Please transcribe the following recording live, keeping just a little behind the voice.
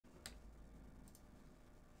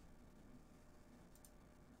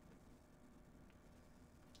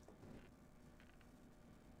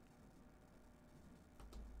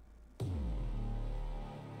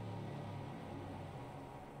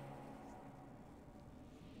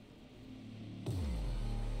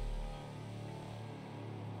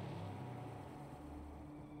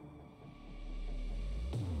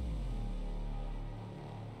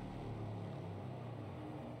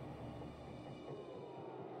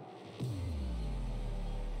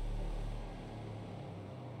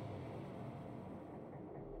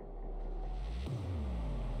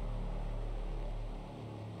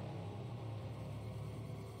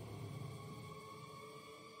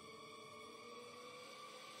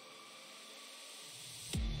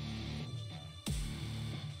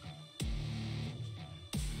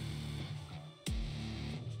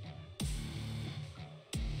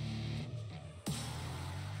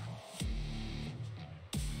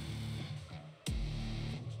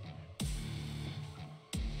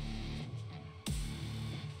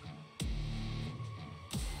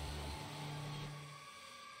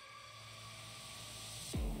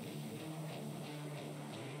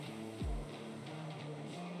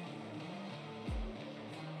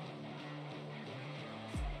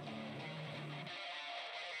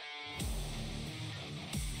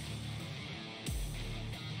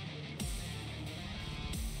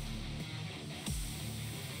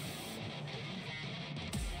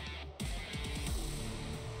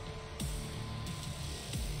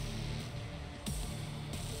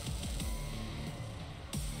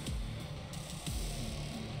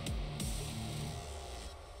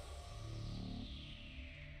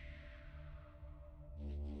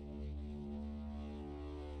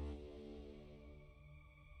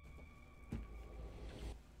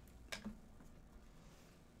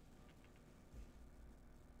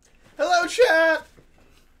chat!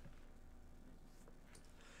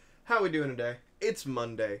 How we doing today? It's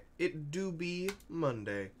Monday. It do be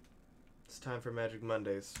Monday. It's time for Magic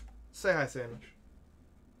Mondays. Say hi, Sandwich.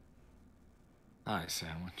 Hi,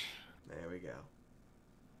 Sandwich. There we go.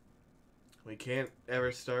 We can't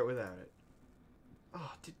ever start without it.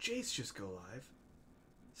 Oh, did Jace just go live?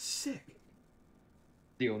 Sick.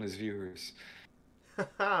 Stealing his viewers.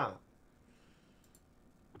 Haha.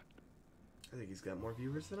 I think he's got more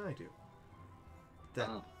viewers than I do. That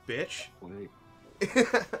bitch. Wait.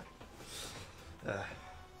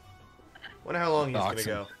 Wonder how long he's Dox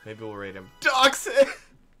gonna him. go. Maybe we'll rate him. Dox it!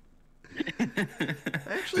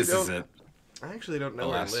 This is it. I actually don't know The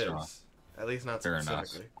where he last lives. straw. At least not Fair enough.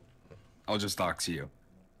 specifically. I'll just dox you.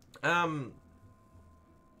 I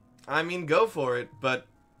mean, go for it, but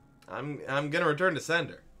I'm gonna return to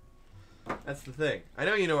sender. That's the thing. I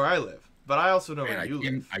know you know where I live, but I also know Man, where you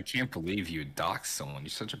live. I can't believe you doxed someone. You're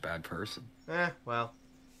such a bad person. Well.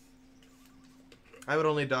 I would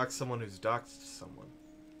only dox someone who's doxed someone.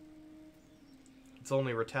 It's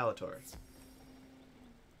only retaliatory.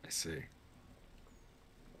 I see.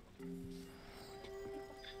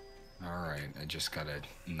 Alright, I just gotta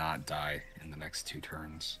not die in the next 2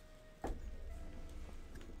 turns.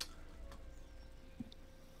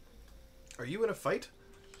 Are you in a fight?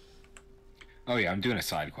 Oh yeah, I'm doing a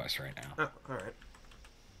side quest right now. Oh, alright.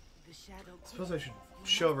 Suppose I should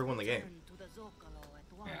show everyone the game.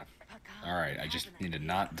 Yeah. Alright, I just need to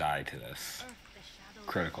not die to this.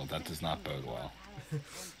 Critical, that does not bode well.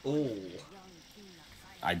 Oh.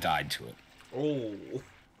 I died to it. Oh.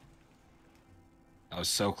 I was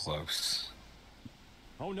so close.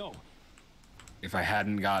 Oh no. If I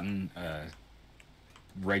hadn't gotten a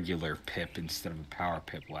regular pip instead of a power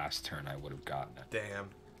pip last turn, I would have gotten it. Damn.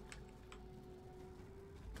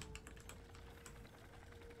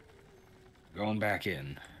 Going back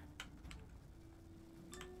in.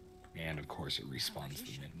 And of course it respawns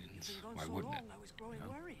the minions. Why wouldn't it? You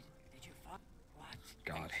know?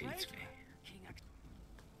 God hates me.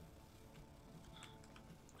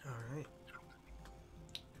 Alright.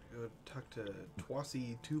 Go talk to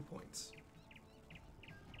Twasi 2 points.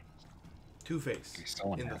 Two-Face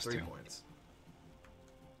Someone in the has 3 to. points.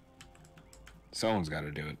 Someone's got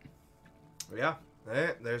to do it. Yeah,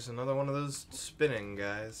 there's another one of those spinning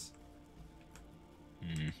guys.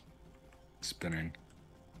 Spinning.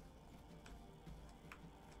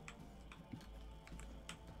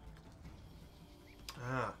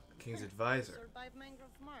 Ah, King's Advisor. Survived Mangrove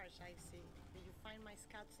Marsh, I see. Did you find my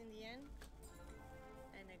scouts in the end?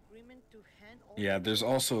 An agreement to hand over Yeah, there's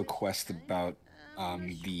also a the quest time? about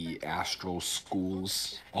the astral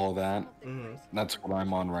schools, all that. Mm-hmm. That's what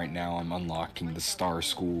I'm on right now. I'm unlocking the star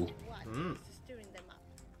school. Mm.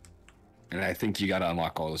 And I think you gotta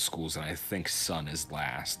unlock all the schools, and I think Sun is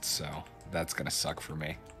last, so that's gonna suck for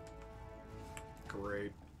me.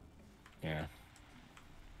 Great. Yeah.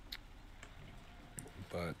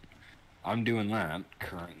 But I'm doing that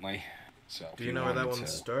currently. So if Do you know where that wanted one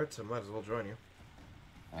to- starts? I might as well join you.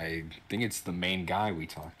 I think it's the main guy we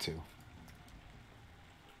talked to.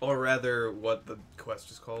 Or rather, what the quest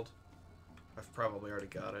is called. I've probably already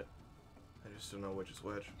got it. I just don't know which is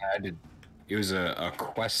which. I did. It was a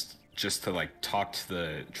quest just to like talk to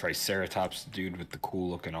the Triceratops dude with the cool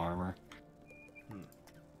looking armor.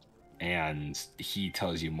 And he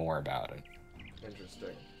tells you more about it.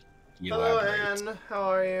 Interesting. He Hello, elaborates. Anne. How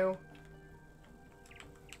are you?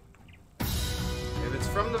 If it's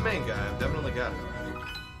from the main guy, I've definitely got it already.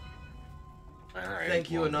 Alright, Thank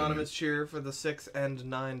you, well, then- Anonymous Cheer, for the 6 and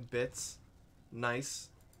 9 bits. Nice.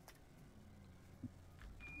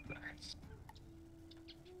 Nice.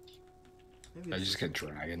 Maybe I it's just get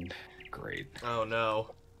dragoned. Great. Oh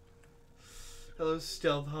no. Hello,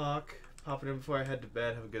 Stealth Hawk. Popping in before I head to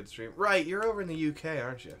bed. Have a good stream. Right, you're over in the UK,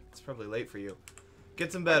 aren't you? It's probably late for you.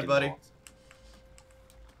 Get some bed, buddy.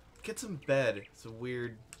 Get some bed. It's a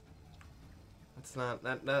weird... That's not...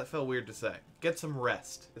 That felt weird to say. Get some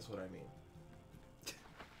rest, is what I mean.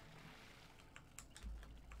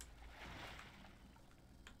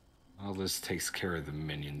 Well, this takes care of the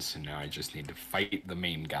minions, so now I just need to fight the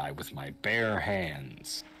main guy with my bare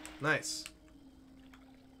hands. Nice.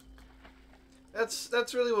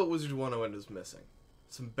 That's really what Wizard 101 is missing.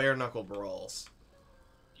 Some bare-knuckle brawls.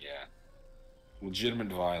 Yeah. Legitimate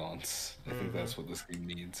violence. I think that's what this game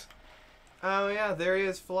needs. Oh yeah, there he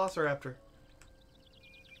is, Velociraptor.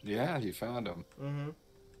 Yeah, you found him. Mm-hmm.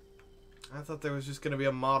 I thought there was just going to be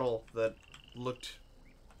a model that looked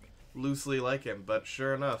loosely like him, but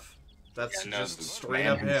sure enough, that's Yeah, no, just the straight man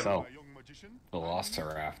up him. himself.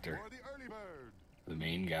 Velociraptor. The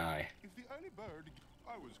main guy.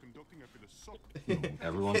 I was conducting a philosophical.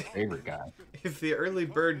 Everyone's favorite guy. If the early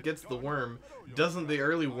bird gets the worm, doesn't the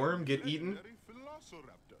early worm get eaten?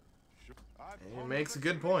 It makes a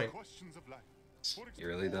good point. He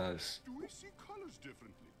really does. Do we see colors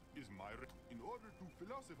differently? Is Myra in order to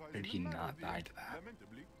philosophize? Did he not die to that?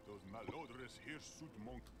 Lamentably, those malodorous hirsute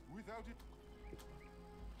monk without it.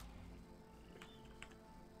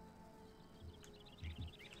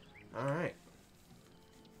 All right.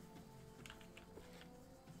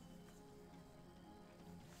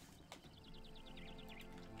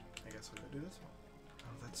 I guess I'm gonna do this one.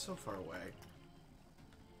 Oh, that's so far away.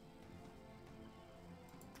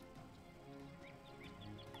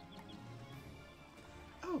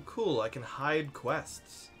 Oh, cool. I can hide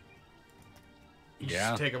quests.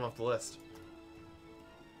 Yeah. Just take them off the list.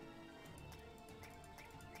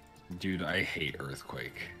 Dude, I hate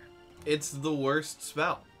Earthquake. It's the worst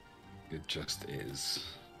spell. It just is.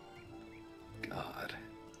 God.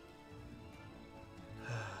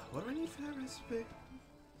 What do I need for that recipe? Is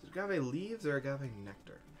it agave leaves or agave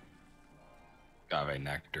nectar? Agave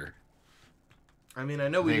nectar. I mean, I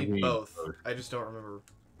know we think need we need both. both. I just don't remember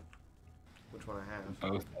which one I have.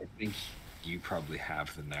 Both. I think you probably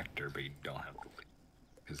have the nectar, but you don't have the leaves.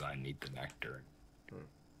 Because I need the nectar.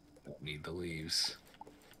 Don't need the leaves.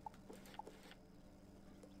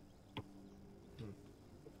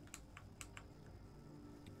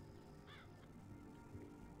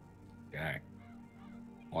 Okay.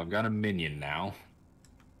 Well, I've got a minion now,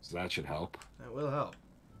 so that should help. That will help.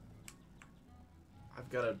 I've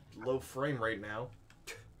got a low frame rate now.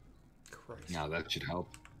 Christ. Now that should help.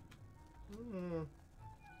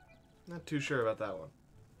 Not too sure about that one.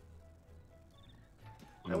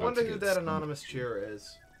 I'm I about wonder to who get that some- anonymous cheer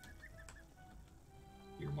is.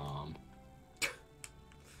 Your mom.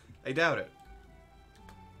 I doubt it.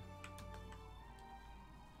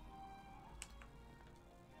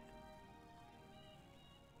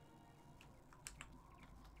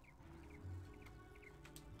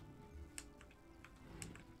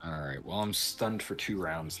 Alright, well, I'm stunned for 2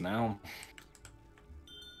 rounds now.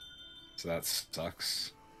 So that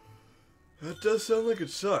sucks. That does sound like it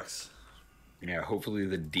sucks. Yeah, hopefully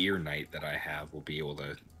the deer knight that I have will be able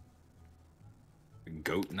to...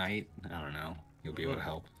 Goat knight? I don't know. He'll be able to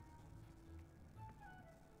help.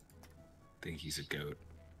 I think he's a goat.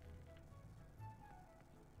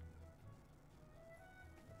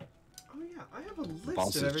 Oh yeah, I have a list The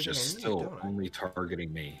boss of is everything just I need, still don't I? only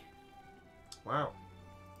targeting me. Wow.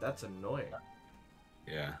 That's annoying.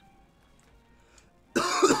 Yeah.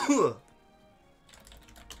 Alright,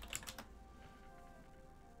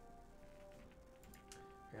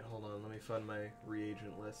 hold on, let me find my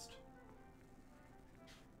reagent list.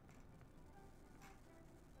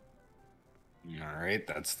 Alright,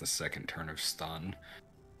 that's the second turn of stun.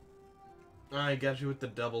 I got you with the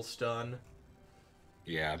double stun.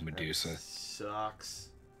 Yeah, Medusa. That sucks.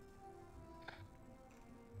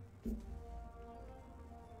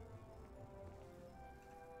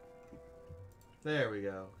 There we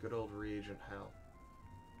go. Good old reagent hell.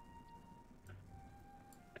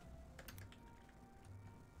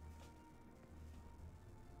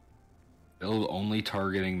 Still only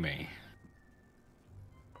targeting me.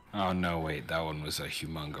 Oh no, wait, that one was a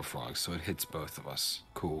Humunga Frog, so it hits both of us.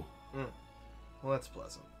 Cool. Well, that's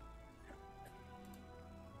pleasant.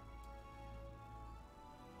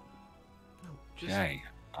 No, just... Okay,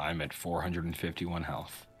 I'm at 451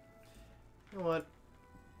 health. You know what?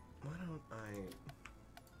 Why don't I...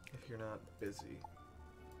 If you're not busy,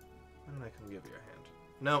 why don't I come give you a hand?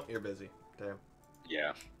 No, you're busy. Damn.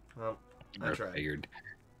 Yeah. Well, I tried. Figured.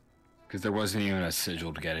 Because there wasn't even a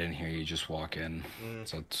sigil to get in here, you just walk in.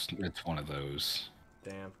 So it's one of those.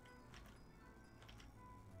 Damn.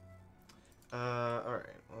 Alright.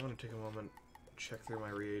 Well, I'm gonna take a moment, check through my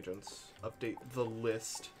reagents, update the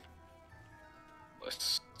list.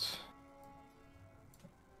 List.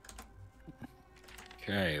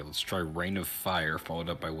 Okay, let's try Rain of Fire, followed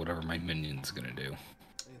up by whatever my minion's gonna do.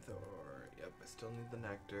 Aethor. Yep, I still need the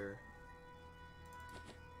nectar.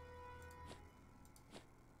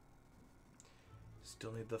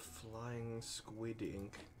 Still need the flying squid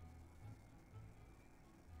ink.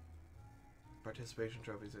 Participation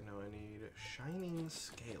trophies, I know I need shining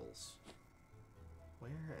scales.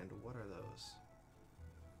 Where and what are those?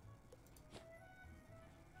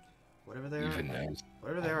 Whatever they Even are. those.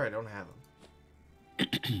 Whatever they are, I don't have them. I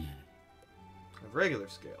have regular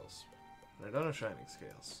scales, but I don't have shining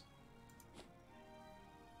scales.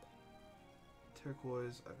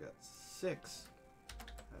 Turquoise, I've got 6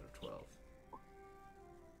 out of 12.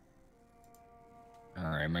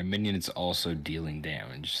 Alright, my minion is also dealing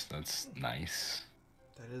damage. That's nice.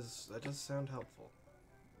 That does sound helpful.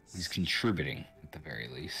 He's contributing, at the very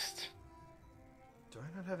least. Do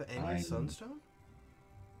I not have any sunstone?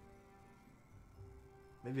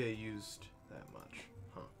 Maybe I used that much.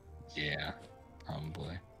 Huh. Yeah,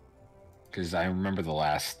 probably. Because I remember the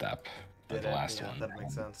last step. Did The it? last Yeah, one. that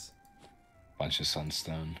makes sense. Bunch of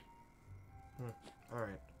sunstone.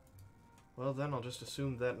 Alright. Well, then I'll just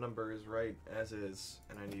assume that number is right as is,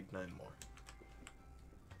 and I need 9 more.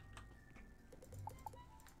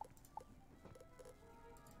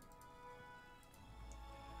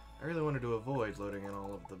 I really wanted to avoid loading in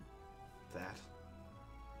all of that.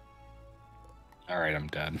 Alright, I'm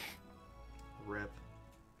dead. Rip.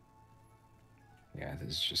 Yeah,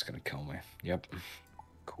 this is just gonna kill me. Yep.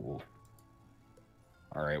 Cool.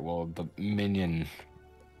 Alright, well, the minion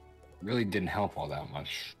really didn't help all that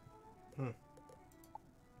much.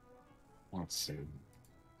 Let's see.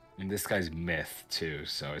 And this guy's myth, too,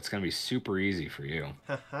 so it's gonna be super easy for you.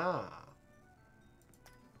 Haha.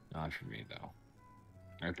 Not for me, though.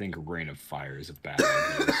 I think Rain of Fire is a bad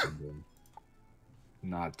idea, so we'll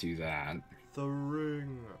not do that. The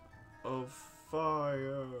Ring of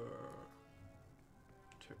Fire.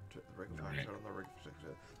 The Ring of Fire. Right. Turn on the Ring of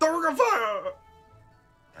Fire. The Ring of Fire!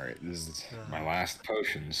 Alright, this is my last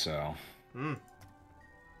potion, so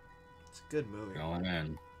It's a good movie. going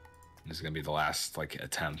in. This is gonna be the last, like,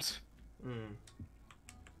 attempt.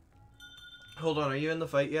 Hold on, are you in the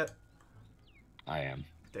fight yet? I am.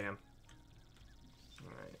 Damn.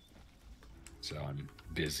 Alright. So I'm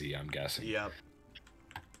busy, I'm guessing. Yep.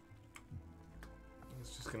 I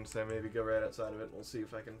was just gonna say maybe go right outside of it and we'll see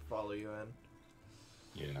if I can follow you in.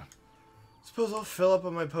 Yeah. Suppose I'll fill up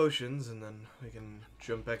on my potions and then we can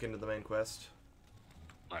jump back into the main quest.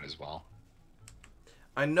 Might as well.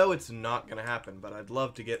 I know it's not gonna happen, but I'd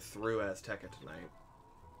love to get through Azteca tonight.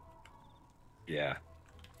 Yeah.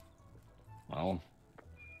 Well,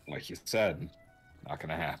 like you said, not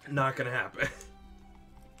gonna happen. Not gonna happen.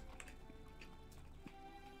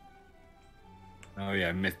 Oh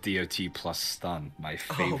yeah, Myth DOT plus stun, my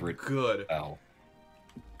favorite Oh, good. spell.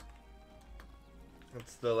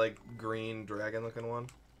 It's the, like, green dragon-looking one.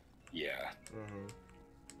 Yeah.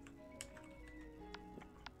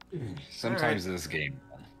 Mm-hmm. Sometimes this game.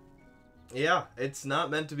 Yeah, it's not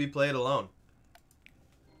meant to be played alone.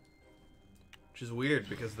 Which is weird,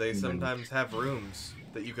 because they sometimes have rooms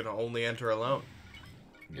that you can only enter alone.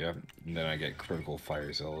 Yep. And then I get critical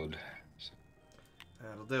fire zilled.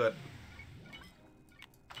 That'll do it.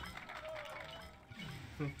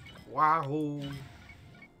 Wahoo!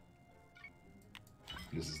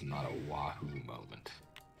 This is not a wahoo moment.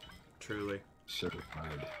 Truly.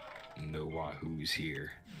 Certified. No wahoos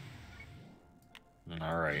here.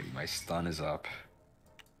 Alright, my stun is up.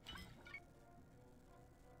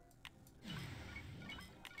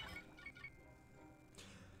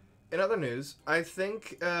 In other news, I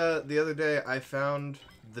think the other day I found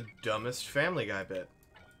the dumbest Family Guy bit.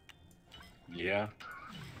 Yeah.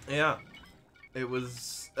 Yeah. It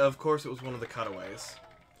was, of course, it was one of the cutaways.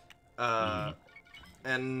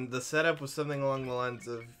 And the setup was something along the lines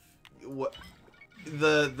of what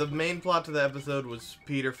the main plot to the episode was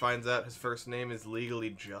Peter finds out his first name is legally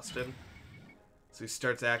Justin. So he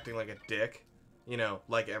starts acting like a dick, you know,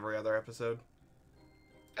 like every other episode.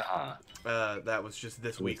 That was just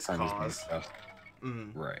this week's cause.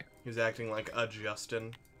 Right. He was acting like a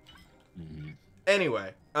Justin. Mm-hmm.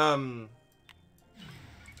 Anyway,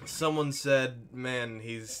 someone said, man,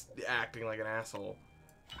 he's acting like an asshole.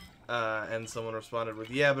 And someone responded with,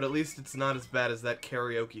 yeah, but at least it's not as bad as that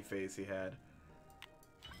karaoke phase he had.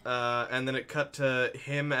 And then it cut to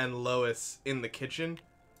him and Lois in the kitchen.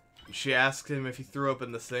 She asked him if he threw up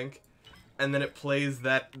in the sink. And then it plays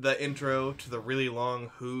the intro to the really long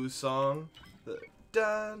Who song. The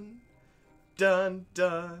dun, dun,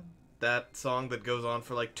 dun. That song that goes on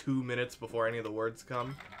for like 2 minutes before any of the words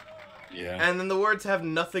come. Yeah. And then the words have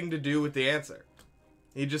nothing to do with the answer.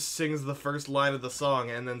 He just sings the first line of the song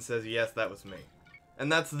and then says, yes, that was me.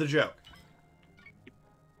 And that's the joke.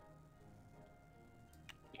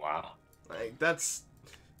 Wow. Like, that's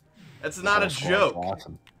not a joke.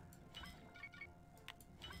 Awesome.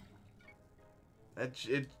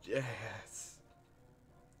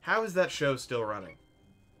 How is that show still running?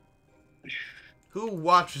 Who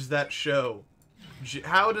watches that show?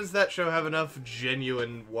 How does that show have enough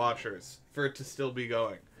genuine watchers for it to still be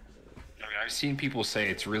going? I mean, I've seen people say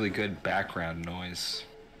it's really good background noise.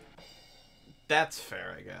 That's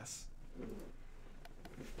fair, I guess.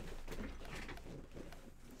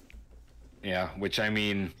 Yeah, which I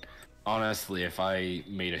mean, honestly, if I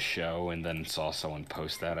made a show and then saw someone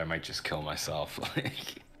post that, I might just kill myself.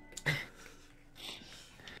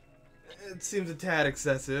 It seems a tad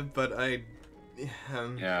excessive, but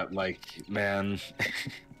Yeah, like man.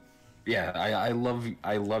 Yeah, I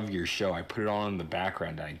love your show. I put it on in the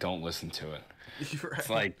background and I don't listen to it. You're right. It's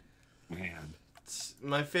like, man, It's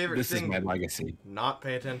my favorite this is thing my to legacy. not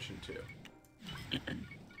pay attention to.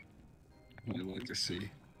 My legacy.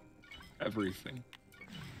 Everything.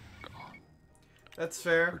 That's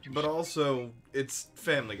fair, but also it's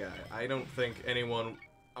Family Guy. I don't think anyone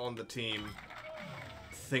on the team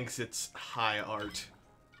thinks it's high art.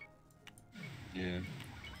 Yeah.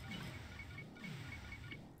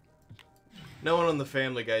 No one on the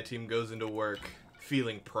Family Guy team goes into work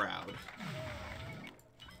feeling proud.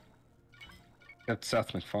 That's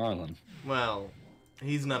Seth MacFarlane. Well,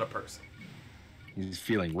 he's not a person. He's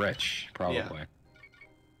feeling rich, probably. Yeah.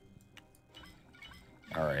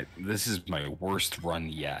 Alright, this is my worst run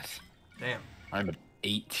yet. Damn. I'm at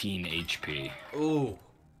 18 HP. Ooh.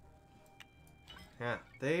 Yeah,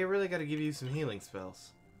 they really gotta give you some healing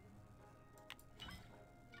spells.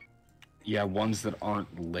 Yeah, ones that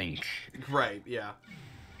aren't Link. Right, yeah.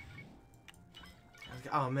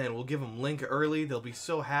 Oh man, we'll give them Link early. They'll be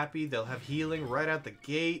so happy. They'll have healing right out the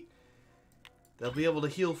gate. They'll be able to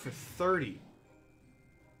heal for 30.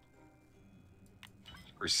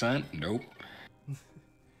 Percent? Nope.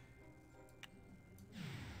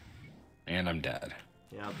 And I'm dead.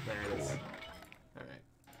 Yep, there it is. Alright.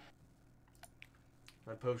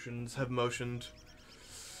 My potions have motioned.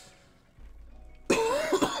 Just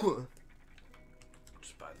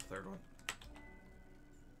buy the third one.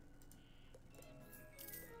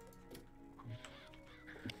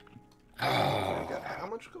 I got how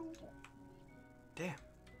much gold? Damn.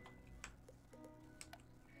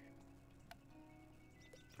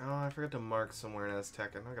 Oh, I forgot to mark somewhere in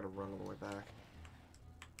Azteca. I gotta run all the way back.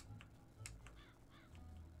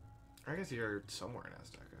 I guess you're somewhere in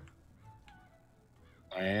Azteca.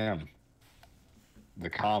 I am. The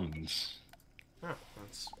Commons. Oh,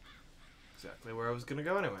 that's exactly where I was gonna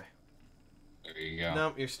go anyway. There you go.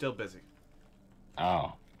 Nope, you're still busy.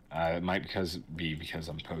 Oh. It might be because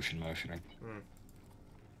I'm potion motioning.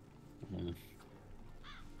 You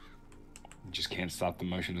just can't stop the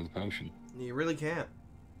motion of the potion. You really can't.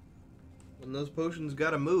 When those potions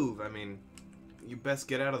gotta move, I mean, you best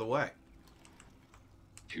get out of the way.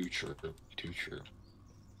 Too true. Too true.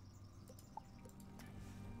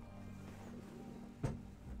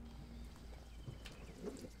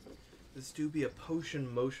 This do be a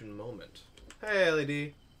potion motion moment. Hey,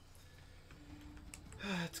 LED.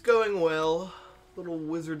 It's going well. Little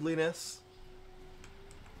wizardliness.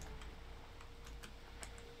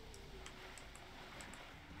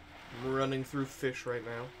 I'm running through fish right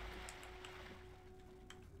now.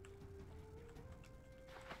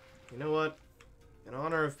 You know what? In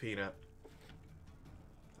honor of Peanut,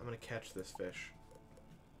 I'm gonna catch this fish.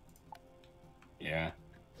 Yeah.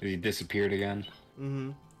 So he disappeared again?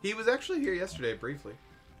 Mm-hmm. He was actually here yesterday, briefly.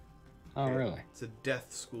 Oh, really? It's a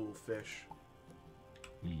death school fish.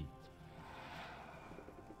 Hmm.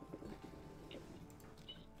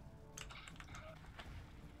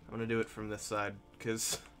 I'm gonna do it from this side,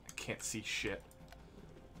 because I can't see shit.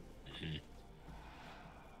 Mm-hmm.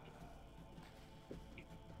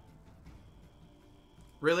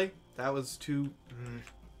 Really? That was too...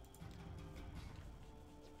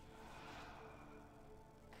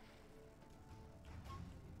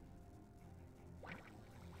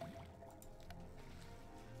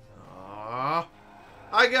 Aww.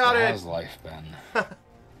 I got it! How's life been?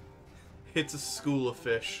 It's a school of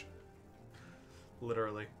fish.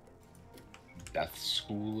 Literally. Death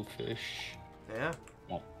School of Fish? Yeah.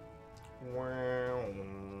 Oh. Wow.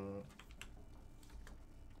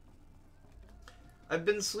 I've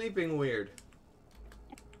been sleeping weird.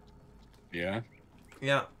 Yeah?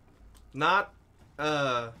 Yeah. Not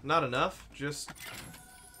enough, just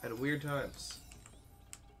at weird times.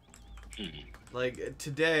 Like,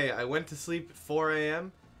 today, I went to sleep at 4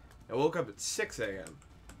 a.m. I woke up at 6 a.m.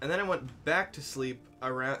 And then I went back to sleep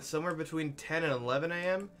around somewhere between 10 and 11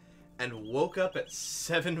 a.m. and woke up at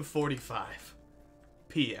 7:45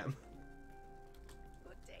 p.m.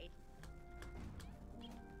 Good day.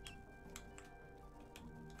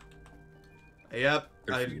 Yep,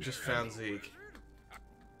 Good I for you, just Freddy. found Zeke.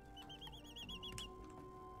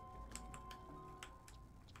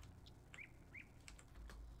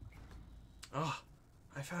 Oh,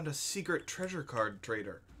 I found a secret treasure card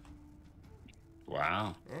trader.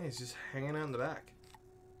 Wow. Yeah, he's just hanging out in the back.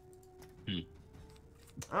 Hmm.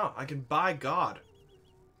 Oh, I can buy God.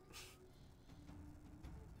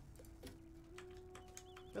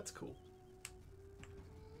 That's cool.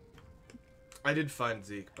 I did find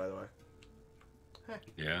Zeke, by the way. Hey,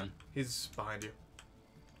 Yeah? he's behind you.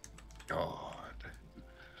 God.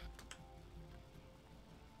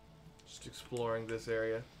 Just exploring this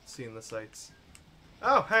area, seeing the sights.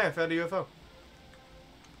 Oh, hey, I found a UFO.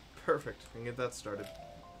 Perfect. We can get that started.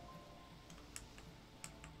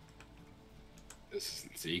 This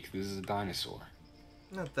isn't Zeke. This is a dinosaur.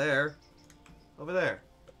 Not there. Over there.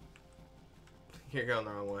 You're going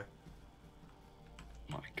the wrong way.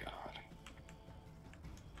 My God.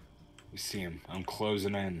 You see him. I'm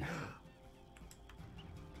closing in.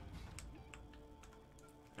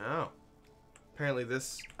 Oh. Apparently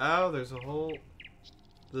this... Oh, there's a whole...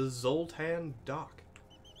 The Zoltan dock.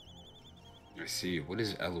 I see. What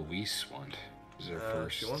does Eloise want? Is her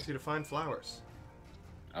first? She wants you to find flowers.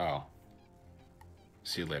 Oh.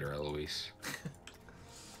 See you later, Eloise.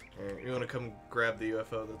 Alright, you want to come grab the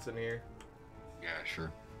UFO that's in here? Yeah,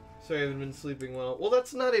 sure. Sorry, I haven't been sleeping well. Well,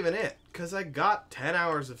 that's not even it, because I got 10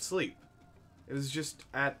 hours of sleep. It was just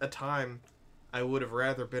at a time I would have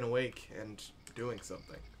rather been awake and doing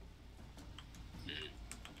something.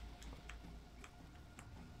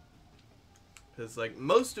 Because, like,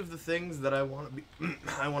 most of the things that I want to be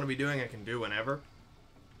I want to be doing, I can do whenever.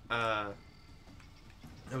 I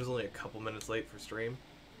was only a couple minutes late for stream,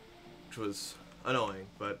 which was annoying,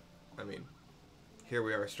 but, I mean, here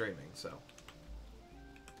we are streaming, so.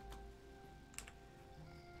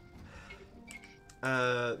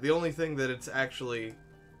 The only thing that it's actually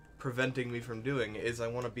preventing me from doing is I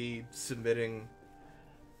want to be submitting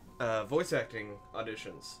voice acting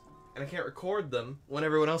auditions. And I can't record them when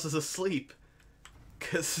everyone else is asleep.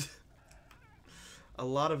 Because a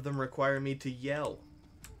lot of them require me to yell.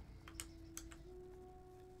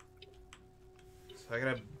 So I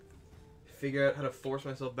gotta figure out how to force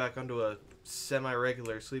myself back onto a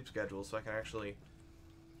semi-regular sleep schedule so I can actually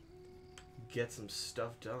get some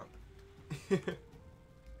stuff done.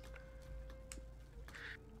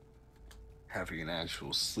 Having an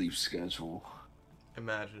actual sleep schedule.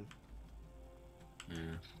 Imagine.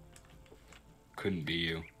 Yeah. Couldn't be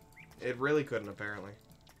you. It really couldn't, apparently.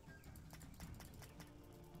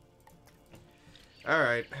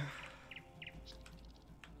 Alright.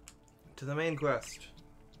 To the main quest.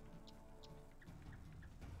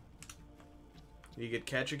 You get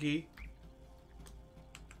Ketchiki?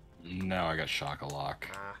 No, I got Shock-a-Lock.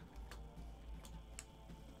 Ah.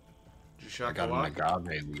 Did you I shock got a an lock?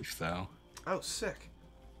 agave leaf, though. Oh, sick.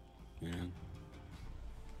 Yeah.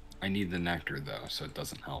 I need the nectar, though, so it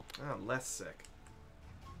doesn't help. Oh, less sick.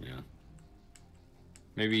 Yeah.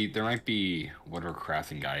 Maybe there might be whatever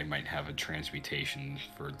crafting guy might have a transmutation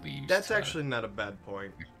for leaves. That's to- actually not a bad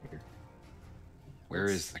point. Where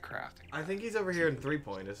is the crafting? I think he's over here in 3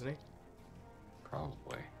 Point, isn't he?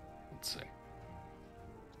 Probably. Let's see.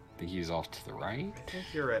 I think he's off to the right. I think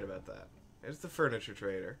you're right about that. There's the furniture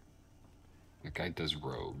trader. That guy does I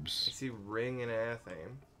robes. see Ring and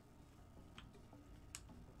Athame.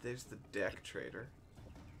 There's the deck trader.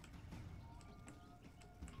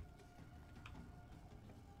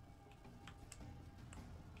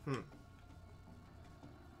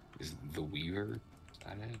 Is it the Weaver? Is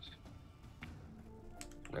that it?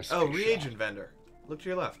 Recipe Oh, shop. reagent vendor. Look to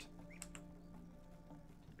your left.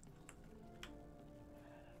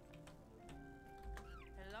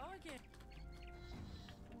 Hello again.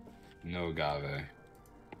 No agave.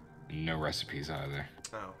 No recipes either.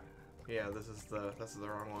 Oh. Yeah, this is the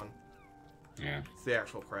wrong one. Yeah. It's the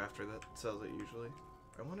actual crafter that sells it usually.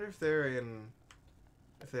 I wonder if they're in...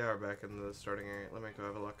 If they are back in the starting area. Let me go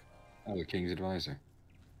have a look. Oh, the King's Advisor.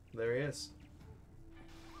 There he is.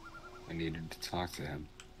 I needed to talk to him.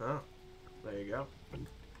 Oh. There you go.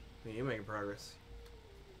 You making progress.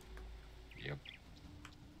 Yep.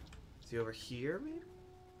 Is he over here, maybe?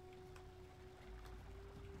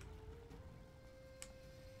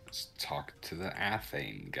 Let's talk to the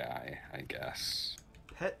Athane guy, I guess.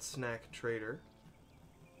 Pet snack trader.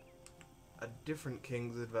 A different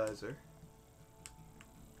king's advisor.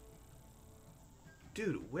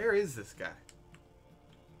 Dude, where is this guy?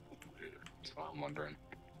 That's what I'm wondering.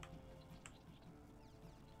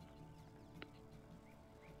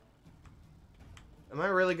 Am I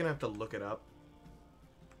really gonna have to look it up?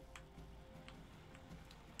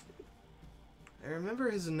 I remember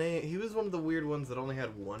his name. He was one of the weird ones that only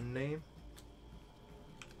had one name.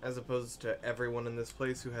 As opposed to everyone in this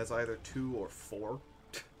place who has either 2 or 4.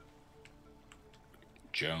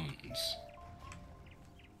 Jones.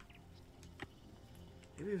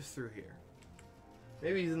 Maybe he was through here.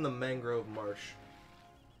 Maybe he's in the mangrove marsh.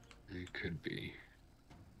 It could be.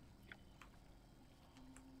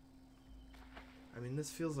 I mean,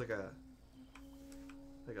 this feels like a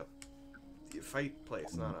fight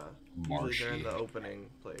place, not a. Usually they're in the Marshy. opening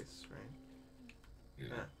place, right?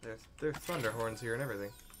 Yeah. Yeah, there's thunder horns here and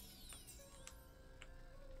everything.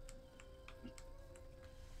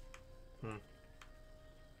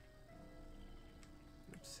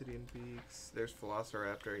 Obsidian Beaks. There's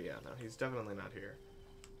Velociraptor. Yeah, no, he's definitely not here.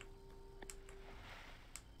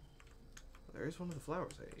 There is one of the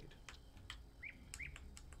flowers I ate.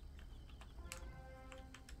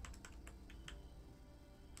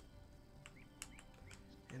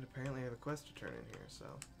 And apparently I have a quest to turn in here, so...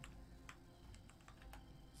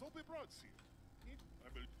 So they brought here. I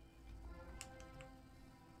believe.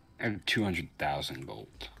 I have 200,000 gold.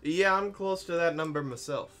 Yeah, I'm close to that number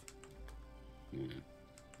myself. Hmm.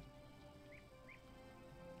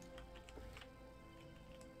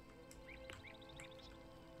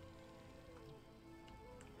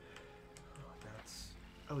 Oh, that's...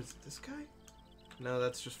 Oh, is it this guy? No,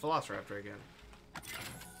 that's just Velociraptor again.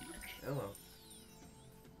 Hello.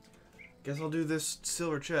 Guess I'll do this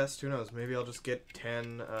silver chest. Who knows? Maybe I'll just get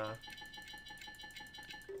 10,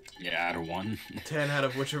 Yeah, out of 1. 10 out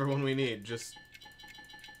of whichever one we need. Just...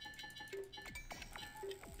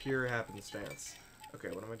 pure happenstance. Okay,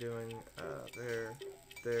 what am I doing?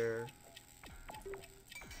 There.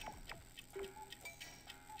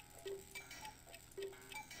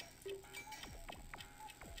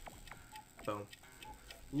 Boom.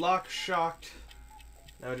 Lock shocked.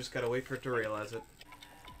 Now I just gotta wait for it to realize it.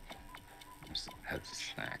 That's a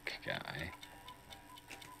snack guy.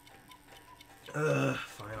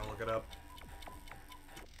 Fine, I'll look it up.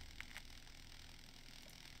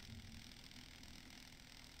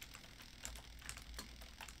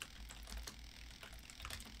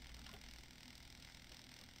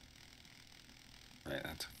 Right,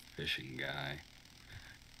 that's a fishing guy.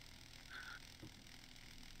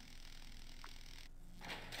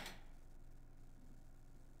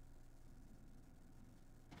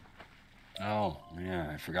 Oh, yeah,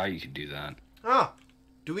 I forgot you could do that. Ah!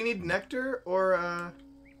 Do we need nectar or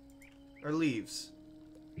leaves?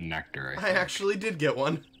 Nectar, I think. actually did get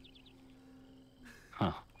one.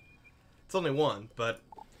 Huh. It's only one, but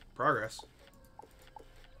progress.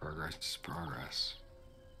 Progress is progress.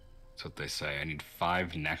 That's what they say. I need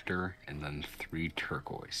 5 nectar and then 3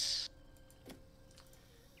 turquoise.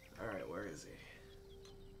 Alright, where is he?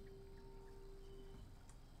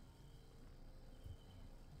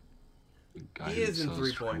 The guy He who is in sells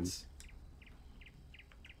 3 points.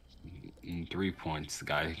 In 3 points, the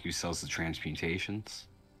guy who sells the transmutations.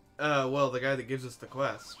 Well, the guy that gives us the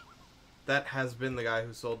quest. That has been the guy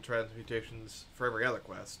who sold transmutations for every other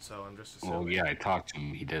quest, so I'm just assuming. Well, yeah, I talked to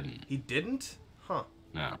him. He didn't. He didn't? Huh.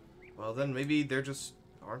 No. Well, then maybe there just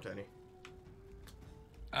aren't any.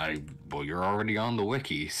 Well, you're already on the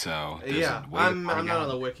wiki, so. there's Yeah, a way to I'm find not on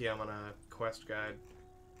out. the wiki, I'm on a quest guide.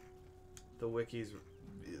 The wiki's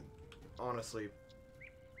honestly...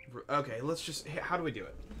 Okay, let's just... How do we do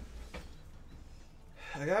it?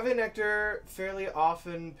 Agave nectar fairly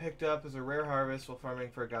often picked up as a rare harvest while farming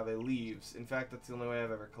for agave leaves. In fact, that's the only way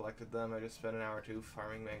I've ever collected them. I just spent an hour or two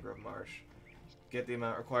farming mangrove marsh. Get the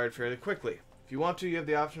amount required fairly quickly. If you want to, you have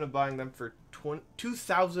the option of buying them for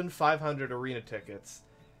 2,500 arena tickets.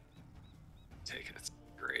 Take it. It's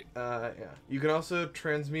great. Yeah. You can also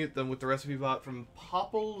transmute them with the recipe bought from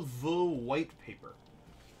Popple Vo white paper.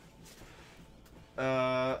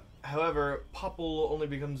 However, Popple only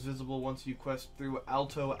becomes visible once you quest through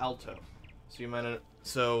Alto Alto. So you might not,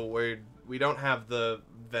 so we don't have the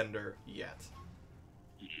vendor yet.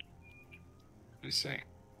 Let me see.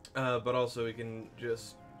 But also we can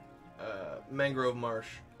just Mangrove Marsh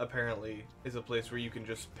apparently is a place where you can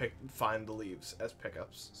just find the leaves as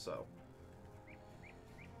pickups. So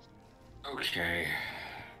Okay.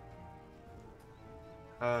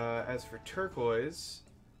 as for turquoise,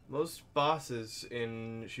 most bosses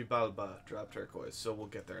in Xibalba drop turquoise, so we'll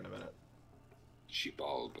get there in a minute.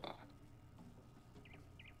 Xibalba.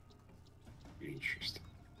 Interesting.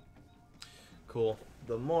 Cool.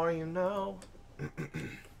 The more you know.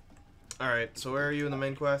 Alright, so where are you in the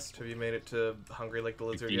main quest? Have you made it to Hungry Like the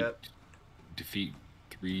Lizard yet? Defeat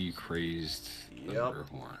 3 crazed Yep.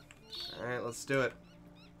 thunderhorns. Alright, let's do it.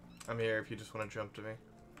 I'm here if you just want to jump to me.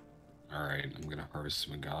 Alright, I'm gonna harvest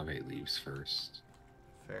some agave leaves first.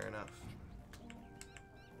 Fair enough.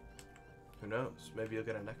 Who knows? Maybe you'll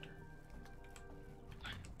get a nectar.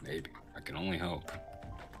 Maybe. I can only hope. I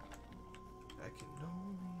can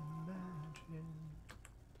only imagine.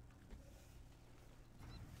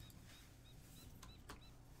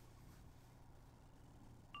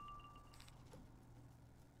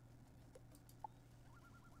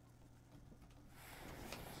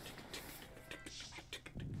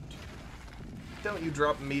 Don't you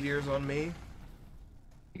drop meteors on me?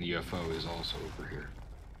 The UFO is also over here.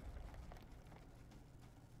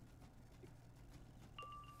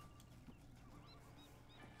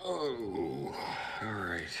 Oh, all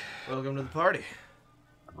right. Welcome to the party.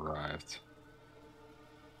 Arrived.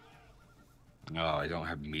 No, I don't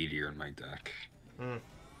have Meteor in my deck. Hmm.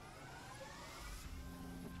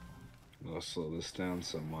 I'll slow this down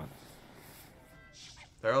somewhat.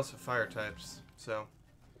 They're also fire types, so.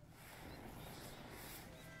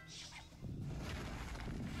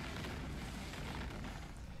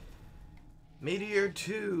 Meteor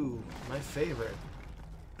 2, my favorite.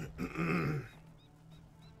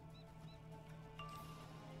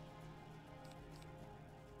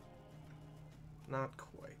 Not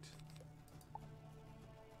quite.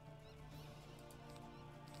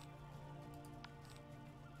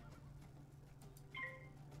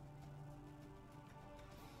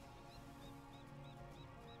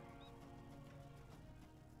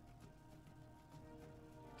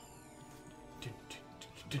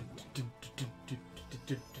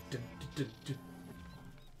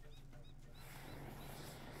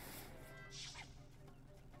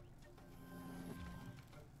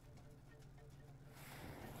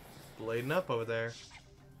 Blading up over there.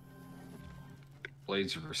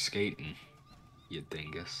 Blades are skating, you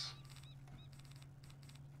dingus.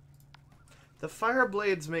 The fire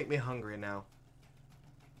blades make me hungry now.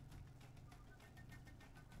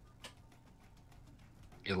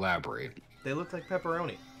 Elaborate. They look like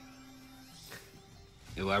pepperoni.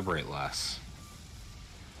 Elaborate less.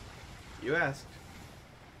 You asked.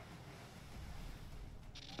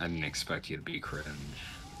 I didn't expect you to be cringe.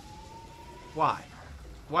 Why?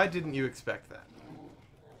 Why didn't you expect that?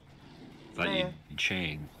 Thought you'd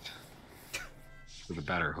changed. For the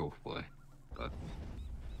better, hopefully. But,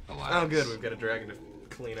 alas. Oh, good. We've got a dragon to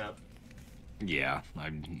clean up. Yeah,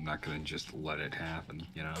 I'm not gonna just let it happen,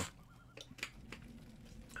 you know?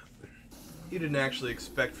 You didn't actually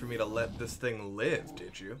expect for me to let this thing live,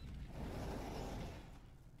 did you?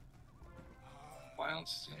 Why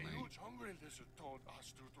else? A huge hungry lizard told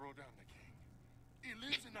us to throw down the king. He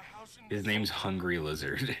lives in a house in His name's Hungry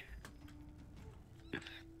Lizard.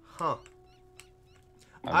 Huh.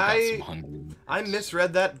 I've got some hungry I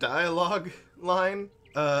misread that dialogue line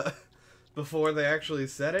before they actually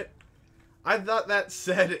said it. I thought that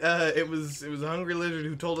said it was a hungry lizard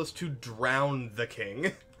who told us to drown the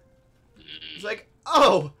king. It's like,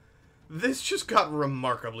 oh, this just got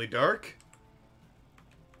remarkably dark.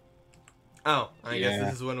 Oh, I guess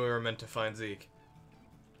this is when we were meant to find Zeke.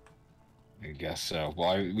 I guess so.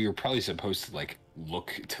 Well, we were probably supposed to like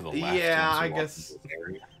look to the left. Yeah, once we I walked guess. into this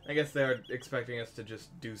area. I guess they were expecting us to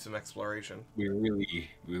just do some exploration. We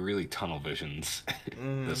really tunnel visions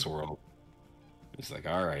this world. It's like,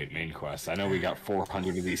 all right, main quest. I know we got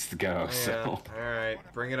 400 of these to go, Yeah. so All right,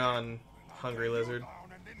 bring it on, hungry lizard. down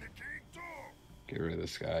and then the king too. get rid of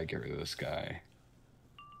this guy. Get rid of this guy.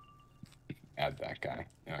 Add that guy.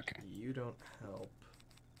 Okay, You don't help.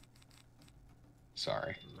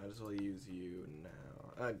 sorry. Might as well use you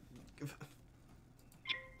now.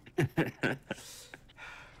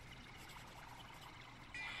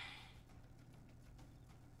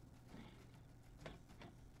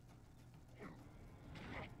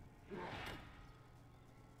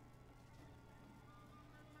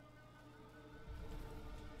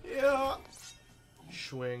 Yeah.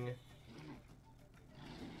 Swing.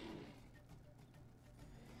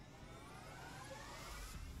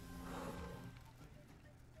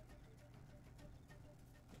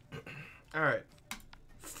 All right.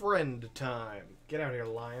 Friend time. Get out here,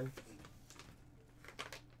 lion.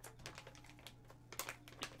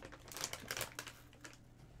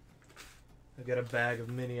 I got a bag of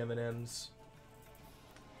mini M&Ms.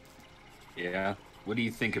 Yeah. What do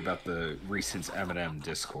you think about the recent M&M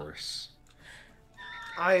discourse?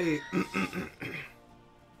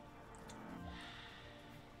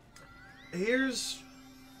 Here's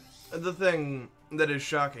the thing that is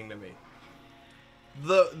shocking to me.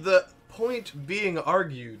 The point being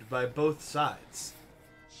argued by both sides.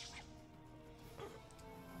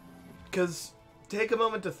 Because take a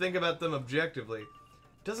moment to think about them objectively.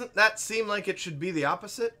 Doesn't that seem like it should be the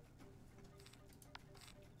opposite?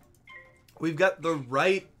 We've got the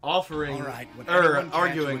right offering, All right, would or anyone care to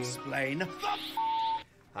arguing. explain?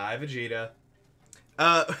 Hi, Vegeta.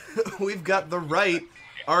 We've got the right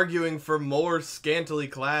arguing for more scantily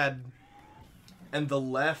clad, and the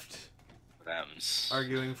left M&Ms.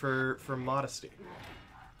 arguing for modesty,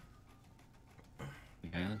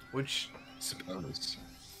 Yeah, which, suppose.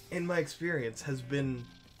 in my experience, has been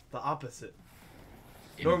the opposite.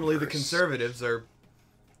 Normally, the Inverse. conservatives are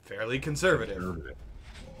fairly conservative. Conservative.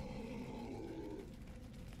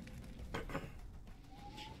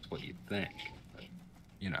 That's what you think. But,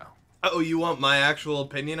 you know. Oh, you want my actual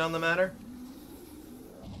opinion on the matter?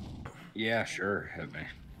 Yeah, sure. Hit me.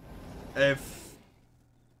 if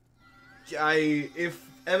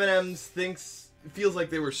M&M's feels like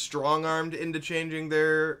they were strong-armed into changing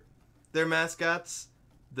their mascots,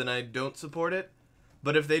 then I don't support it.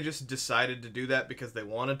 But if they just decided to do that because they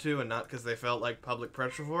wanted to and not because they felt like public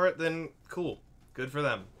pressure for it, then cool. Good for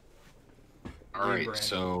them. All right, Brand.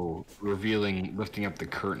 so lifting up the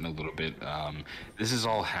curtain a little bit. This is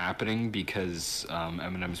all happening because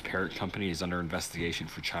M&M's parent company is under investigation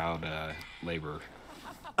for child labor.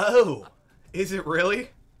 Oh, is it really?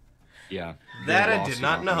 Yeah. That there's a I did lawsuit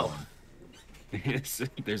not know. ongoing.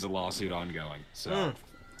 There's a lawsuit ongoing. So.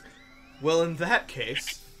 Well, in that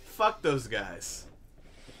case, fuck those guys.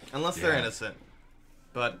 Unless they're Yeah. innocent.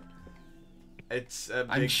 But it's a big,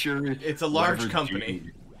 I'm sure it's a large whoever company.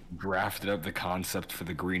 dude drafted up the concept for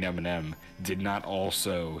the green M&M did not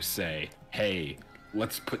also say, "Hey,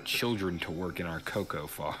 let's put children to work in our cocoa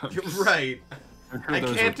farms." Right. I'm sure I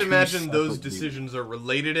those can't were two imagine those separate decisions are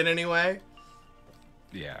related in any way,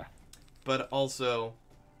 Yeah. but also...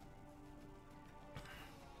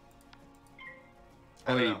 I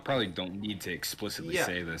Well, don't you know. probably don't need to explicitly Yeah.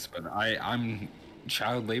 say this, but I'm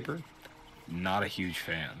child labor, not a huge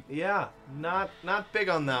fan. Yeah, not big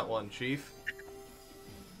on that one, Chief.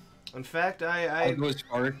 In fact, I I'll go as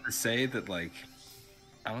far as to say that, like,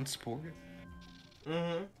 I don't support it.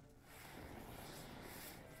 mm-hmm.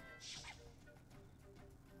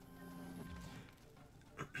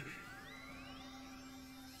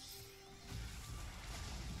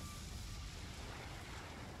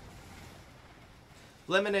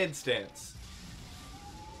 Lemonade stands.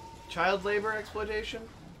 Child labor exploitation?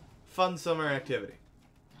 Fun summer activity.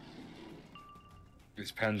 It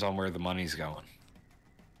depends on where the money's going.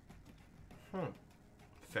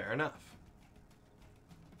 Fair enough.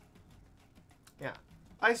 Yeah.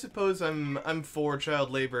 I suppose I'm for child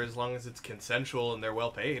labor as long as it's consensual and they're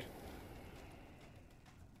well paid.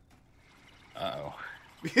 Uh-oh.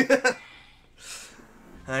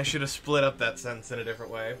 I should have split up that sentence in a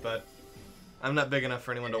different way, but I'm not big enough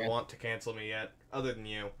for anyone to want to cancel me yet, other than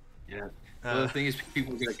you. Yeah. Well, the thing is,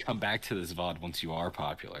 people are going to come back to this VOD once you are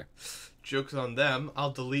popular. Joke's on them.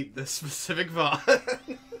 I'll delete this specific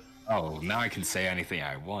VOD. Oh, now I can say anything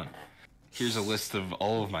I want. Here's a list of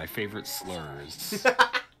all of my favorite slurs.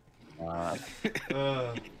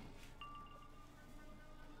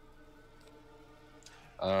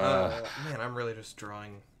 Uh, man, I'm really just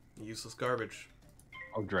drawing useless garbage.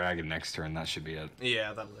 I'll drag it next turn. That should be it.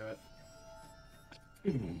 Yeah, that'll do it.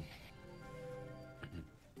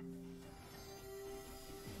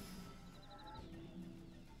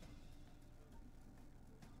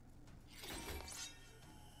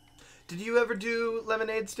 Did you ever do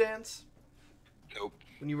lemonade stands Nope.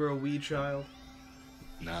 when you were a wee child?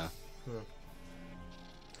 Nah.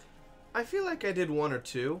 I feel like I did one or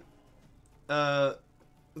two.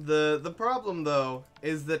 The problem though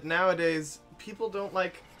is that nowadays people don't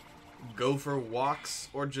like go for walks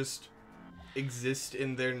or just exist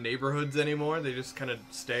in their neighborhoods anymore. They just kind of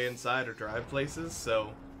stay inside or drive places.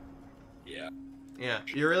 So Yeah. yeah,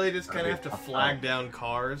 you really just kind of have to Tough flag sell. down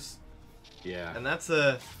cars, Yeah. and that's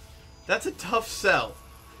a tough sell.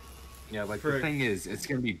 Yeah, like for- the thing is, it's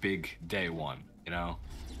gonna be big day one, you know?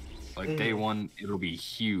 Like day one, it'll be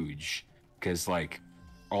huge. Cause like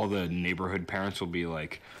all the neighborhood parents will be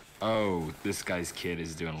like, oh, this guy's kid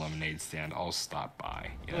is doing a lemonade stand, I'll stop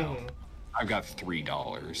by, you know? Mhm. I've got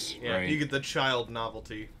 $3, Yeah, right? you get the child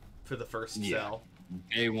novelty for the first Yeah. sell.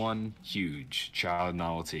 Day one, huge. Child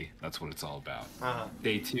novelty, that's what it's all about. Uh-huh.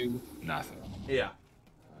 Day two, nothing. Yeah.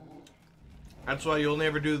 That's why you'll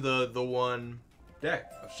never do the one day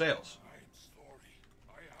of sales. I'm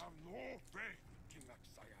sorry. I have no faith in King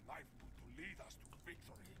Cyanide to lead us to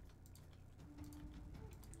victory.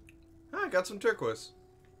 Ah, I got some turquoise.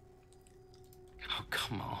 Oh,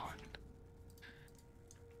 come on.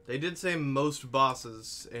 They did say most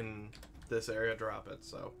bosses in this area drop it,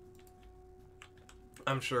 so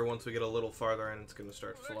I'm sure once we get a little farther in, it's gonna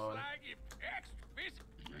start flowing.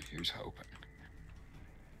 Here's hoping.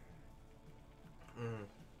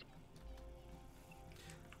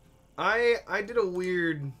 I did a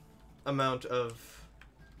weird amount of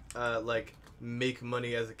like make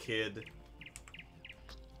money as a kid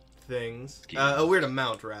things. A weird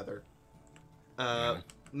amount rather.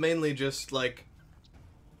 Mainly just like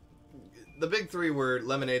the big three were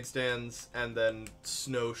lemonade stands and then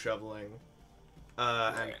snow shoveling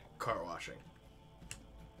and car washing.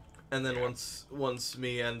 And then once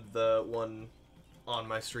me and the one on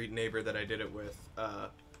my street neighbor that I did it with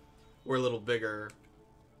were a little bigger,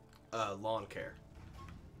 lawn care.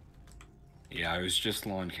 Yeah, it was just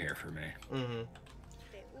lawn care for me.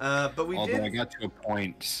 Mm-hmm. But we Although I did. got to a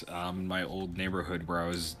point in my old neighborhood where I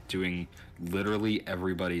was doing literally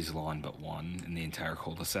everybody's lawn but one in the entire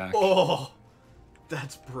cul-de-sac. Oh,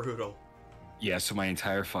 that's brutal. Yeah, so my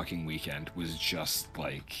entire fucking weekend was just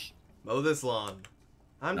like Mow this lawn.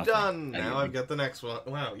 I'm Nothing. done. Now I've got the next one.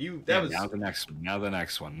 Wow, now the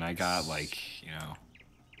next one. And I got like,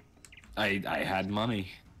 I had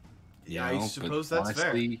money. Yeah, I suppose that's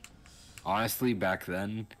fair. Honestly, back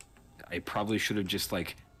then, I probably should have just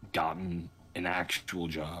like gotten an actual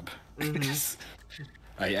job.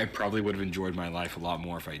 I probably would have enjoyed my life a lot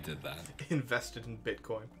more if I did that. Invested in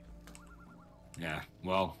Bitcoin. Yeah,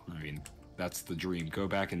 well, I mean, that's the dream. Go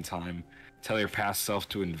back in time, tell your past self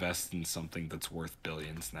to invest in something that's worth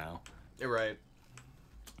billions now. You're right.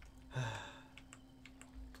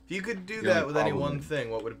 If you could do The that only with any problem- one thing,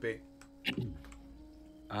 what would it be?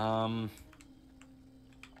 I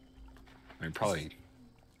mean, probably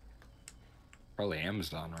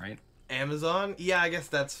Amazon, right? Amazon? Yeah, I guess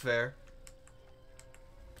that's fair.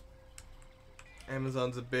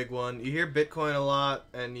 Amazon's a big one. You hear Bitcoin a lot,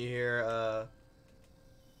 and you hear,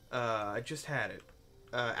 I just had it.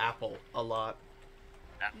 Apple a lot.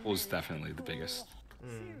 Apple's definitely the biggest.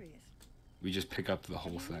 Serious. We just pick up the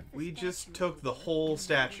whole thing. We just took the whole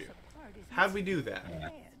statue. How'd we do that?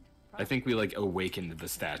 I think we like awakened the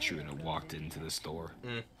statue and it walked into the store.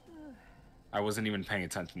 I wasn't even paying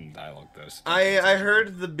attention to the dialogue though. So I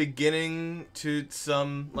heard the beginning to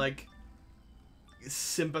some, like,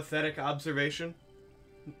 sympathetic observation,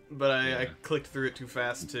 but I clicked through it too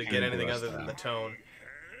fast to get anything other than the tone. Head,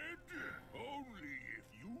 only if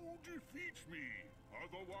you defeat me.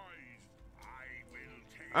 Otherwise, I will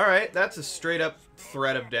take. Alright, that's a straight up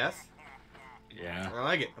threat of death. Yeah, I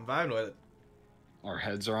like it. I'm vibing with it. our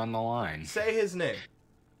heads are on the line. Say his name.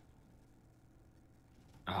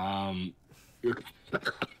 Blood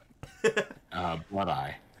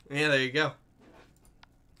Eye. Yeah, there you go.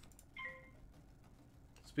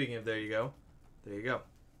 Speaking of there you go. There you go.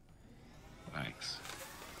 Thanks.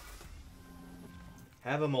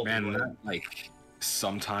 Have a Man, multiplayer. that like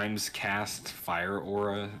sometimes cast fire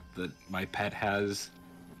aura that my pet has.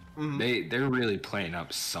 They're really playing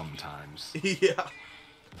up sometimes. Yeah.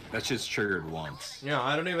 That's just triggered once. Yeah,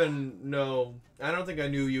 I don't even know. I don't think I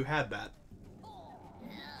knew you had that.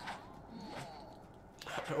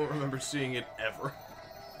 I don't remember seeing it ever.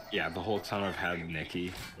 Yeah, the whole time I've had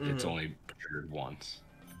Nikki, it's only triggered once.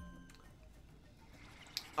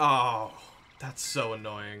 Oh, that's so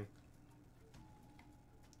annoying.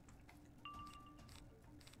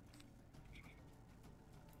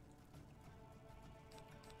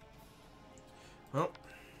 Well,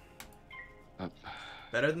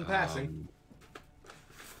 better than passing.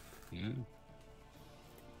 Yeah.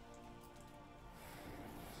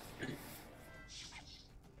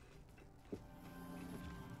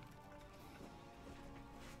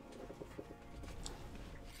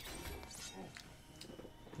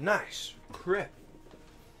 Nice. Crit.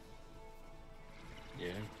 Yeah.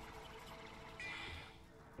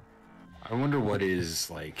 I wonder what is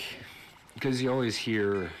like, because you always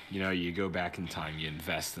hear, you go back in time, you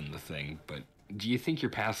invest in the thing, but do you think your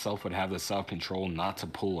past self would have the self-control not to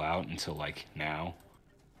pull out until like now?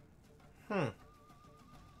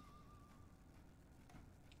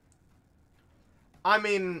 I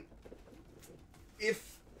mean,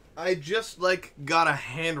 if I just, like, got a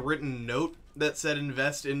handwritten note that said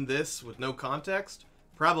invest in this with no context,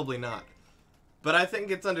 probably not. But I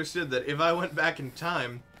think it's understood that if I went back in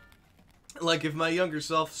time, like, if my younger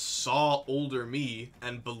self saw older me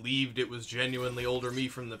and believed it was genuinely older me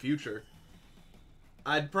from the future,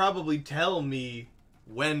 I'd probably tell me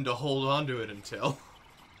when to hold on to it until.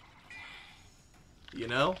 You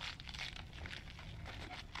know?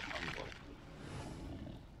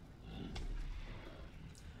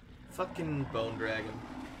 Fucking Bone Dragon.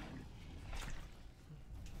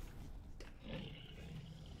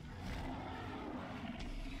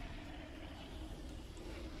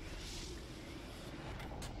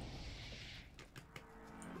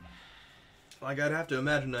 Like, I'd have to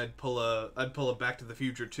imagine I'd pull a Back to the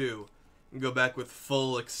Future 2 and go back with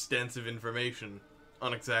full extensive information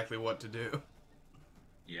on exactly what to do.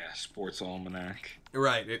 Yeah, sports almanac.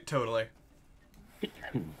 Right, totally.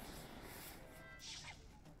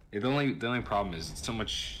 Yeah, the only problem is it's so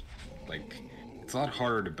much, like, it's a lot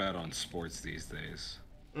harder to bet on sports these days.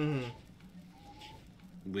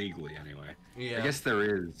 Legally, anyway. Yeah. I guess there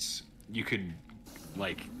is. You could,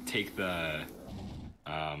 like, take the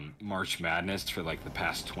March Madness for, like, the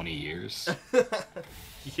past 20 years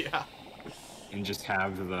Yeah. and just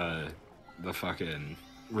have the fucking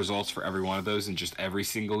results for every one of those, and just every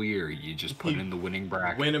single year you just put in the winning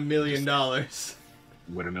bracket. Win $1 million.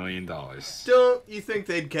 with $1 million. Don't you think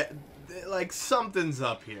they'd get... Like, something's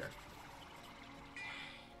up here.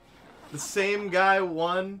 The same guy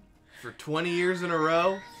won for 20 years in a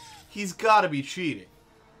row? He's gotta be cheating.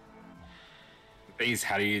 The thing is,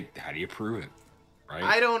 how do you prove it? Right?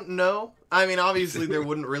 I don't know. I mean, obviously there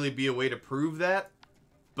wouldn't really be a way to prove that,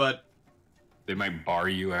 but... They might bar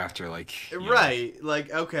you after, like... Right.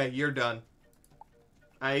 Like, okay, you're done.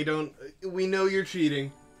 We know you're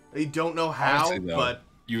cheating. I don't know how, Honestly, though, but...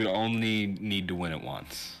 You would only need to win it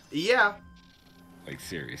once. Yeah. Like,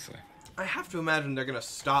 seriously. I have to imagine they're gonna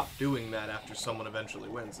stop doing that after someone eventually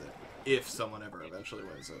wins it. If someone ever eventually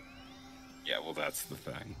wins it. Yeah, well, that's the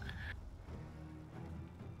thing.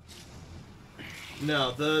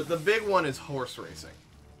 No, the big one is horse racing.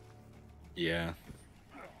 Yeah.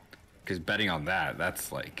 Because betting on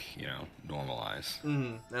that's like, you know, normalized.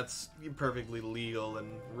 That's perfectly legal and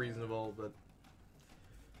reasonable, but...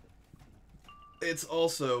 It's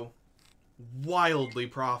also wildly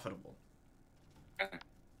profitable.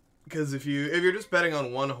 Because if you're just betting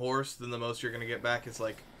on one horse, then the most you're gonna get back is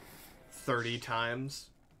like 30 times,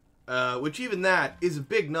 which even that is a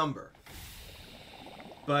big number.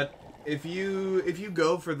 But if you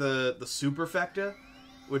go for the superfecta,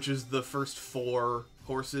 which is the first 4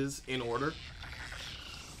 horses in order,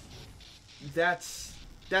 that's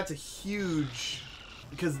a huge,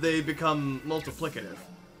 because they become multiplicative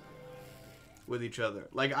with each other.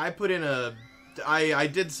 Like, I put in I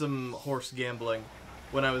did some horse gambling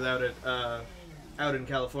when I was out in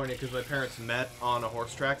California, because my parents met on a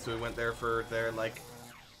horse track, so we went there for their, like,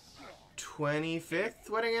 25th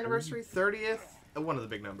wedding anniversary? 30th? One of the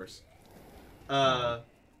big numbers. And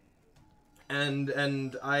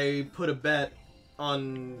I put a bet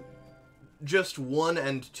on just 1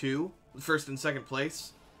 and 2, first and second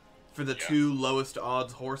place, for the 2 lowest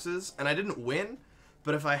odds horses, and I didn't win,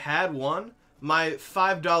 but if I had won, my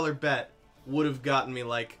 $5 bet would have gotten me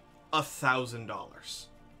like $1,000.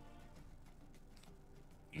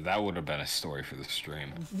 That would have been a story for the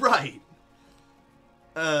stream. Right.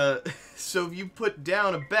 So if you put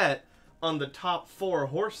down a bet on the top 4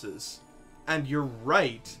 horses, and you're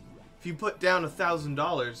right, if you put down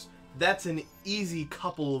 $1,000, that's an easy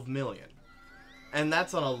couple of million. And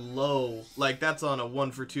that's on a low, like, that's on a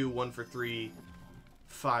 1 for 2, 1 for 3,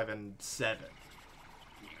 5 and 7.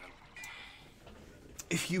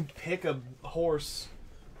 If you pick a horse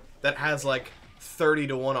that has like 30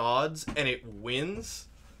 to 1 odds and it wins,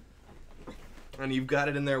 and you've got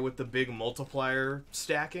it in there with the big multiplier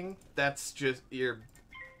stacking, that's just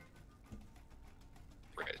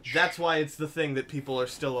Rich. that's why it's the thing that people are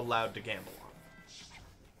still allowed to gamble on.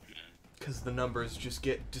 Because the numbers just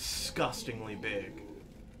get disgustingly big.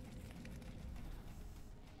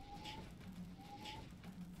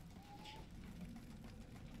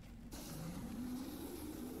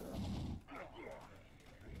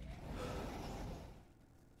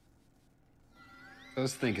 I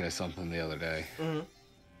was thinking of something the other day. There's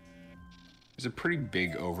a pretty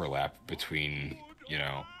big overlap between, you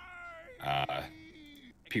know,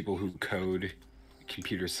 people who code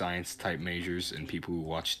computer science type majors and people who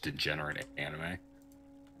watch degenerate anime.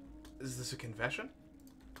 Is this a confession?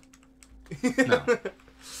 No.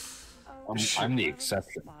 I'm the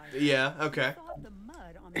exception. Yeah, okay.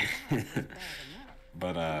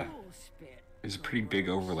 But there's a pretty big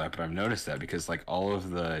overlap, and I've noticed that because like all of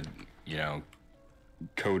the, you know,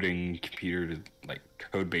 coding computer like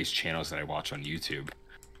code-based channels that I watch on YouTube,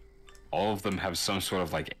 all of them have some sort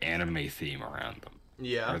of like anime theme around them.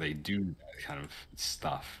 Yeah. Or they do that kind of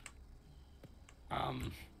stuff. Yeah.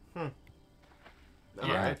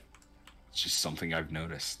 Alright. It's just something I've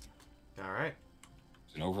noticed. Alright.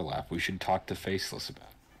 There's an overlap. We should talk to Faceless about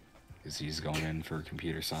it. Because he's going in for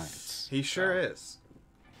computer science. He sure is.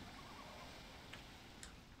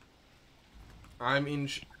 I mean,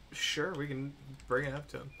 sure, we can bring it up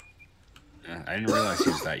to him. Yeah, I didn't realize he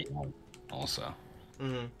was that young also.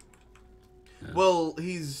 Mm-hmm. Yeah. Well,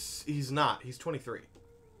 he's not. He's 23.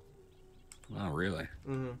 Oh, really?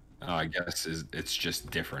 Mm-hmm. Oh, I guess it's just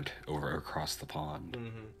different over across the pond.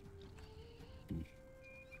 Mm-hmm.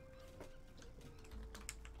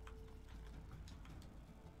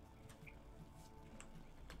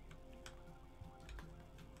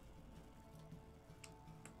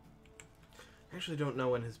 I actually don't know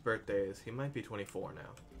when his birthday is. He might be 24 now.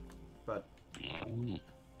 But... Mm.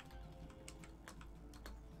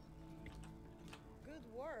 Good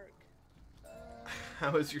work.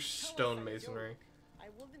 How is your stonemasonry? I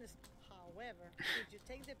wouldn't. However, if you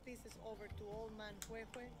take the pieces over to Old Man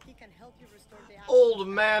Huehue, he can help you restore the apple. Old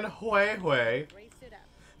Man Huehue. Raise it up.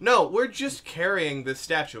 No, we're just carrying this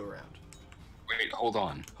statue around. Wait, hold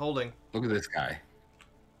on. Holding. Look at this guy.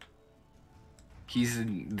 He's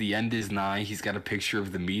in, the end is nigh. He's got a picture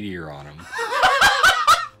of the meteor on him.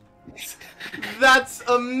 That's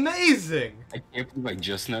amazing! I can't believe I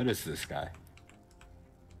just noticed this guy.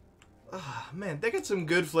 Ah, man, they got some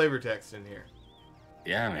good flavor text in here.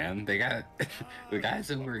 Yeah, man. They got the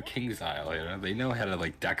guys over at King's Isle. You know, they know how to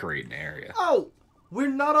like decorate an area. Oh, we're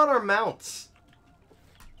not on our mounts.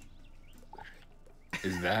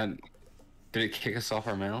 Is that? Did it kick us off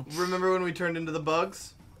our mounts? Remember when we turned into the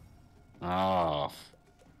bugs? Oh,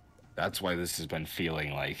 that's why this has been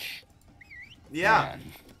feeling like. Yeah. Man.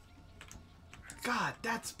 God,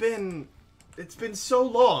 it's been so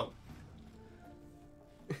long.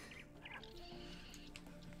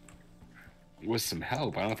 With some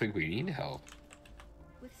help, I don't think we need help.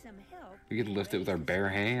 With some help. We could lift it with our bare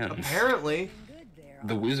hands. Apparently. Good there.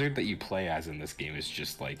 The wizard that you play as in this game is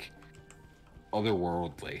just like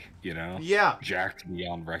otherworldly, you know? Yeah. Jacked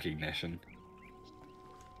beyond recognition.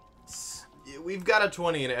 We've got a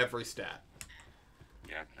 20 in every stat.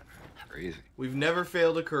 Yeah, crazy. We've never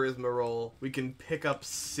failed a charisma roll. We can pick up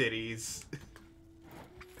cities.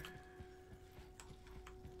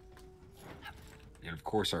 And of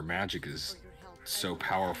course, our magic is so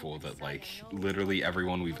powerful that like literally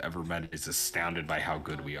everyone we've ever met is astounded by how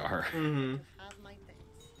good we are. Mm-hmm. Have my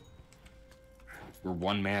thanks. We're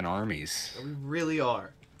one-man armies. We really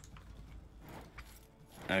are.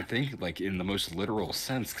 And I think like in the most literal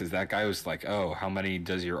sense, because that guy was like, "Oh, how many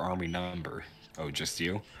does your army number? Oh, just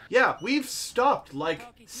you?" Yeah, we've stopped like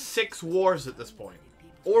 6 wars at this point.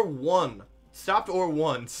 Or 1. Stopped or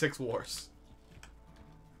won 6 wars.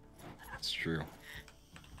 That's true.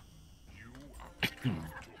 You are talking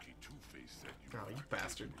Two-Face said you Oh, you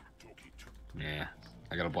bastard. talking to. Yeah,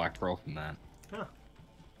 I got a black pearl from that. Huh.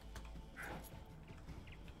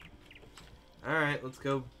 Alright, let's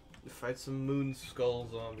go fight some moon skull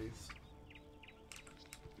zombies.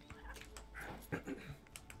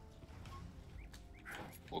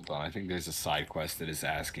 Hold on, I think there's a side quest that is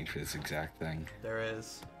asking for this exact thing. There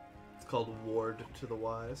is. It's called Ward to the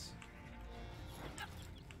Wise.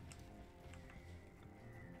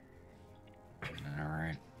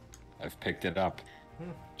 Alright. I've picked it up.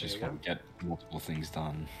 Just there you want to get multiple things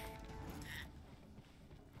done.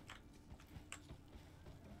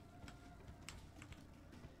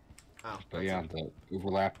 Oh, But yeah, the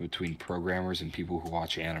overlap between programmers and people who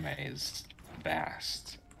watch anime is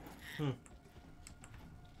vast. Hmm.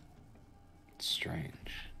 It's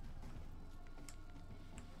strange.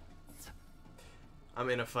 I'm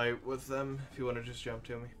in a fight with them if you want to just jump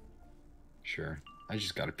to me. Sure. I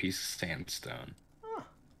just got a piece of sandstone. Oh,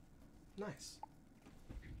 nice.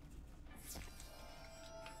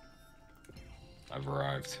 I've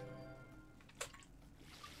arrived.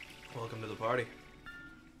 Welcome to the party.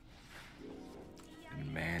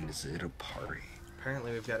 And man, is it a party.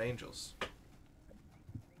 Apparently we've got angels.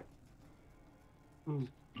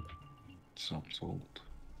 So I'm told.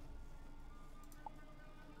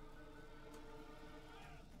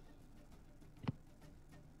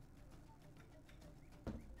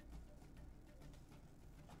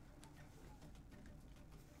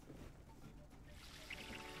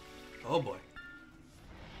 Oh boy.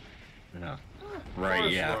 Yeah. Right,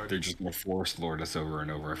 Forest yeah. Lord. They're just gonna force lord us over and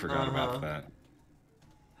over. I forgot about that.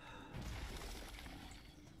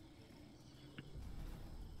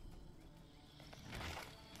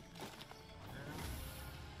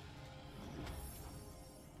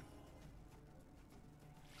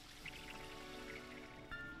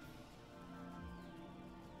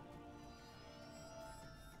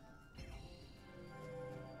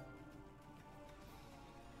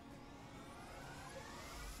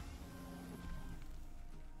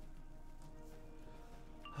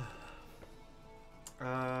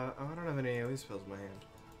 I don't have any AoE spells in my hand.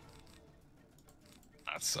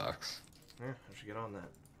 That sucks. Yeah, I should get on that.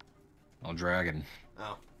 Oh, dragon.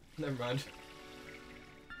 Oh, never mind.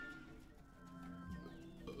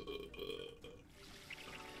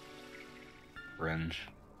 Fringe.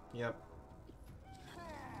 Yep.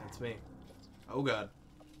 That's me. Oh god.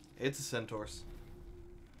 It's a centaurs.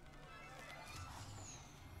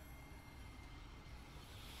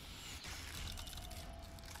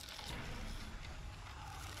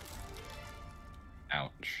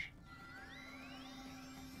 Ouch.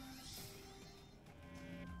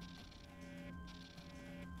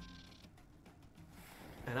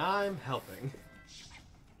 And I'm helping.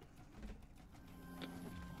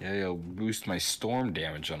 Yeah, you'll boost my storm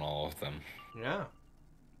damage on all of them. Yeah.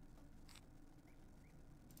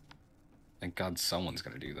 Thank God someone's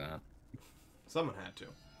gonna do that. Someone had to.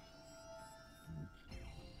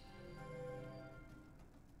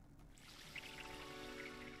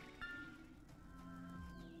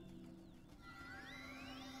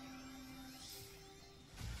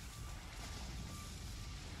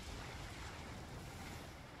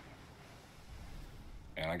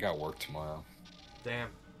 I got work tomorrow. Damn,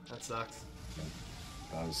 that sucks.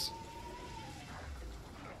 That was...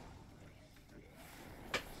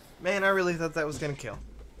 Man, I really thought that was gonna kill.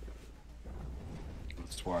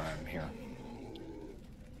 That's why I'm here.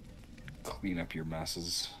 Clean up your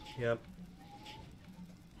messes. Yep.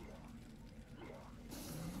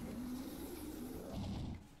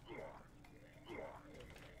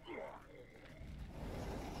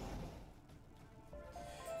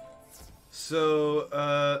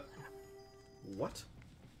 So, what?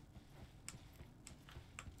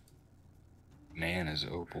 Man is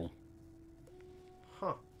opal.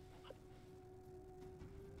 Huh.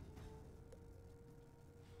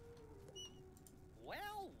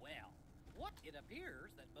 Well, what? It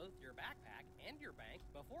appears that both your backpack and your bank,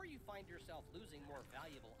 before you find yourself losing more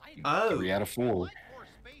valuable items, Oh. 3 out of 4. Like more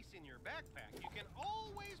space in your backpack, you can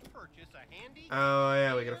always purchase a handy. Oh,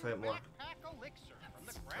 yeah, we gotta fight more. Backpack elixir from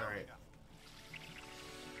the ground Alright. up.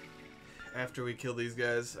 After we kill these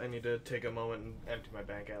guys, I need to take a moment and empty my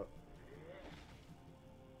bank out.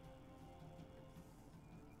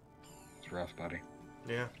 It's rough, buddy.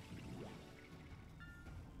 Yeah.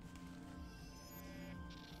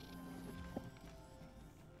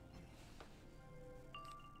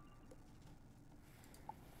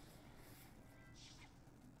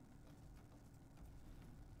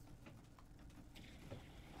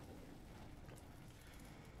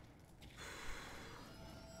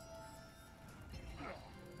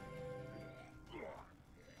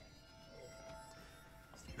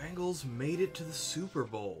 Bengals made it to the Super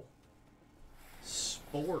Bowl.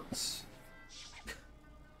 Sports.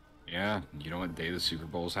 Yeah, you know what day the Super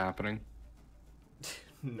Bowl's happening?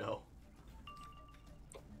 No.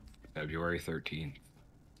 February 13th.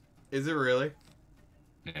 Is it really?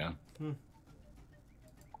 Yeah.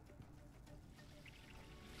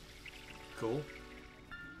 Cool.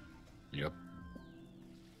 Yep.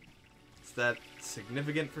 Is that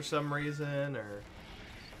significant for some reason, or?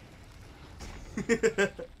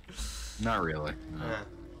 Not really. No. Yeah.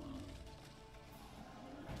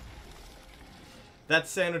 That's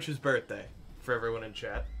Sandwich's birthday, for everyone in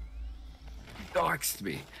chat. Doxed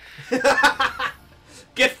me.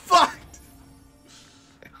 Get fucked!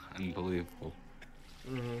 Unbelievable.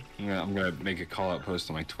 I'm gonna make a call-out post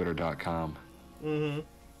on my twitter.com. Mm-hmm.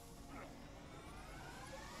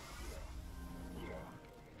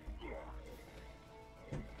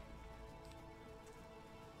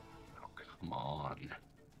 Oh, come on.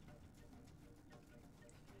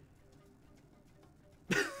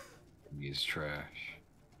 He's trash.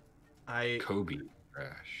 Kobe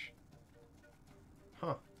trash.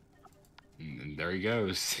 Huh. And there he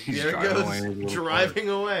goes. He's There driving away in his goes, little driving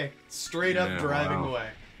away. Straight up Yeah, driving wow. away.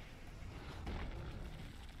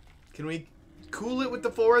 Can we cool it with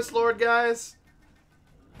the Forest Lord, guys?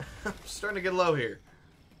 I'm starting to get low here.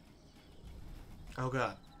 Oh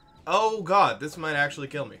god. Oh god, this might actually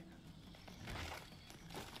kill me.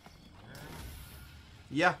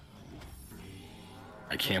 Yeah,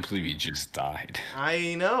 I can't believe he just died.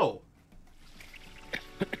 I know.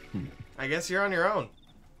 I guess you're on your own.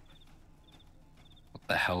 What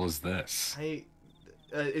the hell is this?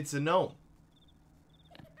 It's a gnome.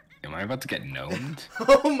 Am I about to get gnomed?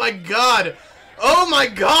 Oh my god! Oh my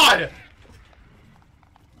god!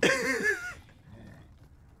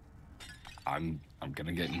 I'm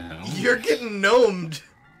gonna get gnomed. You're getting gnomed.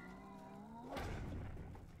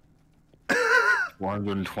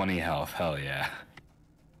 420 health, hell yeah.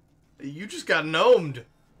 You just got gnomed.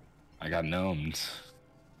 I got gnomed.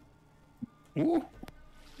 Ooh.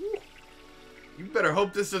 You better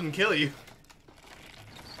hope this doesn't kill you.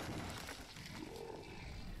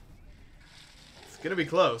 It's gonna be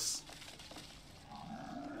close.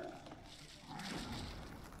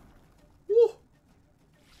 Woo.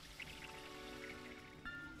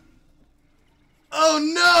 Oh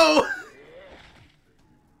no!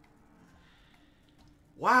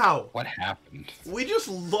 Wow. What happened? We just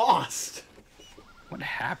lost. What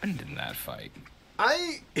happened in that fight?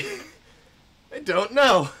 I don't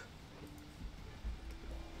know.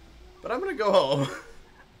 But I'm gonna go home.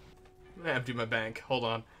 I'm gonna empty my bank. Hold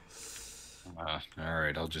on.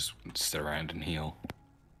 Alright, I'll just sit around and heal.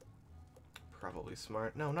 Probably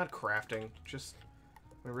smart. No, not crafting. Just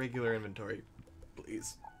my regular inventory,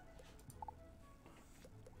 please.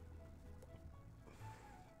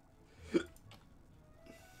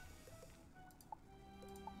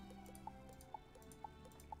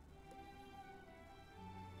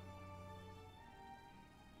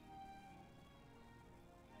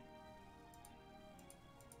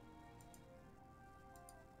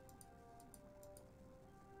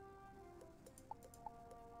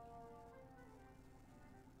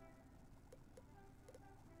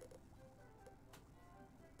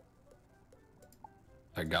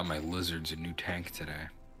 I got my lizards a new tank today.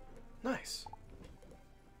 Nice.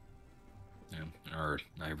 Yeah, or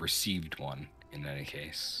I received one in any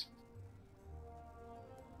case.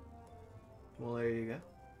 Well, there you go.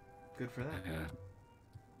 Good for that.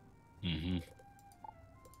 Yeah. Mm-hmm.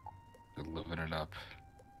 They're living it up.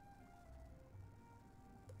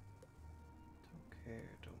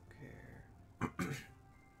 Don't care.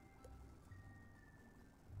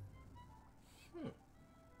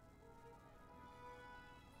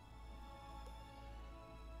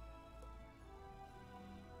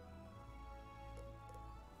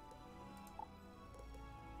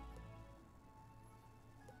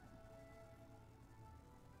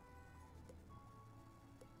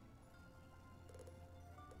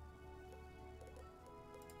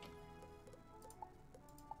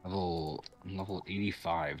 I'm level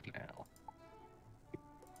 85 now.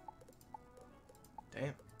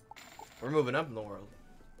 Damn. We're moving up in the world.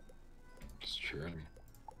 It's true.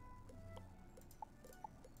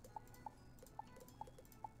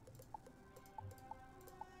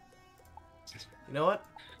 You know what?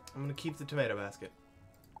 I'm gonna keep the tomato basket.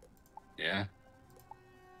 Yeah.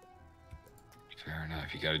 Fair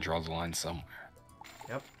enough. You gotta draw the line somewhere.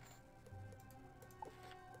 Yep.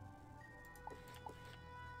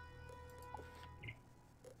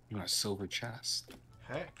 A silver chest.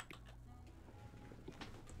 Hey.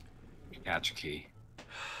 Catch key.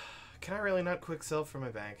 Can I really not quick sell from my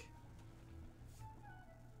bank?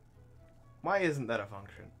 Why isn't that a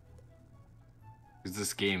function? Because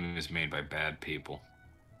this game is made by bad people.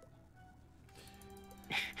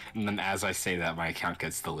 And then as I say that, my account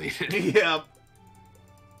gets deleted. Yep.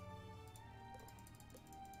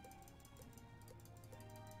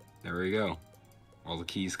 There we go. All the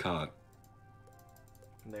keys caught.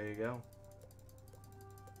 There you go.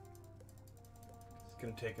 It's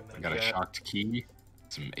gonna take a minute. I got a shocked key,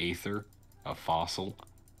 some aether, a fossil,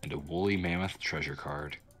 and a woolly mammoth treasure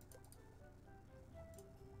card.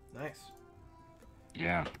 Nice.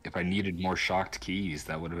 Yeah, if I needed more shocked keys,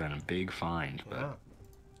 that would have been a big find, but Yeah.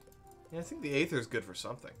 Yeah, I think the Aether's good for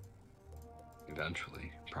something.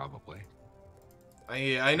 eventually, probably.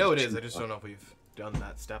 I know it is. I just don't know if we've done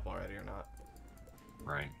that step already or not.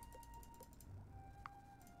 Right.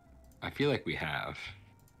 I feel like we have.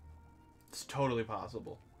 It's totally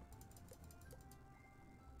possible.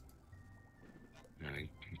 And I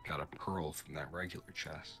got a pearl from that regular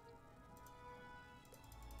chest.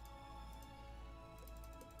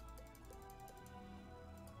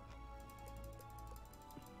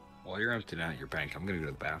 While you're emptying out your bank, I'm gonna go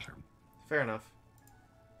to the bathroom. Fair enough.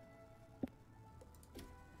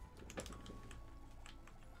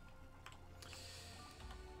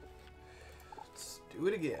 Let's do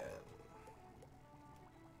it again.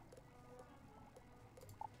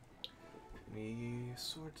 Any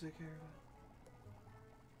sword to take care of it?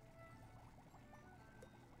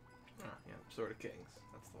 Oh, yeah, Sword of Kings.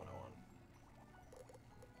 That's the one I want.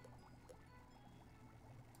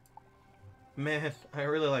 Man, I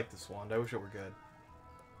really like this wand. I wish it were good.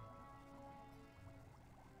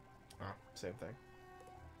 Oh, same thing.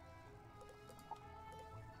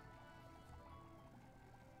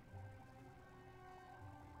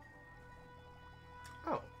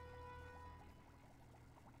 Oh.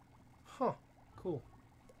 Huh. Cool.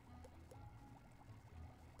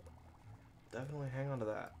 Definitely hang on to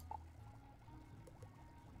that.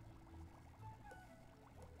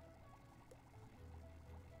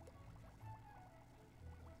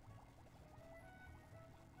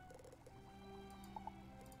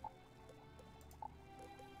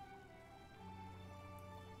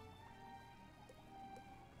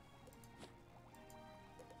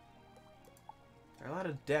 There are a lot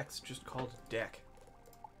of decks just called deck.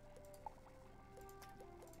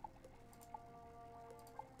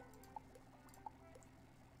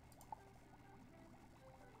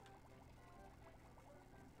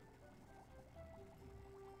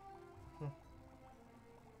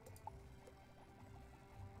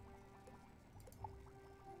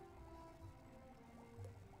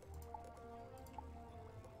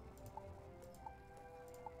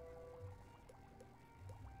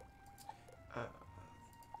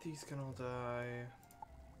 These can all die.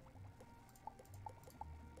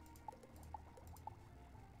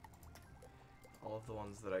 All of the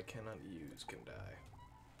ones that I cannot use can die.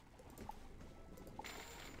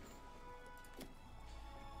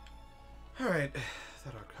 Alright,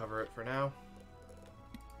 that'll cover it for now.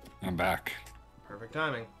 I'm back. Perfect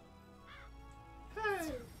timing.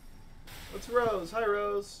 Hey! What's Rose? Hi,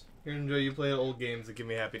 Rose. Here to enjoy you play old games that give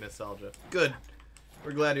me happy nostalgia. Good.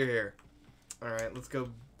 We're glad you're here. Alright, let's go.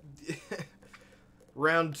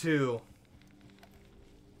 Round 2.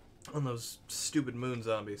 On those stupid moon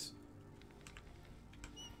zombies.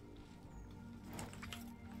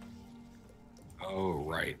 Oh,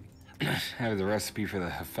 right. I have the recipe for the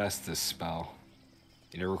Hephaestus spell.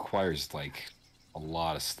 It requires, like, a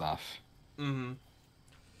lot of stuff. Mm-hmm.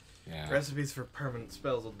 Yeah. Recipes for permanent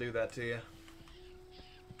spells will do that to you.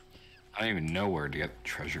 I don't even know where to get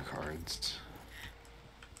treasure cards.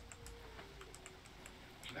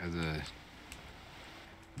 I have the...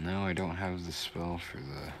 No, I don't have the spell for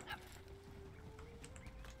the...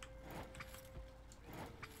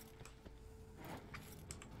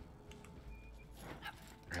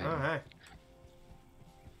 Oh, hi.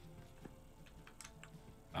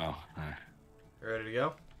 Oh, hi. Ready to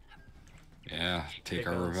go? Yeah, take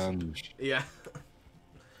our us. revenge. Yeah.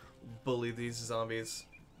 Bully these zombies.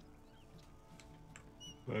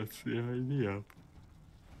 That's the idea.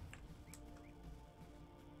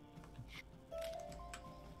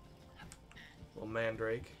 Little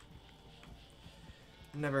mandrake.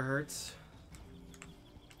 Never hurts.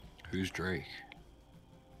 Who's Drake?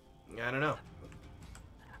 I don't know.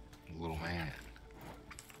 Little man.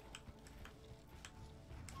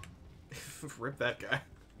 Rip that guy.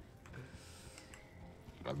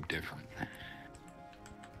 I'm different.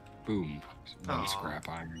 Boom. One Aw. scrap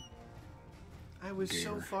iron. I was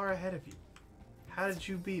so Gamer. far ahead of you. How did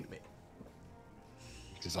you beat me?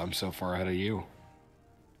 Because I'm so far ahead of you.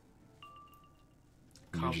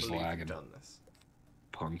 You're Can't just believe lagging. you've done this.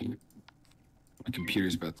 Punk. My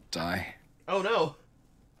computer's about to die. Oh no!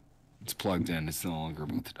 It's plugged in. It's no longer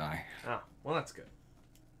about to die. Oh, well that's good.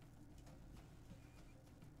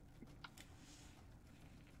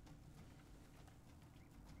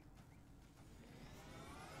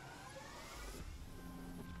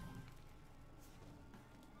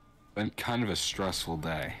 Been kind of a stressful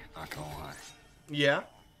day, not gonna lie. Yeah?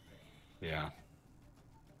 Yeah.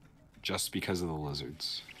 Just because of the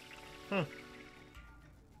lizards. Hmm.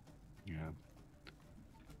 Yeah.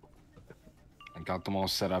 I got them all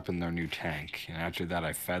set up in their new tank, and after that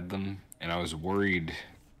I fed them, and I was worried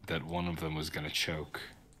that one of them was gonna choke.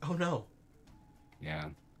 Oh no. Yeah.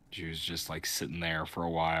 She was just like sitting there for a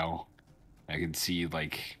while. I could see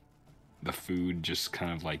like the food just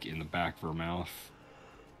kind of like in the back of her mouth.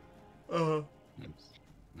 Uh-huh.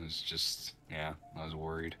 It was just, yeah, I was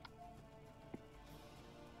worried.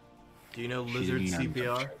 Do you know She lizard didn't end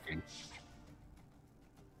up CPR? choking.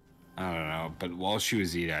 I don't know, but while she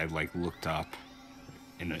was eating, I like looked up.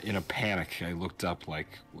 In a panic, I looked up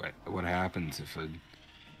like, what happens if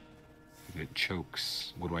it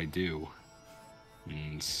chokes? What do I do?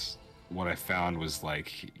 And what I found was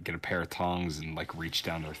like get a pair of tongs and like reach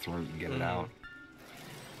down their throat and get it out.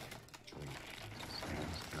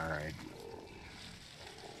 All right.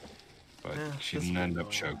 But Yeah, she this didn't will end go up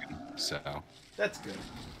on. choking, so That's good.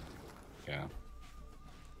 yeah.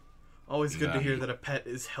 Always good to hear Then- that a pet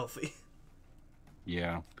is healthy.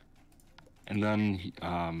 Yeah. And then,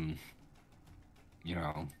 you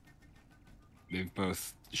know, they've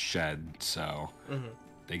both shed, so Mm-hmm.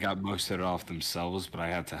 they got most of it off themselves, but I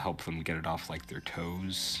had to help them get it off, like, their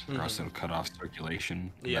toes, or else it'll cut off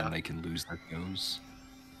circulation, and Yeah. then they can lose their toes.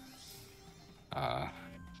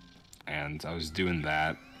 And I was doing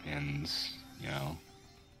that, and, you know,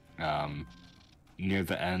 near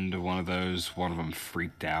the end of one of those, one of them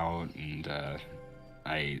freaked out, and,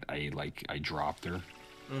 I dropped her.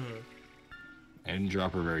 Mm-hmm. I didn't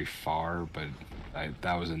drop her very far, but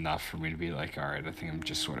that was enough for me to be like, alright, I think I'm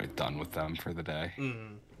just sort of done with them for the day.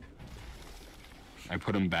 Mm-hmm. I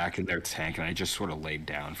put them back in their tank, and I just sort of laid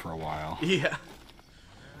down for a while. Yeah.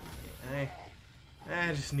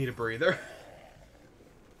 I just need a breather.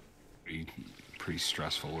 Pretty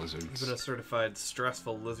stressful It's lizards. been a certified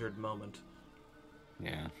stressful lizard moment.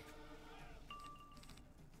 Yeah.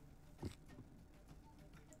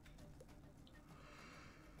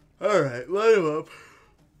 Alright, light him up.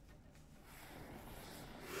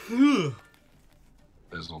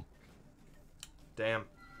 Fizzle. Damn.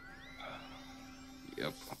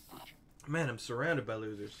 Yep. Man, I'm surrounded by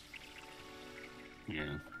losers.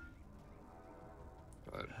 Yeah.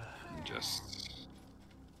 But just...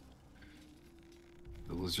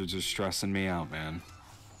 The lizards are stressing me out, man.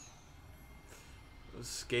 Those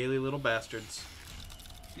scaly little bastards.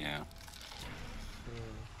 Yeah.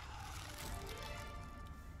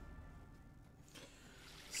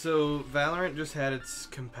 So, Valorant just had its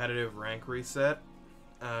competitive rank reset,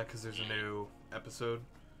 because there's a new episode,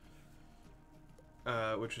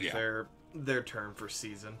 which is Yeah. their term for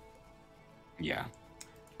season. Yeah.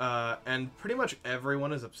 And pretty much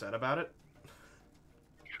everyone is upset about it.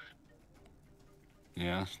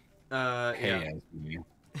 Yeah. Yeah. Hey,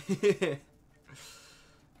 Esme.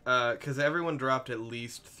 Because everyone dropped at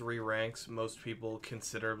least 3 ranks. Most people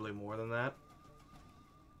considerably more than that.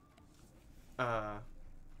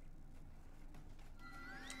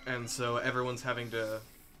 And so everyone's having to,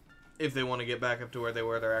 if they want to get back up to where they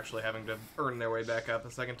were, they're actually having to earn their way back up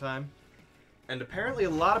a second time. And apparently a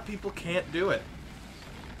lot of people can't do it.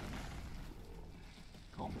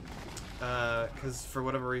 Cool. Because for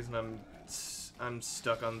whatever reason I'm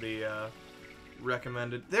stuck on the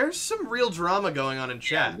recommended. There's some real drama going on in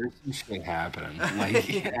chat. Yeah, there's some shit happening.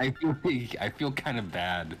 Like, I feel kind of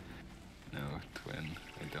bad. No, twin,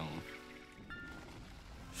 I don't.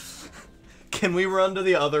 Can we run to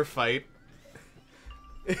the other fight?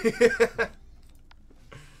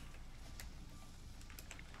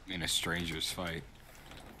 In a stranger's fight.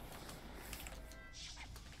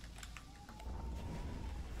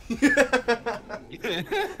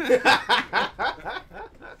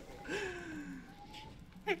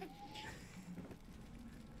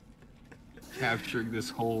 Capturing this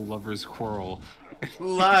whole lover's quarrel.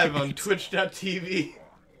 Live on Twitch.tv.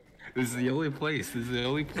 This is the only place. This is the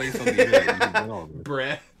only place on the internet you can get all of it.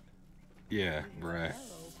 Bruh. Yeah, bruh.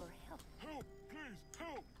 Help, please,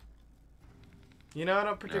 help! You know, I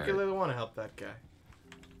don't particularly want to help that guy.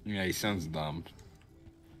 Yeah, he sounds dumb.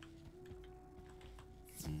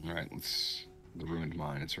 Alright, let's... The ruined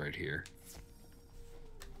mine, it's right here.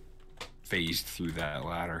 Phased through that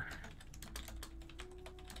ladder.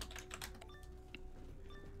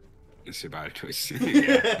 Let's say bye to Twitch.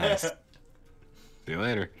 Yeah, nice. See you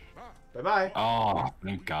later. Bye-bye. Oh,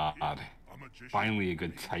 thank God. A magician. Finally a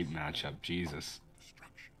good type matchup, Jesus.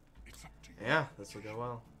 Destruction. It's up to you. Yeah, this will go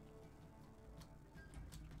well.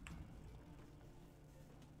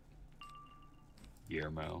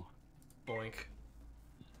 Guillermo. Boink.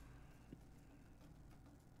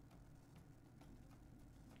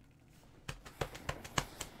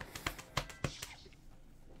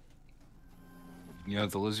 You know,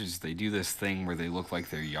 the lizards, they do this thing where they look like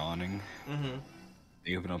they're yawning. Mm-hmm.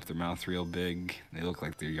 They open up their mouth real big. They look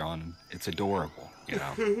like they're yawning. It's adorable, you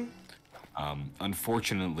know.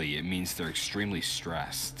 Unfortunately, it means they're extremely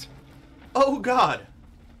stressed. Oh, God.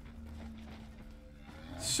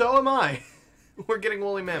 So am I. We're getting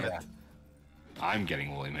woolly mammoth. Yeah. I'm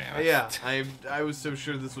getting woolly mammoth. Yeah, I was so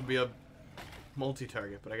sure this would be a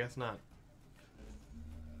multi-target, but I guess not.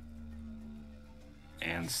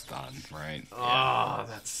 And stun, right? Oh,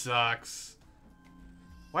 that sucks.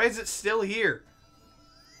 Why is it still here?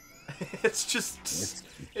 It just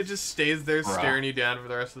stays there Bruh. staring you down for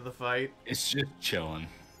the rest of the fight. It's just chilling.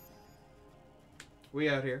 We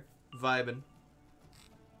out here, vibing.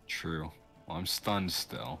 True. Well, I'm stunned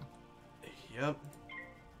still. Yep.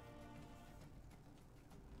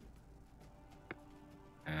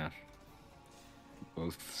 Yeah.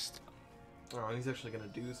 Both stunned. Oh, and he's actually gonna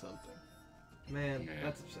do something. Man, Yeah.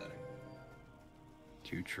 that's upsetting.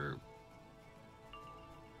 Too true.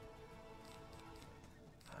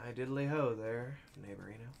 Hi diddly ho there,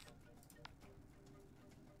 neighborino.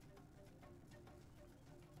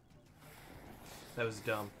 That was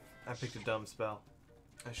dumb. I picked a dumb spell.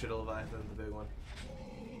 I should have Leviathan the big one.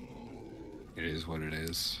 It is what it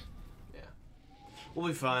is. Yeah. We'll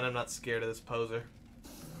be fine, I'm not scared of this poser.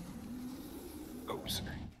 Oh,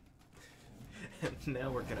 sorry. And now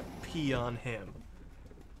we're gonna pee on him.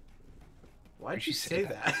 Why'd Why'd you you say say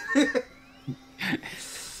that?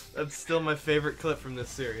 That's still my favorite clip from this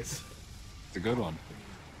series. It's a good one.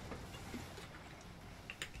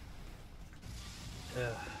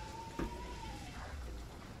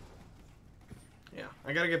 Yeah,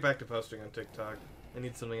 I gotta get back to posting on TikTok. I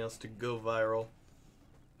need something else to go viral.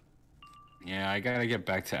 Yeah, I gotta get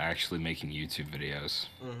back to actually making YouTube videos.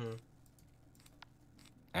 Mm-hmm.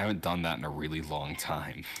 I haven't done that in a really long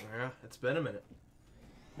time. Yeah, it's been a minute.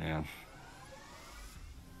 Yeah.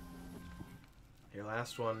 Your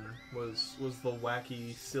last one was the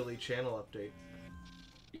wacky, silly channel update.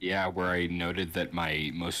 Yeah, where I noted that my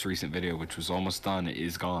most recent video, which was almost done,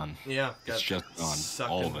 is gone. Yeah, It's got just gone.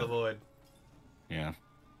 sucked All into of the it. void. Yeah.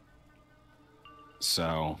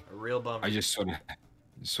 So A real bummer. I just sort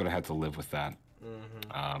of had to live with that.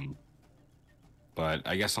 Mm-hmm. But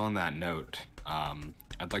I guess on that note,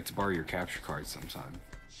 I'd like to borrow your capture card sometime.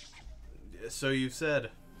 So you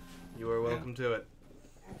said. You are welcome to it.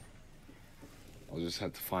 I'll just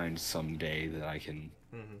have to find some day that I can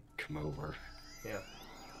Mm-hmm. come over. Yeah.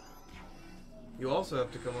 You also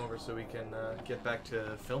have to come over so we can get back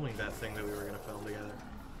to filming that thing that we were going to film together.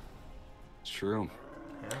 It's true.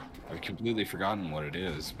 Yeah. I've completely forgotten what it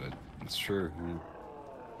is, but it's true. Yeah.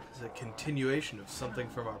 It's a continuation of something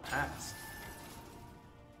from our past.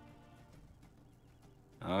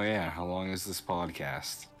 Oh yeah, how long is this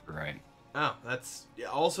podcast? Right. Oh, that's yeah,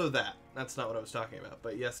 also that. That's not what I was talking about,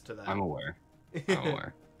 but yes to that. I'm aware. I'm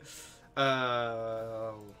aware.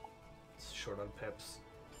 It's short on pips.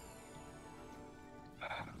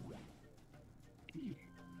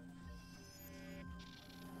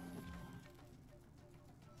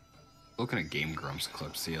 Looking at Game Grumps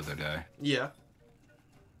clips the other day, Yeah.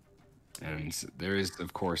 and there is,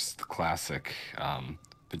 of course, the classic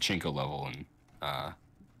pachinko level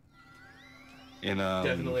in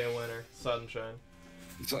Definitely a winner. Sunshine.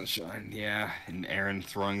 Sunshine, yeah, and Aaron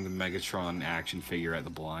throwing the Megatron action figure at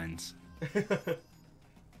the blinds.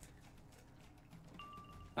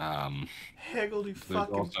 Higgledy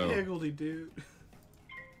fucking also- higgledy, dude.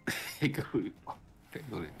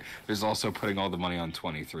 There's also putting all the money on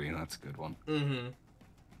 23, and that's a good one. Mm-hmm.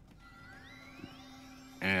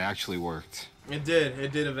 And it actually worked. It did.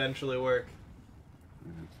 It did eventually work.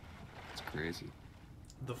 It's crazy.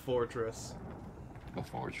 The fortress. The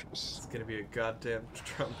fortress. It's gonna be a goddamn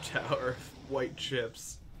Trump Tower of white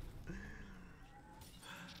chips.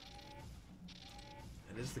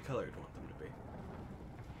 That is the color I'd want them to be.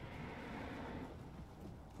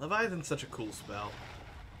 Leviathan's such a cool spell.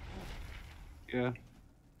 Yeah.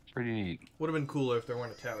 Pretty neat. Would have been cooler if there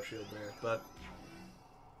weren't a tower shield there, but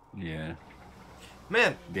Yeah.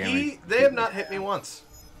 man, Damn they have not hit me once.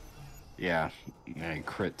 Yeah. And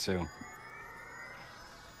crit too.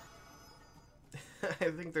 I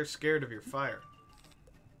think they're scared of your fire.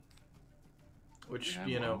 Which, Yeah,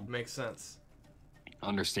 you know, well. makes sense.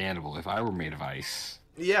 Understandable. If I were made of ice.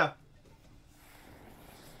 Yeah.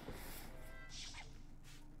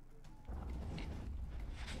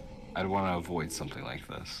 I'd want to avoid something like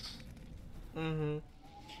this. Mm-hmm.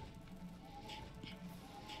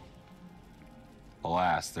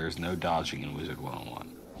 Alas, there's no dodging in Wizard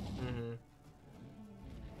 101. Mm-hmm.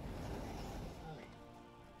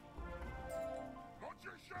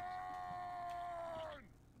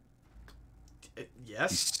 He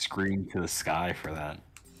Yes? screamed to the sky for that.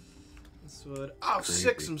 This would... Oh, Crazy.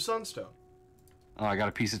 sick, some sunstone. Oh, I got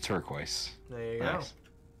a piece of turquoise. There you go. Nice.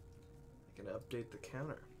 I can update the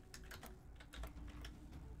counter.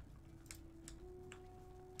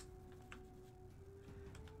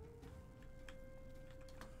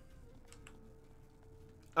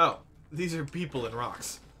 Oh, these are people and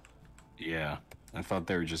rocks. Yeah. I thought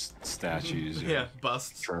they were just statues or Yeah,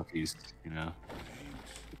 busts. trophies, you know.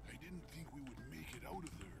 I didn't think we would make it out of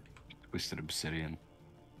there. Twisted Obsidian.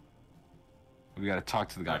 We gotta talk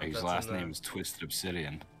to the guy Oh, whose that's last in the- name is Twisted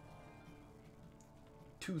Obsidian.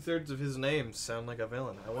 2/3 of his names sound like a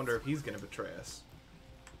villain. I wonder if he's gonna betray us.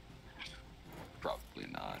 Probably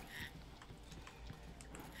not.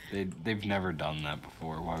 They've never done that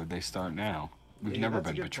before. Why would they start now? We've Yeah, never that's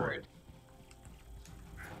a been good betrayed. point.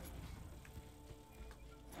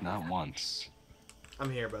 Not once.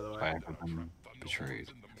 I'm here, by the Have I way. ever been betrayed.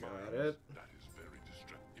 In the Got mines, it. that is very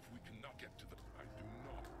distracting. If we cannot get to the, I do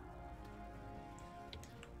not.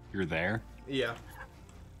 You're there? Yeah.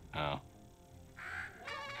 Oh.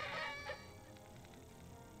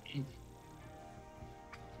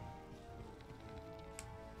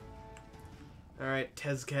 Alright,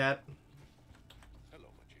 Tezcat. Hello,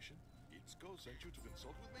 magician. Itzko sent you to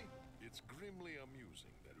consult with me. It's grimly amusing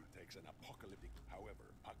that it takes an apocalyptic. However,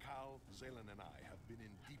 Pakal, Zalen, and I have been in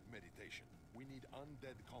deep meditation. We need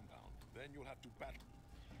undead compound. Then you'll have to battle.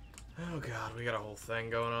 Oh god, we got a whole thing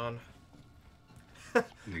going on.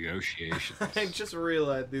 Negotiations. I just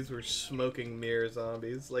realized these were smoking mirror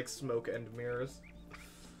zombies. Like smoke and mirrors.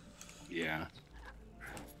 Yeah.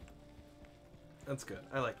 That's good.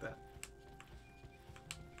 I like that.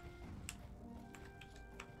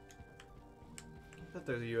 I bet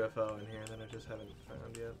there's a UFO in here that I just haven't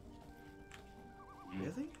found yet.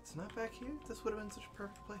 Really? It's not back here? This would have been such a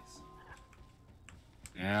perfect place.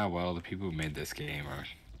 Yeah, well, the people who made this game are...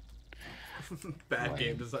 Bad Lame.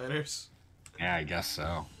 game designers. Yeah, I guess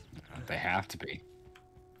so. They have to be.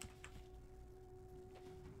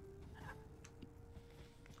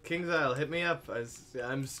 King's Isle, hit me up.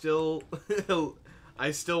 I'm still...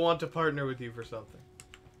 I still want to partner with you for something.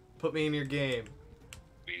 Put me in your game.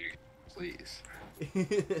 Please.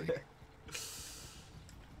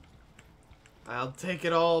 I'll take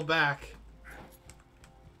it all back.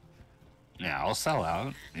 Yeah, I'll sell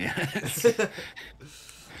out. Yes.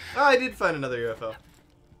 Oh, I did find another UFO.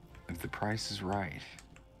 If the price is right.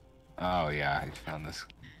 Oh, yeah, I found this.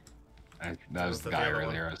 That was the the guy other one?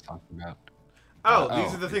 earlier I was talking about. Oh,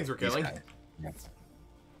 these are the things we're these killing. guys. Yes.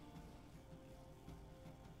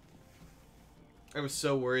 I was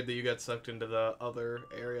so worried that you got sucked into the other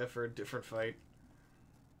area for a different fight.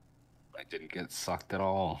 I didn't get sucked at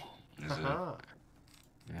all. Is it? Haha.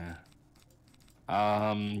 Yeah.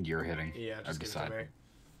 You're hitting. Yeah, I've just give it to decided.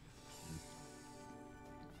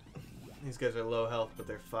 me. These guys are low health, but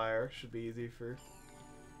they're fire. Should be easy for...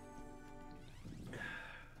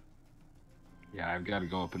 Yeah, I've got to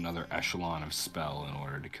go up another echelon of spell in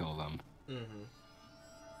order to kill them. Mm-hmm.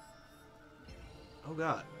 Oh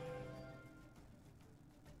god.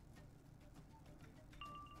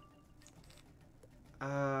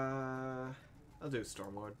 I'll do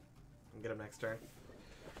Stormlord and get him next turn.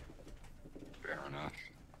 Fair enough.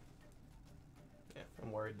 Yeah,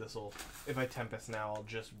 I'm worried this'll... If I Tempest now, I'll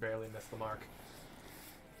just barely miss the mark.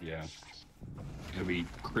 Yeah. It'll be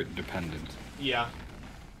crit dependent. Yeah.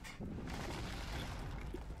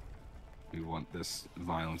 We want this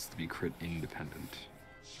violence to be crit independent.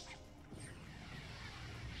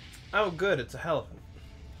 Oh good, it's a health.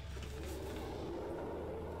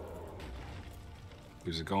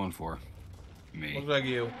 Who's it going for? Me. Looks like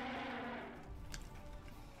you.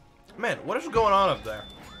 Man, what is going on up there?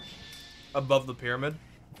 Above the pyramid?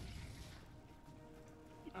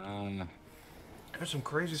 There's some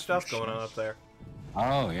crazy stuff going on up there.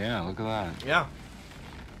 Oh yeah, look at that. Yeah.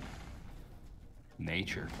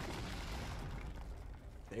 Nature.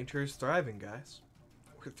 Nature is thriving, guys.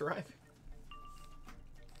 We're thriving.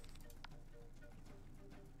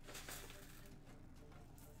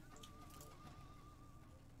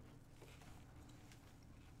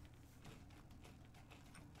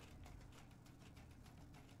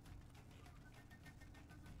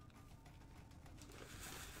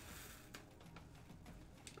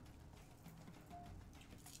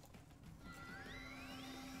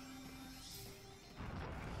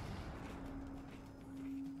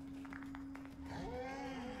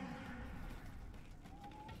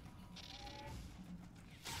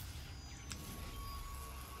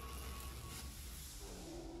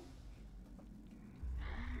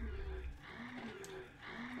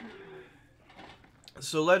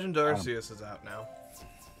 So Legend Arceus is out now.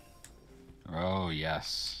 Oh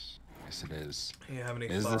yes. Yes it is. Do you have any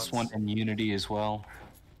Is thoughts? this one in Unity as well?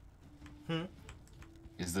 Hmm?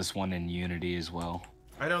 Is this one in Unity as well?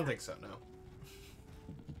 I don't think so, no.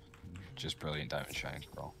 Just Brilliant Diamond Shining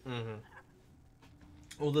Pearl. Mm-hmm.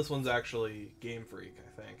 Well, this one's actually Game Freak,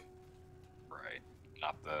 I think. Right.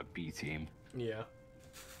 Not the B team. Yeah.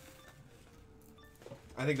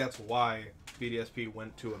 I think that's why BDSP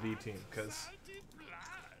went to a B team, because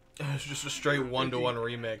it's just a straight one-to-one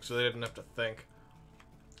remake, so they didn't have to think.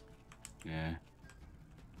 Yeah.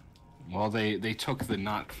 Well, they took the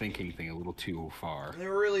not thinking thing a little too far. They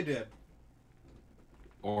really did.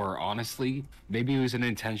 Or honestly, maybe it was an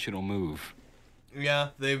intentional move. Yeah,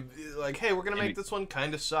 they like, hey, we're gonna make And this one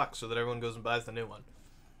kind of suck, so that everyone goes and buys the new one.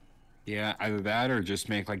 Yeah, either that or just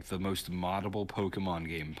make like the most moddable Pokemon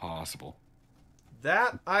game possible.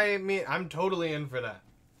 That, I mean, I'm totally in for that.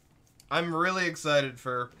 I'm really excited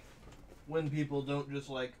for when people don't just,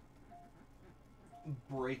 like,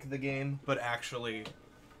 break the game, but actually,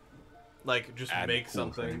 like, just Add make cool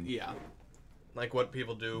something. things. Yeah. Like what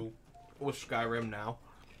people do with Skyrim now.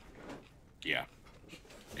 Yeah.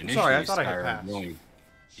 Sorry, I thought I had Skyrim passed. Only,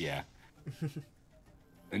 yeah.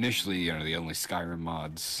 Initially, you know, the only Skyrim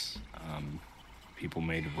mods people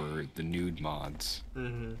made were the nude mods.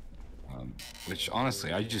 Mm-hmm. Which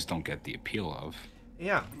honestly, I just don't get the appeal of.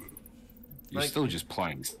 Yeah. You're Like- still just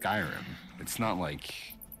playing Skyrim. It's not like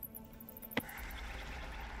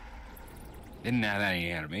they didn't add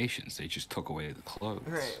any animations. They just took away the clothes.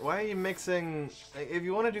 Right, why are you mixing... If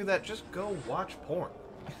you want to do that, just go watch porn.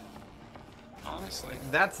 Honestly,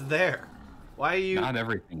 That's there. Why are you... not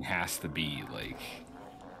everything has to be like.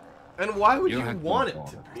 And why would You you don't have to want it go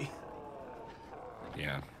to porn. be?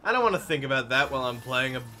 Yeah. I don't want to think about that while I'm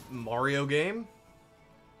playing a Mario game.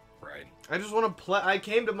 Right. I just want to play... I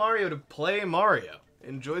came to Mario to play Mario.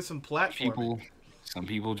 Enjoy some platforming. Some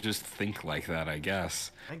people just think like that, I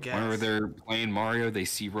guess. I guess. Whenever they're playing Mario, they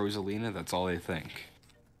see Rosalina, that's all they think.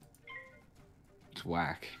 It's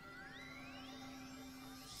whack.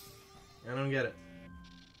 I don't get it.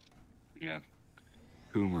 Yeah.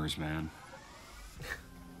 Boomers, man.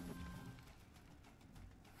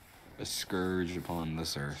 A scourge upon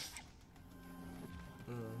this earth.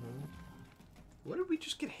 What did we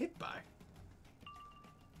just get hit by?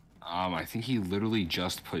 I think he literally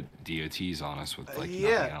just put DOTs on us with like nothing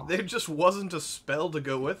Yeah, else. there just wasn't a spell to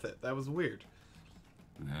go with it. That was weird.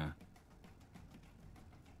 Yeah.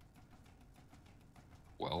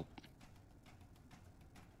 Well.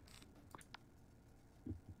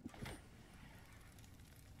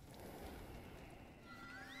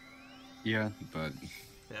 Yeah, but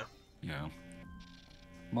Yeah. you know,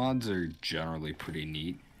 mods are generally pretty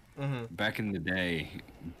neat. Mm-hmm. Back in the day,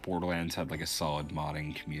 Borderlands had like a solid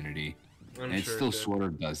modding community. I'm And it sure still did. sort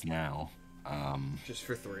of does now. Just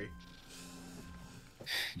for 3.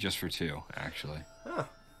 Just for 2, actually. Huh.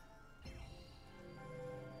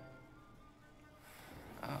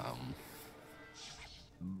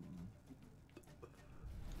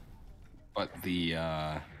 But the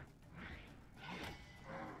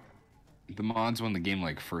mods when the game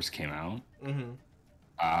like first came out,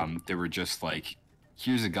 they were just like,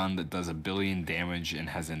 here's a gun that does 1 billion damage and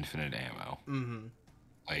has infinite ammo.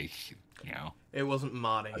 Like, you know. It wasn't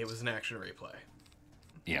modding, it was an action replay.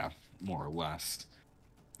 Yeah, more or less.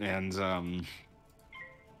 And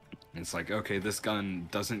it's like, okay, this gun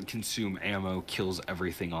doesn't consume ammo, kills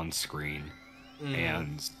everything on screen,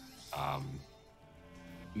 and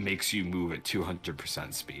makes you move at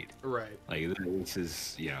 200% speed. Right. Like, this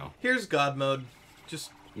is, you know. Here's God mode.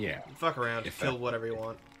 Just Yeah. fuck around, If kill that- whatever you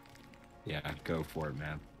want. Yeah, go for it,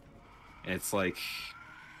 man. It's like,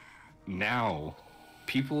 now,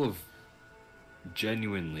 people have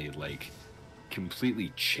genuinely, like,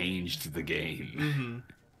 completely changed the game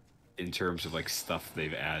in terms of, like, stuff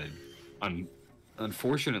they've added.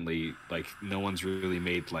 Unfortunately, like, no one's really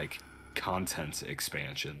made, like, content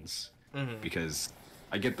expansions. Because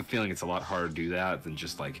I get the feeling it's a lot harder to do that than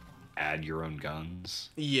just, like, add your own guns.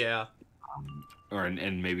 Yeah. Or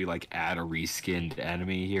and maybe, like, add a reskinned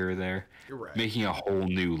enemy here or there. You're right. Making a whole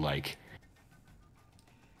new, like...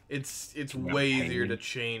 It's Yeah, way easier to painting.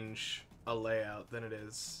 change a layout than it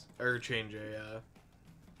is, or change a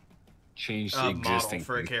change the model existing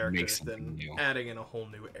for a thing, character make something than new. adding in a whole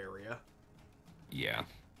new area. Yeah.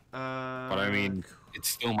 But I mean, it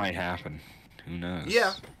still might happen. Who knows?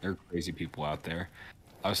 Yeah. There are crazy people out there.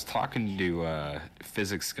 I was talking to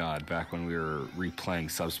Physics God back when we were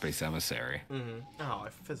replaying Subspace Emissary, Oh, I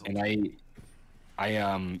fizzled. and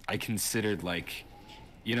I considered, like,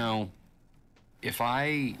 you know, if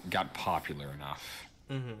I got popular enough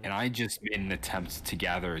and I just made an attempt to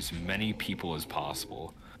gather as many people as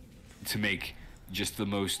possible to make just the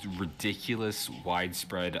most ridiculous,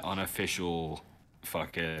 widespread, unofficial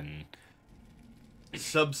fucking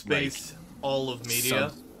Subspace, all of media.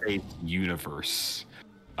 subspace universe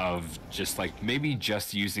of just like maybe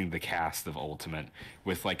just using the cast of Ultimate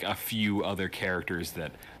with like a few other characters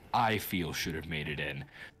that I feel should have made it in.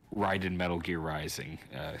 Raiden Metal Gear Rising,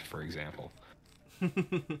 for example.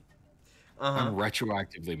 I'm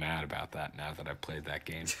retroactively mad about that now that I've played that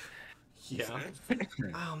game. Yeah.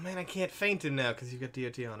 Oh man, I can't feint him now because you got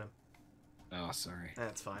DOT on him. Oh, sorry.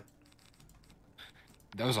 That's fine.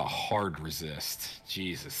 That was a hard resist.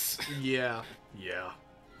 Jesus. Yeah. Yeah.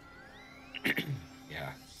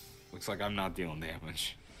 Yeah. Looks like I'm not dealing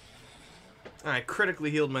damage. I critically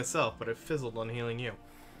healed myself, but it fizzled on healing you.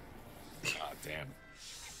 God damn.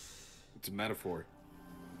 It's a metaphor.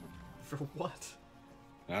 For what?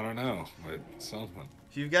 I don't know, but something.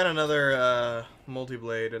 You've got another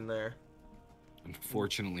multi-blade in there.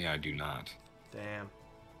 Unfortunately, I do not. Damn.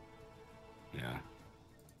 Yeah.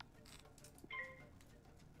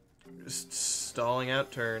 Just stalling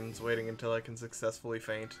out turns, waiting until I can successfully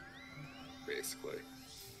feint. Basically.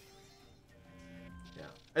 Yeah.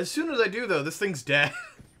 As soon as I do, though, this thing's dead.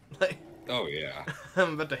 Like, Oh, yeah.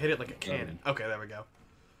 I'm about to hit it like a cannon. Okay, there we go.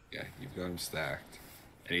 Yeah, you've got him stacked.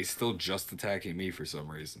 And he's still just attacking me for some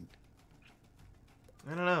reason.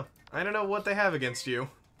 I don't know. I don't know what they have against you.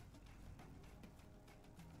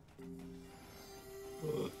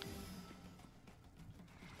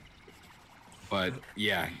 But,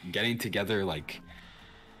 yeah, getting together, like,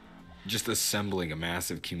 just assembling a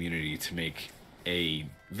massive community to make a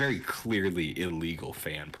very clearly illegal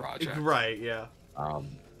fan project. Right, yeah.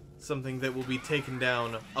 Um, Something that will be taken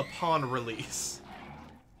down upon release.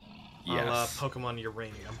 A la yes. Pokemon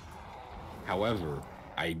Uranium. However,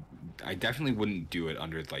 I definitely wouldn't do it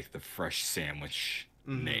under, like, the Fresh Sandwich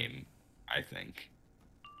name, I think.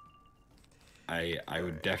 I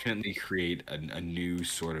would definitely create a new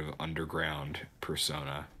sort of underground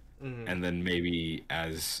persona. And then maybe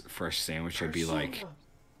as Fresh Sandwich, I'd be like,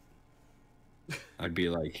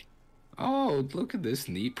 oh, look at this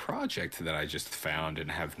neat project that I just found and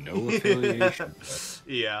have no affiliation with.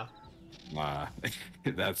 Yeah.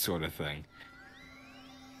 That sort of thing.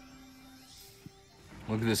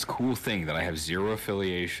 Look at this cool thing that I have zero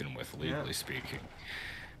affiliation with, legally speaking.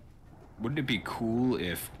 Wouldn't it be cool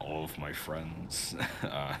if all of my friends,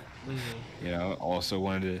 you know, also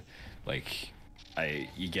wanted to, like,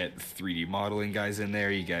 you get 3D modeling guys in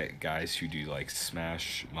there, you get guys who do, like,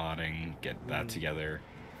 Smash modding, get that together,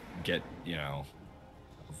 get, you know,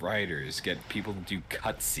 writers, get people to do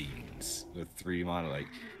cutscenes with 3D modeling, like,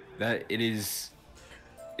 that, it is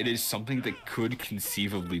something that could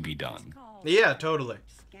conceivably be done. Yeah, totally.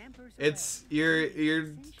 It's you're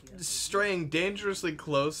straying dangerously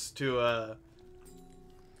close to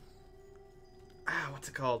what's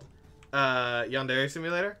it called? Yandere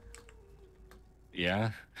Simulator?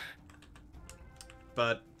 Yeah.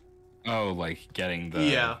 But Oh, like getting the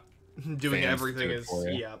yeah, doing fans everything do it is for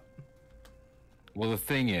you. yeah. Well, the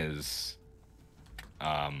thing is,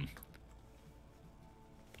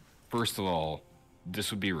 first of all,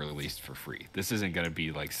 this would be released for free. This isn't gonna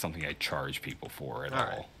be like something I charge people for at all.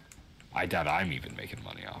 Alright. I doubt I'm even making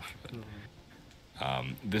money off of it.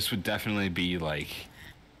 This would definitely be like,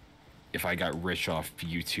 if I got rich off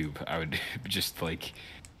YouTube, I would just like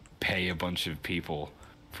pay a bunch of people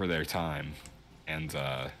for their time and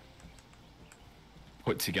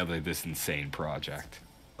put together this insane project.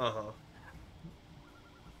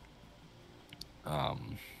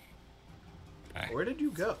 Where did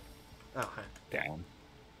you go? Oh, hi. Down.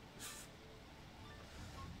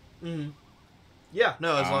 Yeah,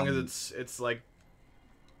 no, as long as it's like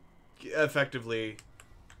effectively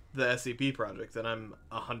the SCP project, then I'm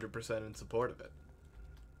 100% in support of it.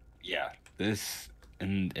 Yeah, this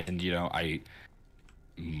and you know, I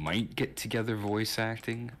might get together voice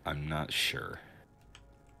acting. I'm not sure.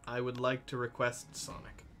 I would like to request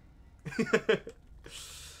Sonic.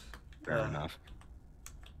 Fair enough.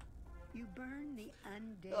 You burn the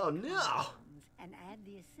undead Oh, no. compounds and add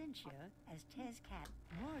the essentia as Tezcat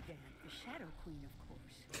Morgan, the Shadow Queen, of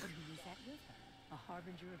course. But who is that with her? A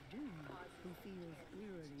harbinger of doom who feels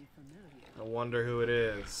eerily familiar. I wonder who it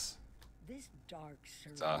is. This dark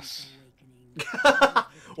serpent us. awakening.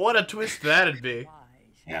 What a twist that'd be.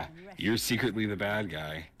 Yeah, you're secretly the bad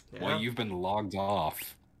guy. Yeah. While you've been logged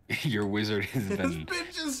off, your wizard has This been.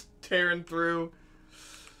 bitch just tearing through.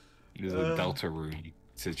 This is a Delta Rune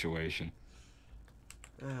situation.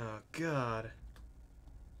 Oh, God.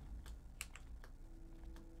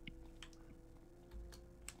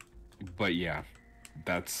 But yeah,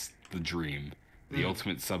 that's the dream. The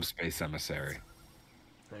ultimate subspace emissary.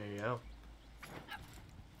 There you go.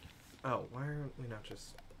 Oh, why aren't we not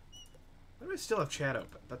just... Why do I still have chat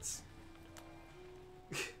open? That's...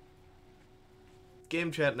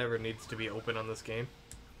 Game chat never needs to be open on this game.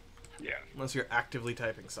 Yeah. Unless you're actively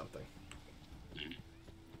typing something.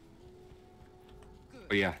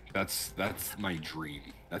 But yeah, that's my dream.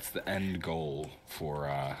 That's the end goal for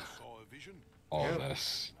Saw a vision? all Yep.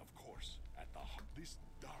 this. Of course. This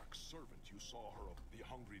dark servant you saw her of the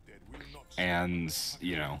hungry dead will not And,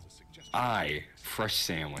 you know, I, Fresh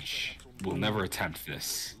Sandwich, will never attempt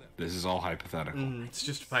this. This is all hypothetical. It's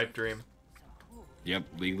just a pipe dream. Yep,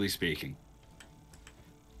 legally speaking.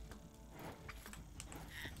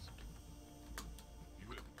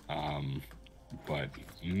 But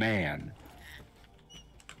man,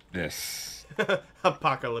 this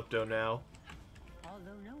Apocalypto now.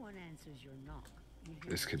 Although no one answers your knock, you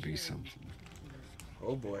hear this could be the something.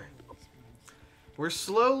 Oh boy. We're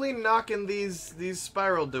slowly knocking these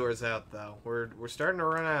spiral doors out, though. We're starting to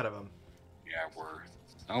run out of them. Yeah, we're.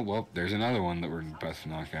 Oh well, there's another one that we're about to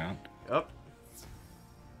knock out. Up.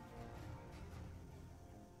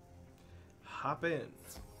 Hop in.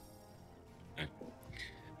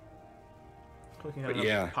 Clicking on But an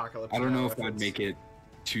yeah, Apocalypse I don't know Now if I'd reference. make it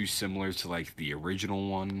too similar to like the original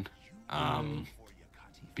one,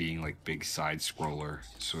 being like big side scroller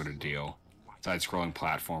sort of deal, side scrolling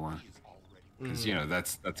platformer, because you know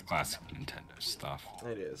that's classic Nintendo stuff.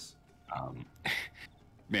 It is.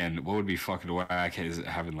 Man, what would be fucking whack is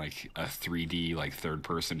having like a 3D like third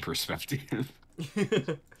person perspective.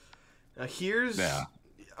 Now here's, Yeah.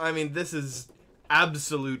 I mean, this is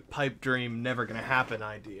absolute pipe dream, never gonna happen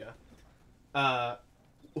idea.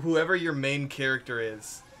 Whoever your main character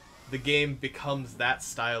is, the game becomes that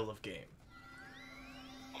style of game.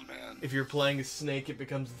 Oh man. If you're playing as Snake, it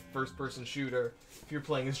becomes the first-person shooter. If you're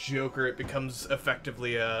playing as Joker, it becomes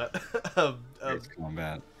effectively a It's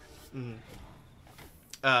combat.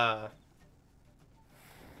 if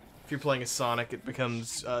you're playing as Sonic, it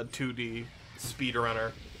becomes 2D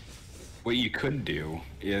speedrunner. What you could do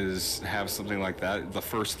is have something like that. The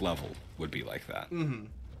first level would be like that.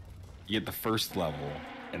 You get the first level,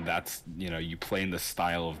 and that's, you know, you play in the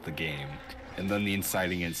style of the game, and then the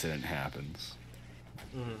inciting incident happens.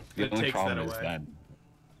 The It only takes problem that is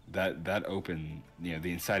away. that open, you know,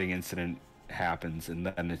 the inciting incident happens, and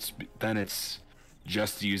then it's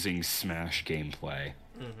just using Smash gameplay,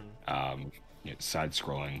 you know,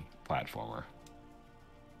 side-scrolling platformer.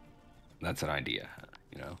 That's an idea,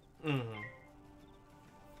 you know.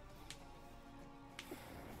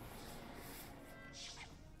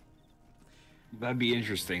 That'd be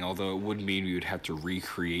interesting, although it would mean we would have to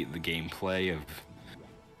recreate the gameplay of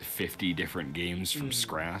 50 different games from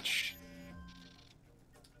scratch.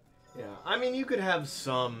 Yeah, I mean, you could have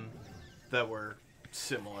some that were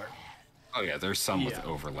similar. Oh yeah, there's some with Yeah.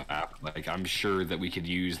 overlap. Like I'm sure that we could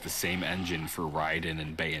use the same engine for Raiden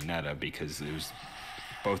and Bayonetta because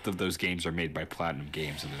both of those games are made by Platinum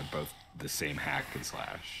Games and they're both the same hack and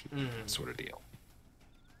slash sort of deal.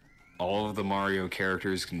 All of the Mario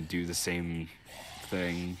characters can do the same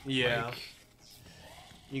thing. Yeah. Like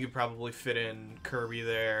You could probably fit in Kirby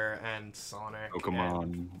there and Sonic. Pokemon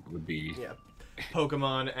and- would be. yeah.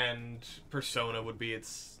 Pokemon and Persona would be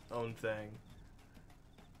its own thing.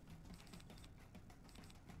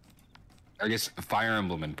 I guess Fire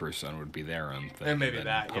Emblem and Persona would be their own thing. And maybe then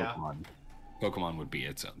that, yeah. Pokemon would be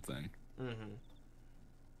its own thing.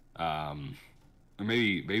 Mm-hmm. Or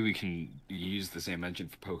maybe we can use the same engine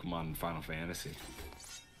for Pokemon and Final Fantasy.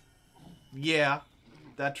 Yeah,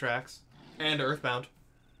 that tracks. And Earthbound.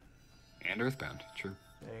 And Earthbound, true.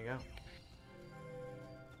 There you go.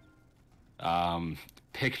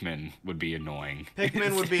 Pikmin would be annoying.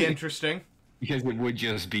 Pikmin would be interesting. Because it would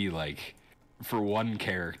just be like, for one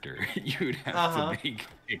character, you'd have to make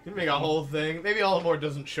You Pikmin. make a whole thing. Maybe Olimar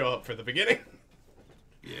doesn't show up for the beginning.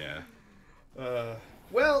 Yeah.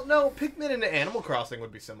 Well, no, Pikmin and Animal Crossing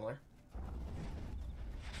would be similar.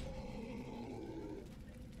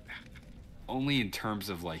 Only in terms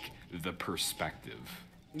of like the perspective.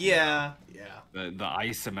 Yeah, yeah. The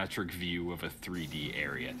isometric view of a 3D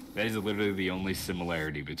area. That is literally the only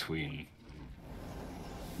similarity between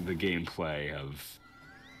the gameplay of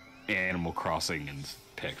Animal Crossing and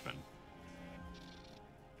Pikmin.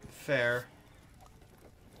 Fair.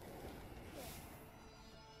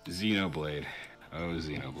 Xenoblade. Oh,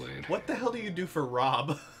 Xenoblade. What the hell do you do for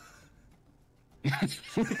Rob?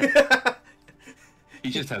 He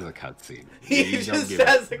just has a cutscene. He You don't just give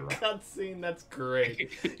has a Rob. cutscene. That's great.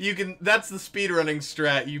 You can. That's the speedrunning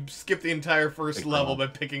strat. You skip the entire first Pick level Rob. by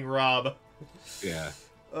picking Rob. Yeah.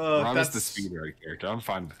 Rob is that's the speedrun character. I'm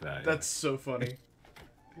fine with that. That's so funny.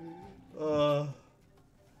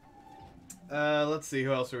 Let's see.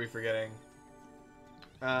 Who else are we forgetting?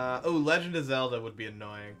 Oh, Legend of Zelda would be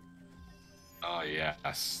annoying. Oh,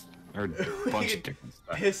 yes. Or a bunch could of different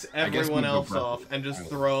stuff. Piss I guess everyone we go else Breath off of and just the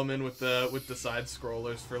throw them in with the side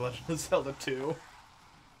scrollers for Legend of Zelda 2.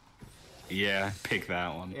 Yeah, pick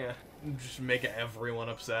that one. Yeah, just make everyone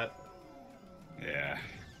upset. Yeah.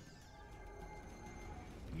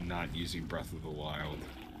 Not using Breath of the Wild.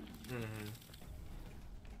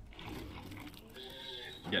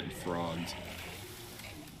 Getting frogged.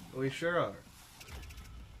 We sure are.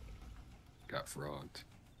 Got frogged.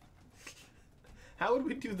 How would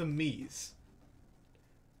we do the Mii's?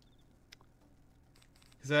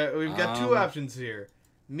 Because we've got two options here.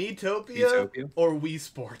 Miitopia Miitopia? or Wii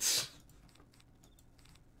Sports.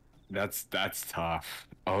 That's tough.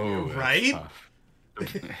 Oh, that's Right? tough.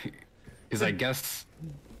 Because I guess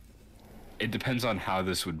it depends on how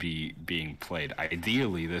this would be being played.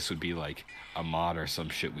 Ideally, this would be like a mod or some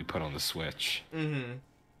shit we put on the Switch. Mm-hmm.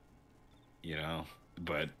 You know?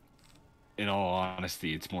 But in all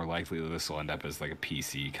honesty, it's more likely that this will end up as like a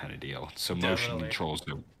PC kind of deal. So motion Definitely. controls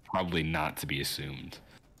are probably not to be assumed.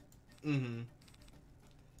 Mm-hmm.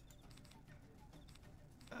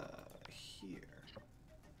 Here.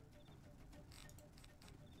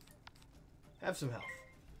 Have some health.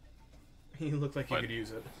 You look like you What? could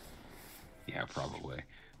use it. Yeah, probably.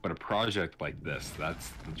 But a project like this, that's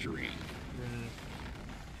the dream.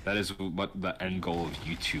 That is what the end goal of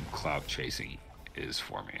YouTube clout chasing is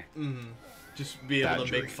for me. Mm-hmm. Just be able That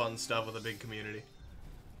to make dream. fun stuff with a big community.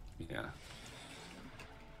 Yeah.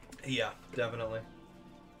 Yeah, definitely.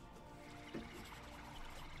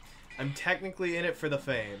 I'm technically in it for the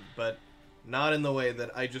fame, but not in the way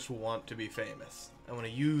that I just want to be famous. I want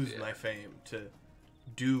to use my fame to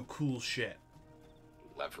do cool shit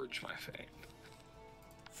Leverage my fame.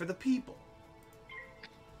 for the people.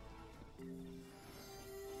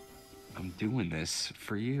 I'm doing this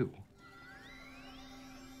for you.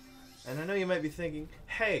 And I know you might be thinking,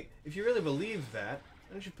 hey, if you really believe that,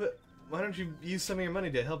 why don't you use some of your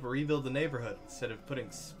money to help rebuild the neighborhood instead of putting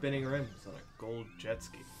spinning rims on a gold jet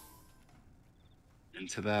ski? And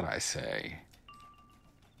to that I say,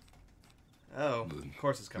 Oh, of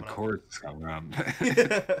course it's the coming up. chords come around.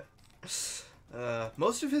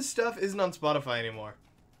 Most of his stuff isn't on Spotify anymore.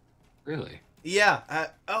 Really? Yeah.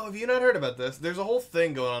 Have you not heard about this? There's a whole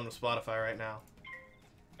thing going on with Spotify right now.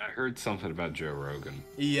 I heard something about Joe Rogan.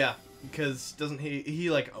 Yeah, because doesn't he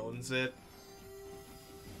like owns it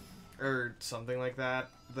or something like that?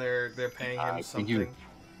 They're paying him I think he- something.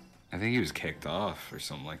 I think he was kicked off or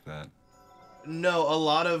something like that. No, a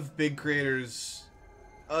lot of big creators,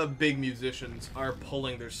 big musicians are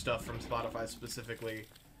pulling their stuff from Spotify specifically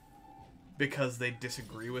because they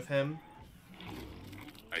disagree with him.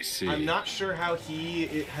 I see. I'm not sure how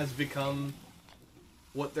it has become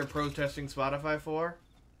what they're protesting Spotify for.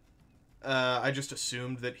 I just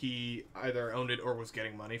assumed that he either owned it or was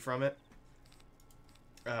getting money from it.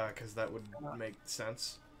 Because that would make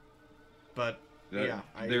sense. But, yeah.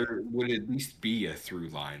 There would at least be a through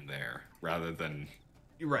line there, rather than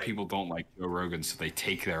right. people don't like Joe Rogan, so they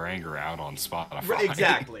take their anger out on Spotify. Right,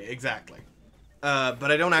 exactly.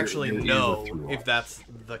 But I don't actually know if that's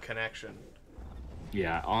the connection.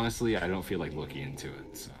 Yeah, honestly, I don't feel like looking into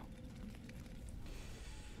it, so.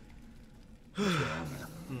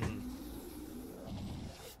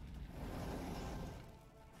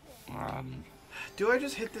 Do I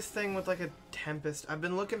just hit this thing with like a Tempest? I've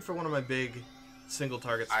been looking for one of my big single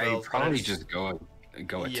target spells. I'd probably just go a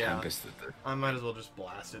Tempest at this. I might as well just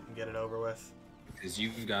blast it and get it over with. Because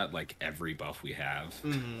you've got like every buff we have.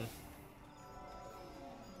 Mm-hmm.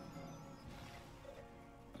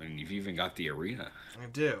 I mean, you've even got the arena. I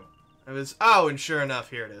do. And sure enough,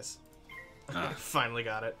 here it is. I Ah. finally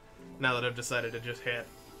got it. Now that I've decided to just hit.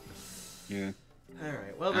 Yeah.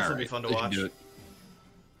 Alright, well, this will be fun to we should watch. do it.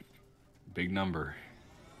 Big number.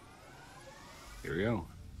 Here we go.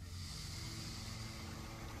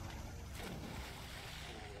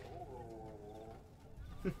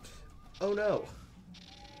 Oh no.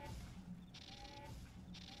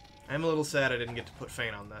 I'm a little sad I didn't get to put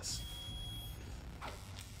Feint on this.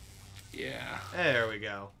 Yeah. There we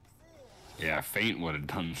go. Yeah, Feint would have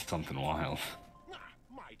done something wild.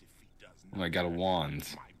 My defeat does Well, I got a wand.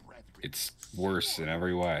 It's worse in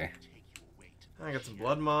every way. I got some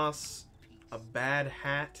Blood Moss, a Bad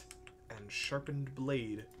Hat, and Sharpened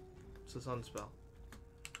Blade. What's this unspell?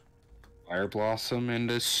 Fire Blossom and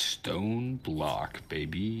a Stone Block,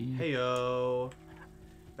 baby. Heyo.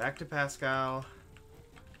 Back to Pascal.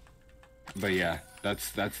 But yeah,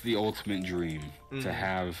 that's the ultimate dream. To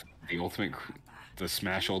have the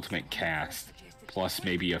Smash Ultimate cast, plus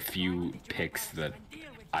maybe a few picks that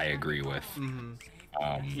I agree with.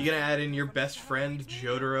 You gonna add in your best friend,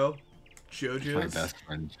 Jotaro? JoJo's? My best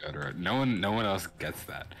friend Jotaro. No one else gets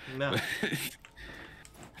that. No.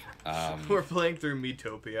 We're playing through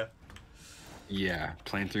Miitopia. Yeah,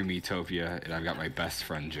 playing through Miitopia, and I've got my best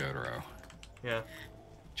friend Jotaro. Yeah.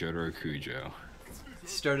 Jotaro Kujo.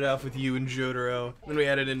 Started off with you and Jotaro, then we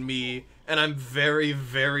added in me, and I'm very,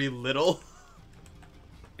 very little.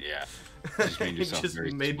 Yeah. Just made It yourself just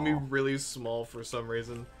very made small. me really small for some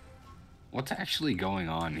reason. What's actually going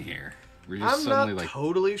on here? We're just I'm suddenly not like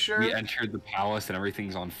totally sure. we entered the palace and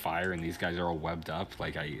everything's on fire and these guys are all webbed up.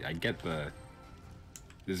 Like I get this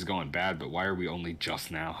is going bad, but why are we only just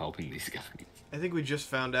now helping these guys? I think we just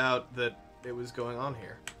found out that it was going on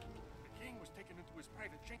here.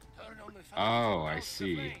 Oh, I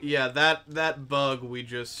see. Yeah, that bug we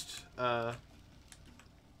just Put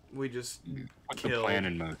the killed. plan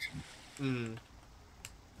in motion.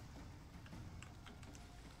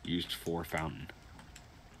 Used for fountain.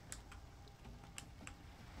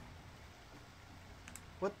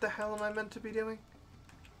 What the hell am I meant to be doing?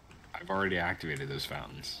 I've already activated those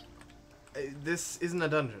fountains. This isn't a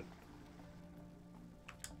dungeon.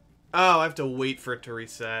 Oh, I have to wait for it to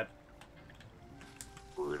reset.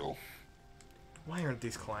 Brutal. Why aren't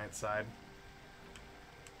these client-side?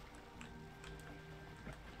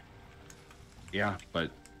 Yeah,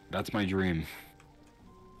 but that's my dream.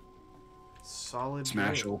 Solid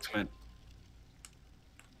Smash dream. Ultimate.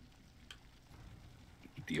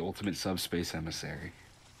 The ultimate subspace emissary.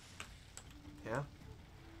 Yeah.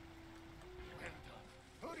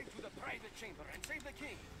 Hurry to the private chamber and save the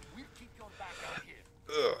king. We'll keep your back out here.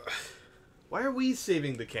 Why are we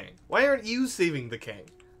saving the king? Why aren't you saving the king?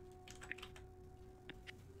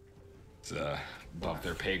 It's above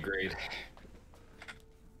their pay grade.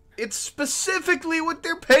 It's specifically what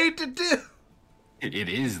they're paid to do. It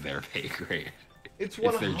is their pay grade. It's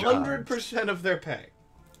It's their job. 100% of their pay.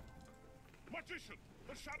 Magician,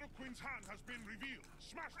 the Shadow Queen's hand has been revealed.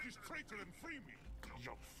 Smash this traitor and free me.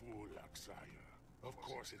 You fool, Aksaya. Of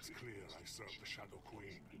course it's clear I serve the Shadow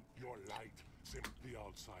Queen. Your light, the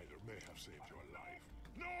outsider, may have saved your life.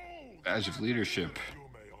 No! Badge of leadership. You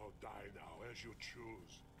may all die now as you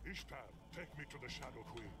choose. Ishtar, take me to the Shadow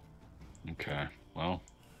Queen. Okay, well.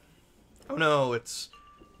 Oh no, it's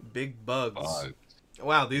big bugs.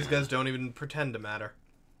 Wow, these guys don't even pretend to matter.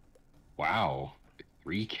 Wow.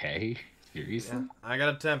 3K? Seriously? Yeah, I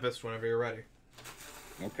got a Tempest whenever you're ready.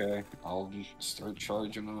 Okay, I'll just start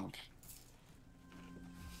charging up.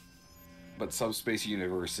 But Subspace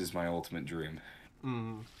Universe is my ultimate dream.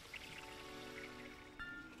 And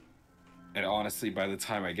honestly, by the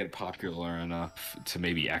time I get popular enough to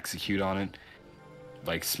maybe execute on it,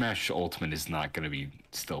 like Smash Ultimate is not going to be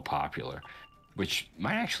still popular, which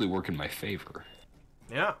might actually work in my favor,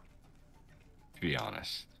 Yeah. to be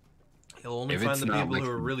honest. You'll only If find it's the not people like who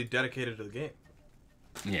are really dedicated to the game.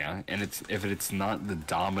 Yeah, and if it's not the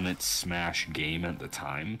dominant Smash game at the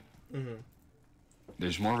time,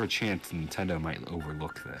 there's more of a chance Nintendo might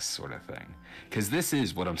overlook this sort of thing. Because this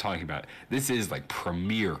is what I'm talking about. This is like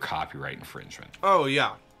premier copyright infringement. Oh,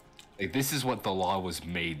 yeah. Like, this is what the law was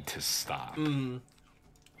made to stop.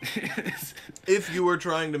 If you were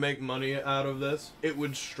trying to make money out of this, it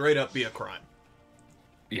would straight up be a crime.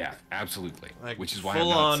 Yeah, absolutely. Like, Which is why I'm full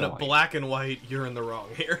not on selling it. black and white, you're in the wrong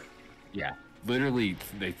here. Yeah, literally,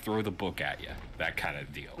 they throw the book at you. That kind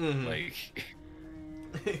of deal. Like,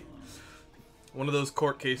 One of those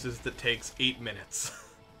court cases that takes 8 minutes.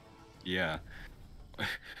 yeah.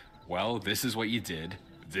 Well, this is what you did.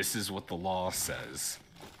 This is what the law says.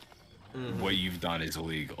 What you've done is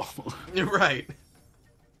illegal. You're right.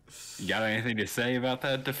 You got anything to say about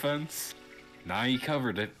that defense? Nah, you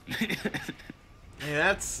covered it.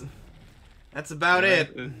 Yeah, that's about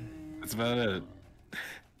it. That's about it.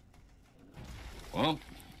 Well,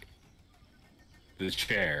 the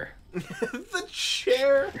chair. The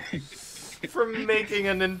chair for making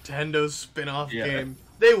a Nintendo spin-off Yeah. game.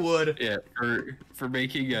 They would. Yeah, for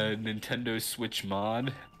making a Nintendo Switch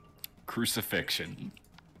mod, crucifixion.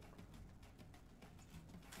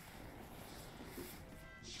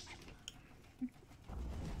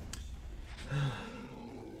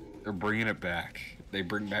 They're bringing it back. They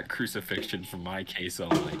bring back crucifixion for my case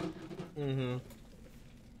only.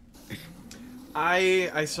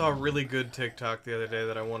 I saw a really good TikTok the other day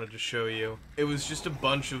that I wanted to show you. It was just a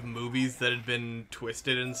bunch of movies that had been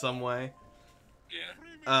twisted in some way.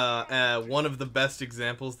 Yeah. One of the best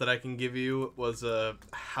examples that I can give you was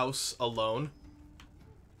House Alone.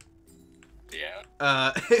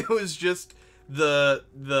 Yeah. It was just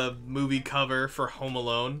the movie cover for Home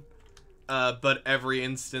Alone, but every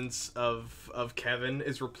instance of Kevin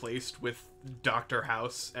is replaced with Dr.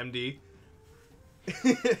 House, MD.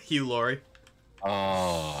 Hugh Laurie.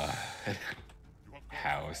 Oh.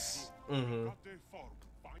 House. Mm-hmm.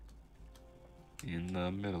 In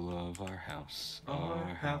the middle of our house. Our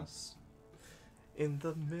house. In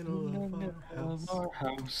the middle of our house. Our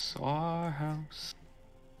house. Our house.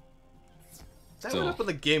 That Still. went up on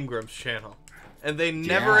the Game Grumps channel, and they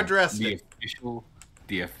never addressed it.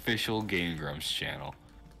 The official Game Grumps channel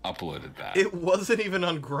uploaded that. It wasn't even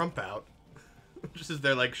on Grump Out, which is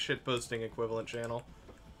their like shitposting equivalent channel.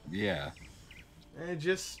 Yeah. And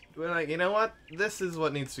just we're like, you know what? This is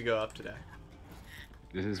what needs to go up today.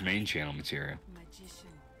 This is main channel material.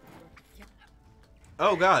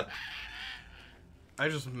 Oh God, I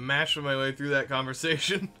just mashed my way through that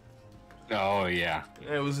conversation. Oh yeah.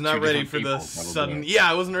 I was not Two ready different for the people, that'll do sudden. it. Yeah,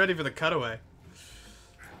 I wasn't ready for the cutaway.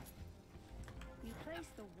 You place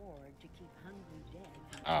the ward to keep hungry dead.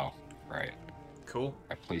 from Oh, entering the right. land. Cool.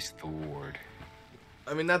 I placed the ward.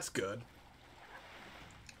 I mean, that's good.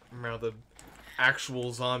 Now the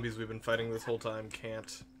actual zombies we've been fighting this whole time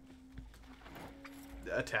can't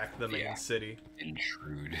attack the main Yeah. city.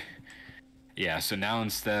 Intrude. Yeah, so now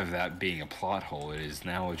instead of that being a plot hole, it is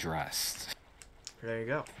now addressed. There you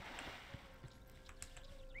go.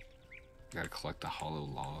 Gotta collect the hollow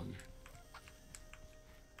log.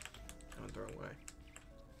 I went the wrong way.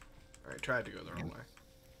 Alright, tried to go the wrong way.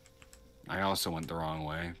 I also went the wrong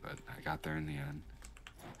way, but I got there in the end.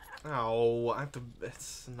 Oh, I have to.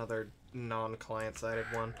 It's another non-client sided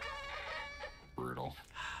one. Brutal.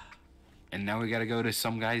 And now we gotta go to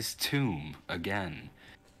some guy's tomb again.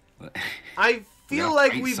 I feel gotta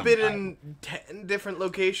like fight we've some been guy. in 10 different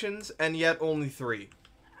locations, and yet only 3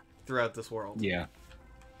 throughout this world. Yeah.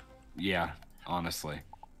 Yeah, honestly.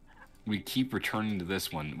 We keep returning to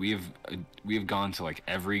this one. We have gone to like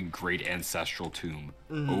every great ancestral tomb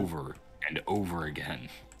over and over again.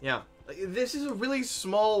 Yeah. Like, this is a really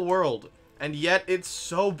small world, and yet it's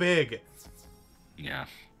so big. Yeah.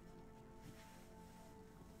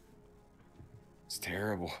 It's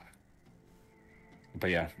terrible. But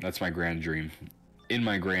yeah, that's my grand dream. In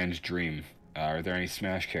my grand dream, are there any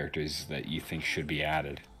Smash characters that you think should be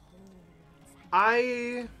added?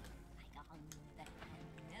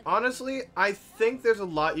 Honestly, I think there's a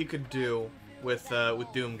lot you could do with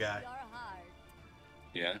Doom Guy.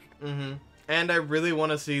 Yeah. Mm-hmm. And I really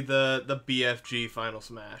want to see the BFG Final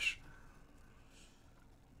Smash.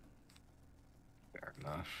 Fair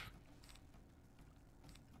enough.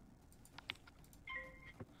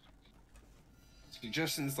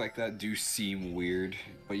 Suggestions like that do seem weird,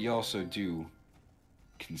 but you also do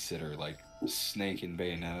consider like Snake and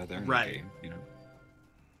Bayonetta, they're in the Right. game, you know.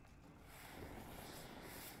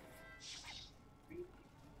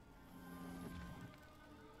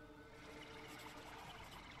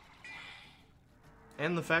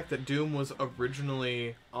 And the fact that Doom was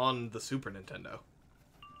originally on the Super Nintendo.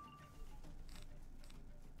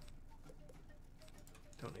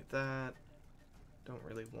 Don't need that. Don't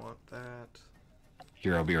really want that.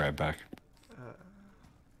 Here, I'll be right back. I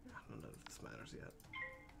don't know if this matters yet.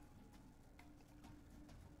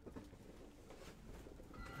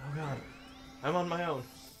 Oh god. I'm on my own.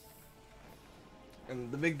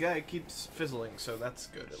 And the big guy keeps fizzling, so that's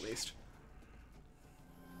good at least.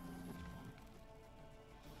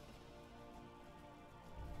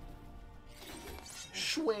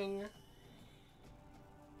 Swing.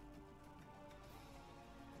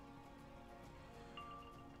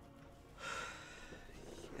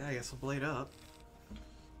 Yeah, I guess I'll blade up.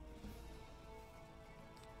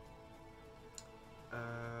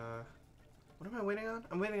 What am I waiting on?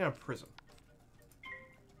 I'm waiting on a prism.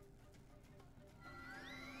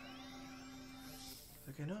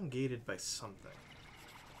 Like, I know I'm gated by something.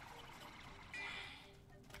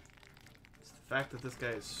 It's the fact that this guy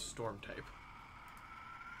is storm type.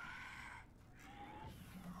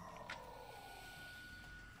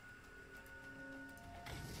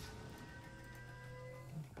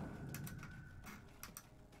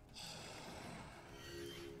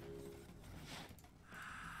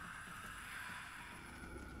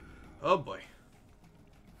 Oh boy.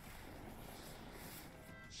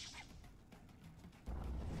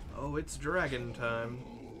 Oh, it's dragon time.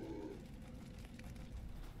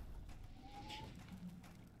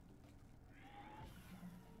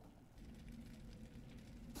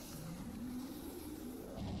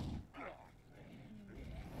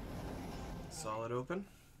 Solid open.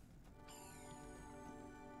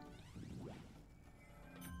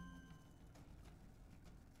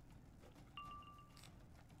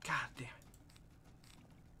 God damn it.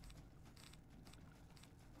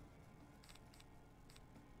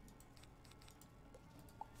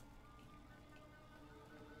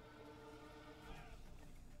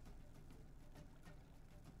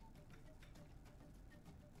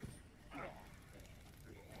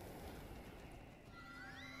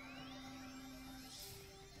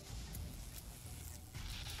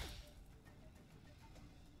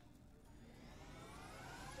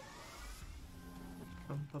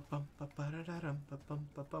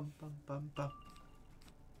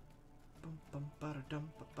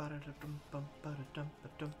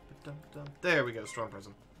 There we go, Storm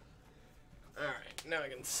Prism. Alright, now I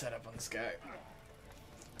can set up on this guy.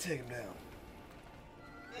 Take him down.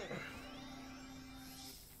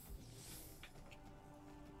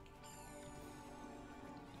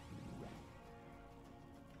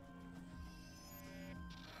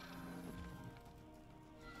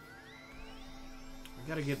 We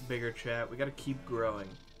gotta get bigger, chat. We gotta keep growing.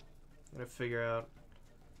 We gotta figure out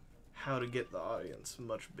how to get the audience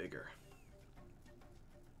much bigger.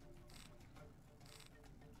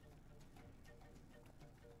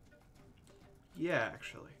 Yeah,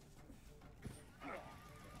 actually.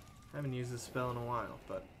 I haven't used this spell in a while,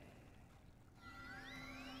 but...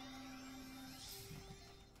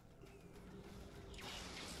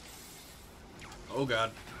 Oh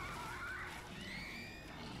god.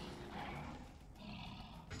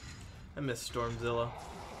 I miss Stormzilla.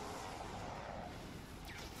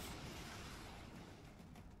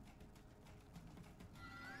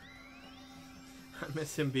 I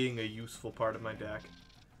miss him being a useful part of my deck.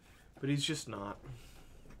 But he's just not.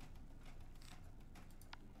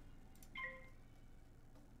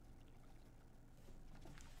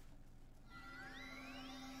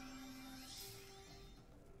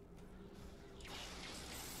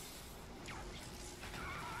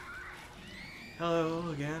 Hello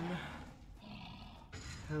again.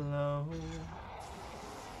 Hello.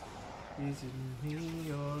 Is it me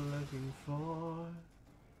you're looking for?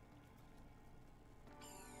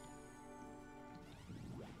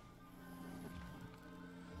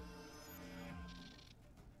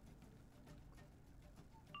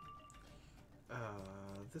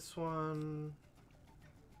 This one...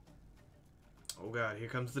 Oh god, here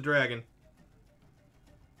comes the dragon.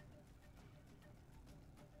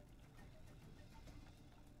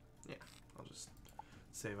 Yeah, I'll just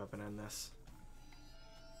save up and end this.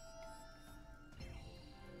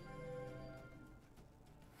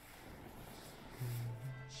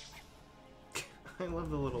 I love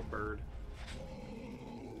the little bird.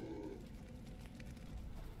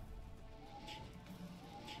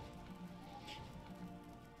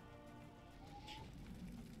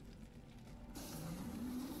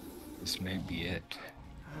 This may be it.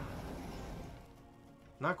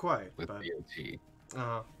 Not quite, with but... BOT.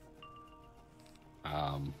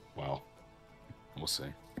 Well, we'll see.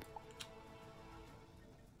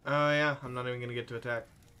 Oh yeah, I'm not even gonna get to attack.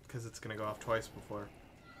 because it's going to go off twice before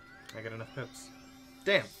I get enough pips.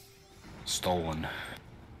 Damn. Stolen.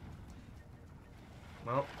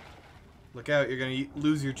 Well, look out. You're going to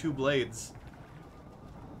lose your 2 blades.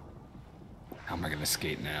 How am I gonna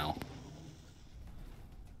skate now?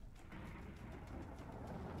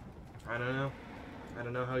 I don't know. I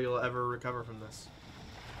don't know how you'll ever recover from this.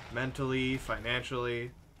 Mentally,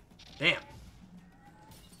 financially. Damn.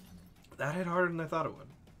 That hit harder than I thought it would.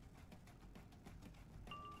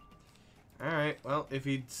 Alright, well, if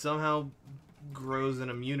he somehow grows an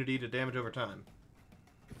immunity to damage over time.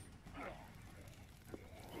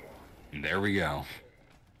 And there we go.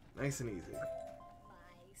 Nice and easy. My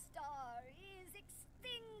star is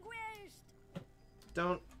extinguished.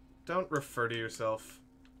 Don't refer to yourself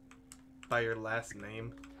by your last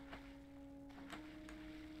name.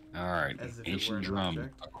 Alright, As if it were ancient an drum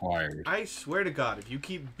object. acquired. I swear to God, if you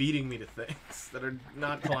keep beating me to things that are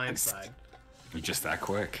not client side. You're just that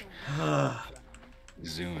quick. Zooming.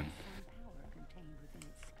 Power contained within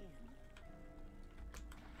its skin.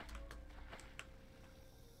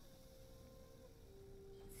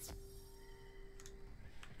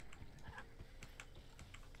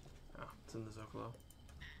 Oh, it's in the Zocalo.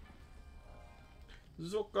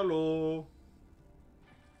 Zocalo!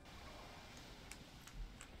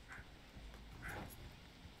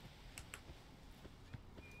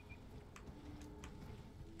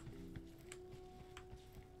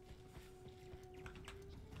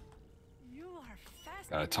 You are fast.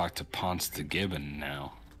 Gotta talk to Ponce de Gibbon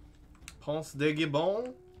now. Ponce de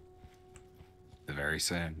Gibbon? The very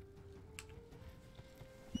same.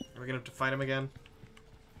 Are we gonna have to fight him again?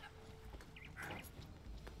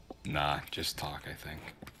 Nah, just talk, I think.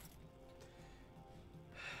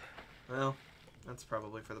 Well, that's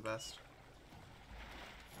probably for the best.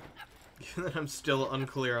 Given that I'm still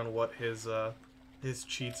unclear on what his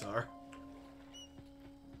cheats are.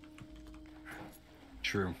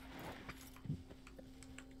 True.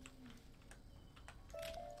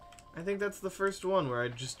 I think that's the first one where I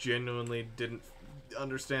just genuinely didn't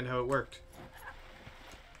understand how it worked.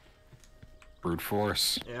 Brute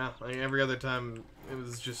force. Yeah, like every other time it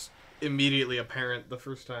was just immediately apparent the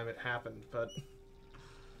first time it happened, but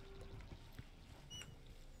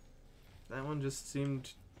that one just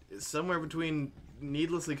seemed somewhere between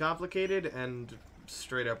needlessly complicated and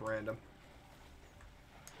straight up random.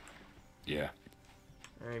 Yeah.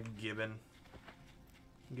 Alright, Gibbon.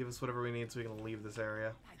 Give us whatever we need so we can leave this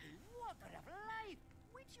area. By the water of life,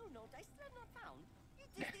 which you note I still not found. It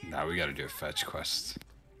is the Now we gotta do a fetch quest.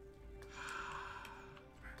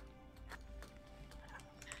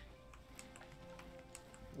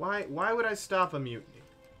 Why would I stop a mutiny?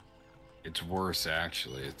 It's worse,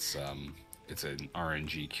 actually. It's an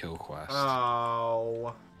RNG kill quest.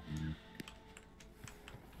 Oh.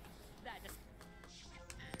 that is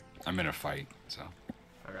I'm in a fight, so.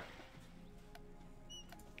 Okay.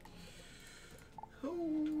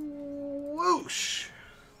 Whoosh!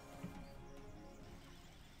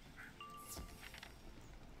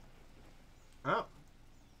 Oh.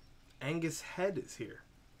 Angus Head is here.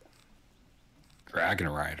 Dragon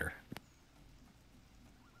Rider.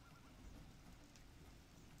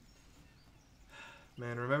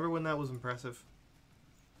 Man, remember when that was impressive?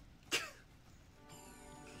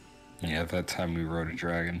 Yeah, that time we rode a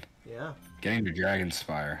dragon. Yeah, Getting to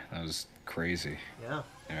Dragonspire, that was crazy, yeah.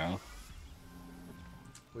 you know?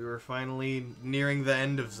 We were finally nearing the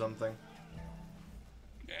end of something.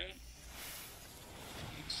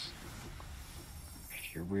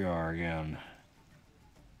 Here we are again.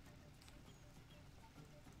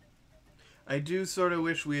 I do sort of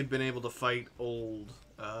wish we had been able to fight old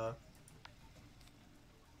The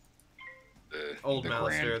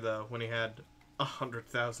Malistaire, Grand- though, when he had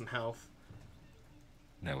 100,000 health.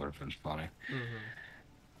 That would have been funny.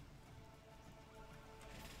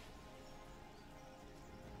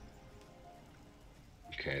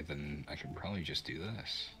 Okay, then I can probably just do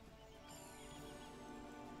this.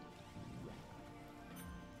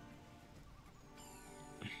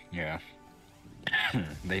 Yeah.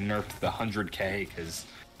 They nerfed the 100k because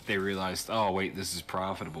they realized, oh wait, this is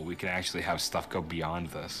profitable. We can actually have stuff go beyond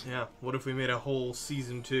this. Yeah, what if we made a whole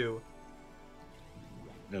season 2?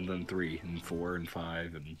 And then 3 and 4 and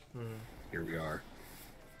 5 and here we are.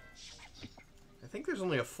 I think there's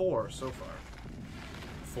only a 4 so far.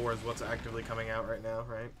 4 is what's actively coming out right now,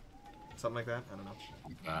 right? Something like that? I don't know.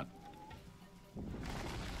 Like that.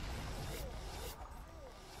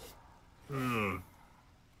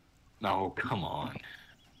 No, come on.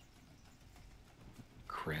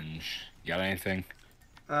 Cringe. You got anything?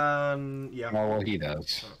 Yeah. Oh, well, he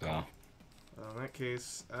does. So, In that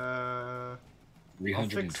case,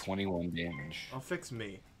 321 damage. I'll fix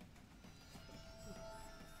me.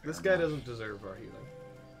 This guy doesn't deserve our healing.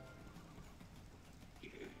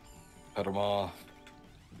 Cut him off.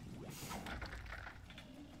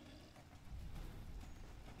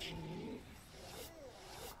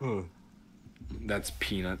 That's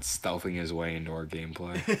Peanuts stealthing his way into our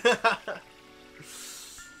gameplay.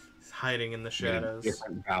 He's hiding in the shadows.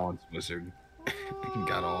 Different balance wizard.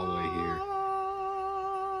 Got all the way here.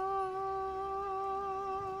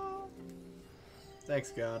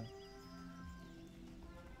 Thanks, God.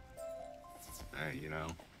 You know.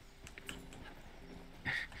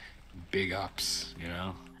 Big ups, you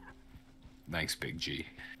know. Thanks, Big G.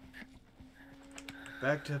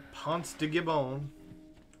 Back to Ponce de Gibon.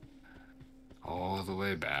 All the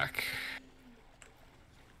way back.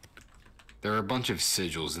 There are a bunch of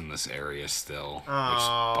sigils in this area still.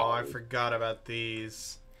 Oh, I forgot about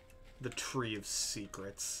these. The Tree of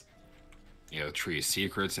Secrets. Yeah, the Tree of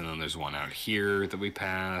Secrets, and then there's one out here that we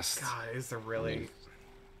passed. God, is there really?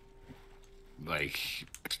 Like...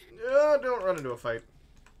 don't run into a fight.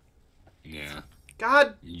 Yeah.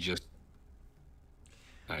 God! You just...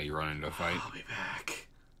 you run into a fight? I'll be back.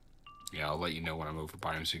 Yeah, I'll let you know when I'm over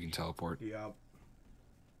by him so you can teleport. Yup.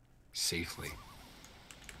 Safely.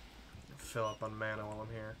 Fill up on mana while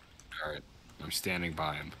I'm here. Alright, I'm standing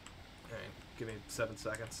by him. Okay, give me 7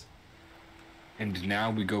 seconds. And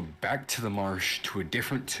now we go back to the marsh to a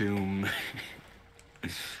different tomb.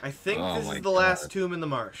 I think Oh this my is the last God. tomb in the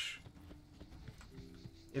marsh.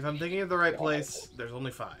 If I'm thinking of the right place, there's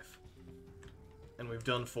only 5. And we've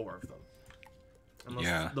done 4 of them. Unless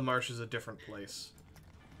Yeah. the marsh is a different place.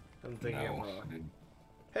 I'm thinking No. of... I'm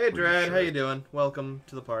Hey, pretty Drad, how sure. you doing? Welcome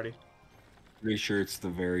to the party. pretty sure it's the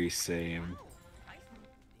very same.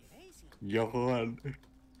 Yawn.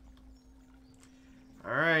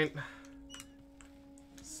 Alright.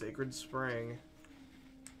 Sacred Spring.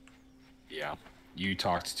 Yeah. You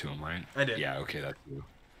talked to him, right? I did. Yeah, okay, that's you.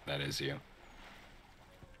 That is you.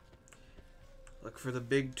 Look for the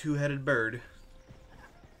big 2-headed bird.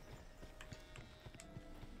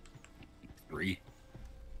 3.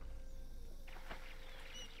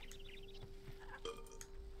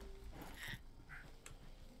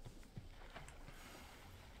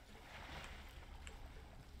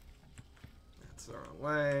 That's the wrong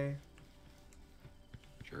way.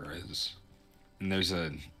 Sure is. And there's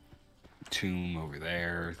a tomb over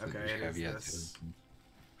there that Okay, we it have is yet this. to...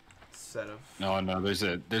 Set of... No,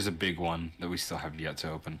 there's a big one that we still have yet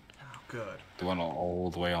to open. Oh, good. The one all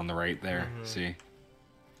the way on the right there. Mhm. See?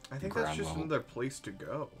 I think that's Ground just level. another place to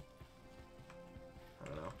go. I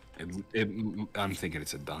don't know. I'm thinking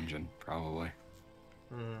it's a dungeon, probably.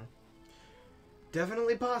 Hmm.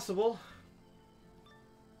 Definitely possible.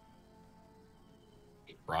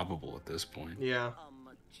 Probable at this point. Yeah. A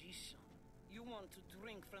magician. You want to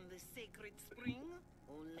drink from the sacred spring?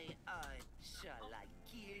 Only I shall I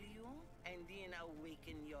kill you and then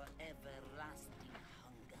awaken your everlasting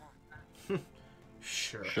hunger.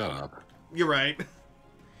 Sure. Shut up. You're right.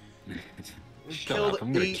 Shut killed up.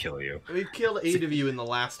 I'm gonna 8 kill you. We've killed 8 of you in the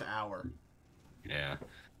last hour. Yeah.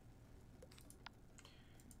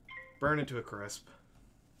 Burn it to a crisp.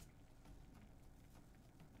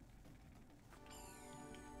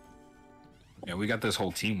 Yeah, we got this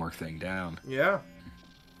whole teamwork thing down. Yeah.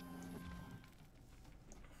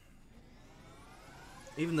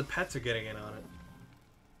 Even the pets are getting in on it.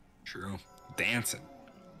 True. Dancing.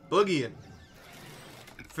 Boogieing.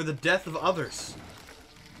 For the death of others.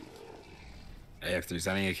 Hey, if there's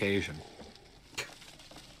any occasion.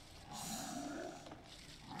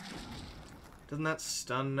 Doesn't that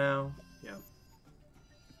stun now? Yeah.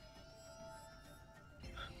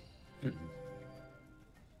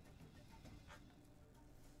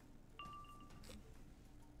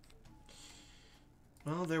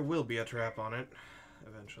 Well, there will be a trap on it,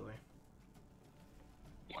 eventually.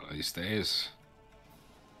 One of these days.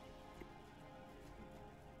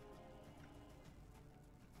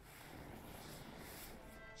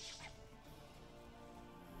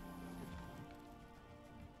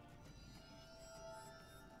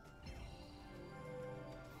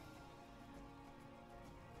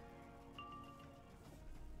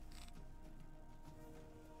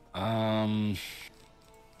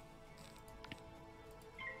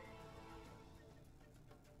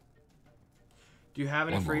 Do you have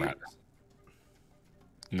any One more free? rat.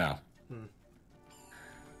 No. Hmm.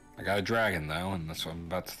 I got a dragon though, and that's what I'm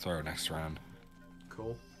about to throw next round.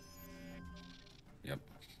 Cool. Yep.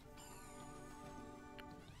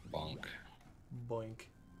 Bonk. Boink.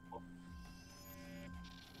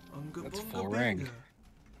 Unga That's bunga full binga. ring.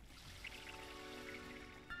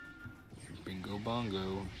 Bingo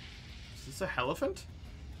bongo. Is this a elephant?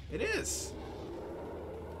 It is.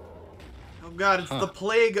 Oh god, it's the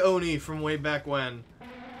Plague Oni from way back when.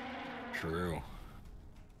 True.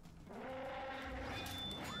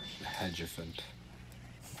 The Hedgephant.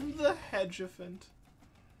 The Hedgephant.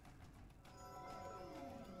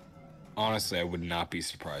 Honestly, I would not be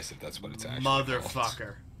surprised if that's what it's actually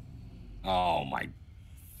Motherfucker. Called. Oh my.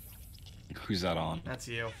 Who's that on? That's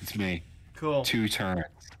you. It's me. Cool. 2 turns.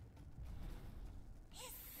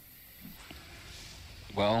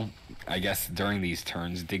 Well, I guess during these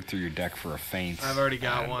turns, dig through your deck for a feint. I've already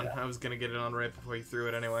got one. I was gonna get it on right before you threw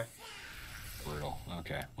it anyway. Brutal.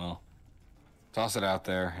 Okay, well, toss it out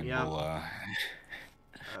there, and Yep. we'll. I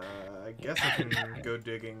guess I can go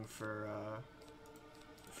digging for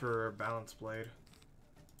Balance Blade.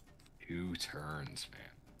 2 turns,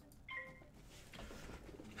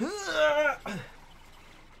 man.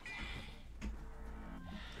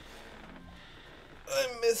 I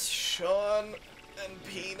miss Sean and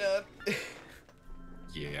Peanut.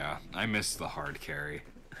 Yeah, I missed the hard carry.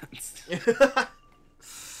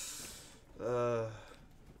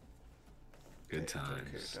 Good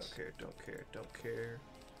times.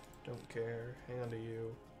 Don't care. Hang on to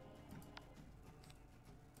you.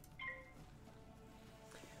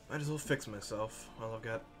 Might as well fix myself while I've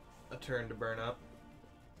got a turn to burn up.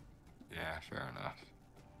 Yeah, fair enough.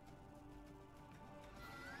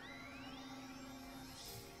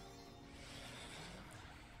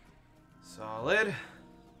 Solid.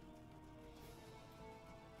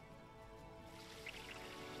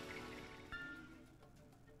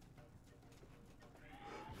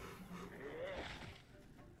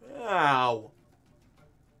 Ow.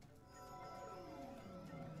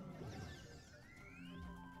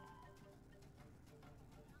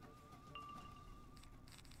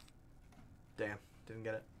 Damn, didn't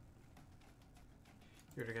get it.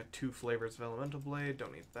 You already got 2 flavors of Elemental Blade.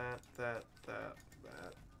 Don't need that,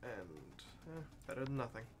 and better than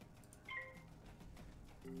nothing.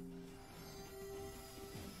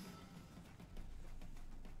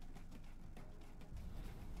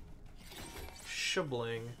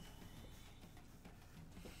 Shibling.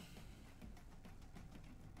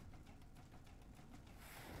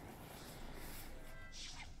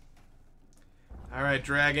 Alright,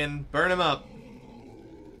 dragon, burn him up.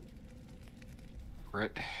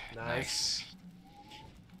 Crit. Nice.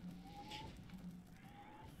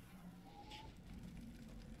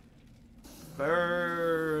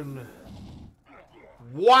 Burn.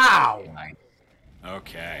 Wow. Nice.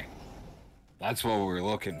 Okay. That's what we're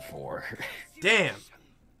looking for. Damn.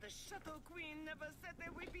 The Shadow Queen never said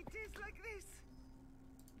there would be days like this.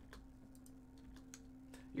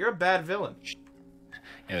 You're a bad villain.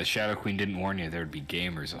 Yeah, the Shadow Queen didn't warn you there'd be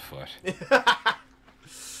gamers afoot.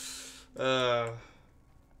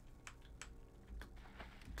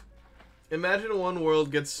 Imagine one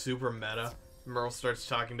world gets super meta. Merle starts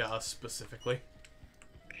talking to us specifically.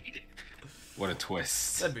 What a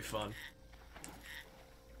twist. That'd be fun.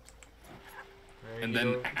 Right, And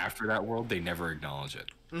then after that world, they never acknowledge it.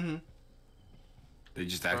 Mm-hmm. They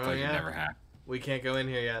just act like it never happened. We can't go in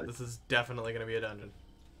here yet. This is definitely going to be a dungeon.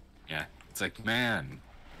 Yeah. It's like, man,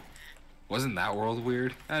 wasn't that world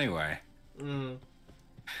weird? Anyway. Mm.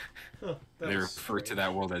 Huh, They refer to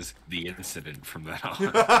that world as the incident from then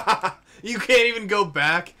on. You can't even go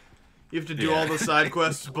back. You have to do all the side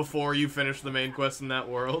quests before you finish the main quest in that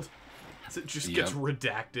world. So it just gets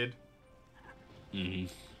redacted. Mm-hmm.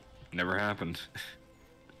 Never happened.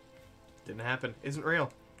 Didn't happen. Isn't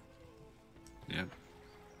real. Yep.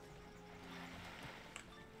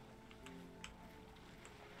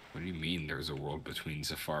 What do you mean there's a world between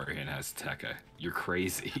Zafari and Azteca? You're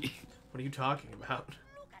crazy. What are you talking about?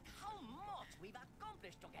 Look at how much we've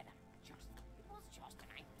accomplished together. It was just an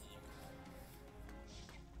idea.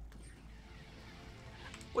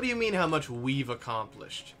 What do you mean how much we've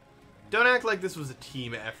accomplished? Don't act like this was a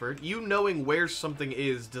team effort. You knowing where something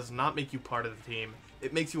is does not make you part of the team.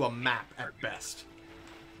 It makes you a map at best.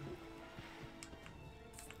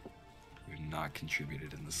 You've not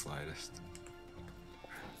contributed in the slightest.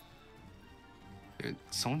 Dude,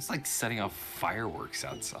 someone's like setting off fireworks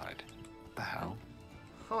outside. What the hell?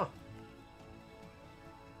 Huh.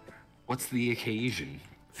 What's the occasion?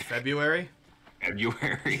 February?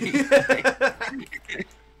 February?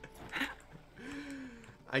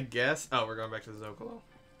 I guess. Oh, we're going back to the Zocalo.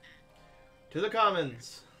 To the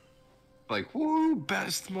commons. Like, woo,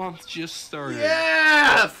 best month just started.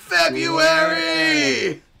 Yeah!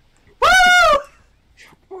 February! Woo!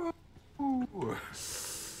 Woo!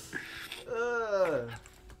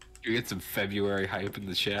 You get some February hype in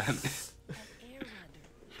the chat.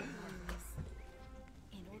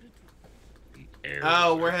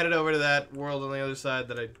 Oh, we're headed over to that world on the other side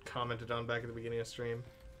that I commented on back at the beginning of stream.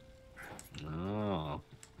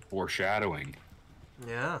 Foreshadowing.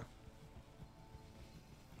 Yeah.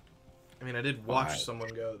 I mean, I did watch Five. someone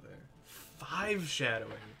go there. 5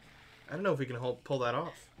 shadowing. I don't know if we can pull that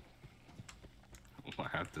off. We'll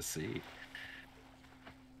have to see.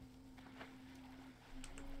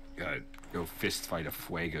 Gotta go fist fight a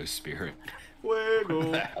Fuego spirit.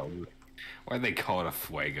 Fuego. Why'd they call it a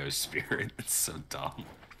Fuego spirit? It's so dumb.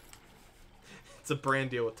 It's a brand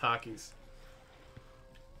deal with Takis.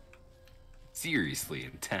 Seriously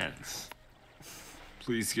intense.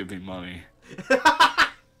 Please give me money.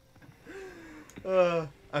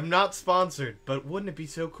 I'm not sponsored, but wouldn't it be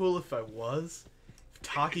so cool if I was? If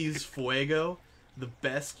Takis Fuego, the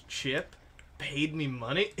best chip, paid me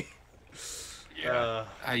money? Yeah.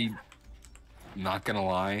 I'm not gonna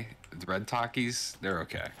lie, the red Takis, they're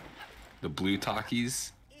okay. The blue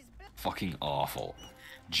Takis, fucking awful.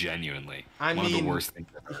 Genuinely. I One of mean- the worst things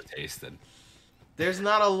I've ever tasted. There's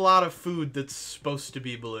not a lot of food that's supposed to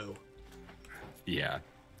be blue. Yeah.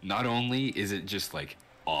 Not only is it just like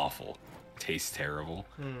awful, tastes terrible,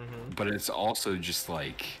 but it's also just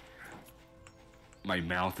like my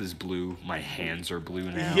mouth is blue, my hands are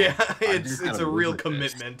blue now. Yeah, I it's just a gotta real live with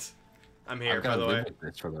this. commitment. I'm here, I've by gotta the way. live with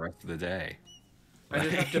this for the rest of the day. I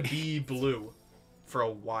just have to be blue for a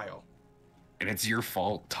while. And it's your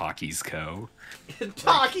fault, Takis Co.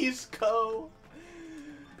 Takis Co.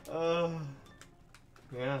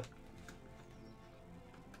 Yeah.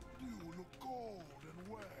 You look cold and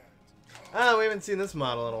wet. Oh, we haven't seen this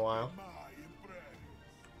model in a while. My impressed.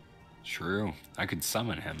 True. I could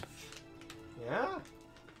summon him. Yeah.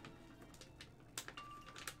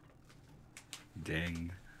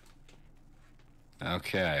 Ding.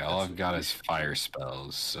 Okay, all I've got is fire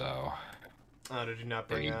spells, so Oh, did you not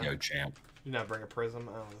there bring you a? go, champ. Did you not bring a prism?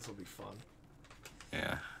 Oh, this will be fun.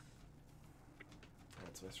 Yeah.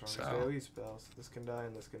 That's my strongest So- AoE spells. This can die,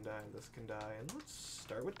 and this can die, and this can die, and let's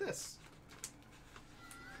start with this.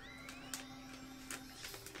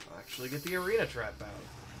 I'll actually get the arena trap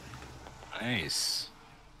out. Nice.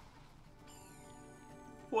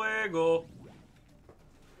 Fuego.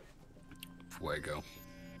 Fuego.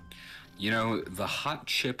 You know, the hot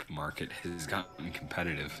chip market has gotten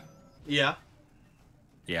competitive. Yeah.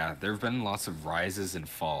 Yeah, there have been lots of rises and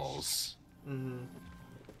falls. Mm-hmm.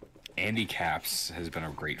 Andy Caps has been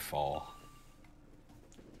a great fall.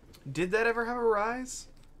 Did that ever have a rise?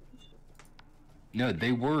 No,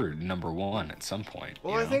 they were #1 at some point.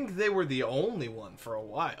 Well, you I know? think they were the only one for a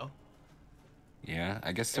while. Yeah,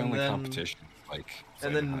 I guess the And only then- competition, like,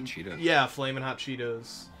 And Flamin' then, Hot Cheetos. yeah, Flamin' Hot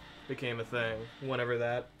Cheetos became a thing whenever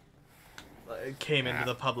that came into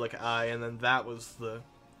the public eye, and then that was the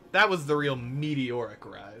real meteoric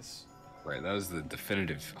rise. Right, that was the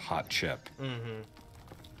definitive hot chip. Mm-hmm.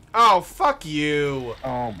 Oh, fuck you!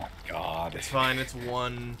 Oh my god. It's fine, it's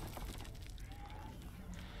one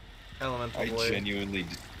elemental I blade. genuinely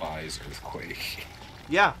despise Earthquake.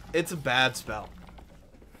 Yeah, it's a bad spell.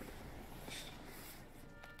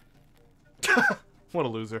 What a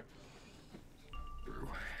loser.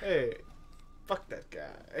 Hey, fuck that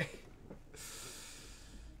guy.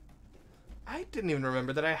 I didn't even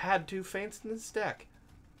remember that I had 2 feints in this deck.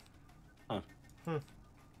 Huh.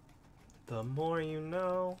 The more you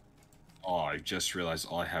know. Oh, I just realized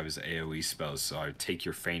all I have is AoE spells, so I would take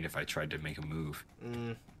your feint if I tried to make a move.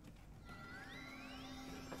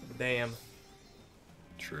 Damn.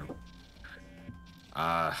 True.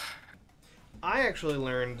 I actually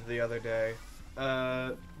learned the other day,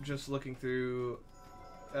 just looking through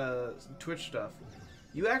Twitch stuff,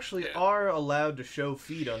 you actually are allowed to show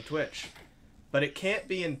feed on Twitch, but it can't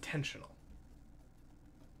be intentional.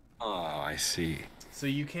 Oh, I see. So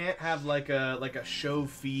you can't have like a show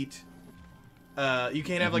feet. You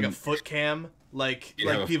can't have like a foot cam like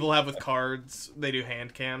Yeah. people have with cards. They do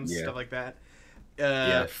hand cams, Yeah. stuff like that.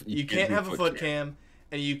 Yeah, You can't have a foot cam,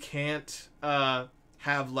 and you can't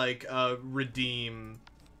have like a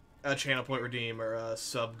channel point redeem or a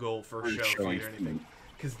sub goal for Or show showing feed or anything, feed.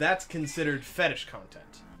 because that's considered fetish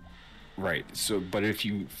content. Right. So, but if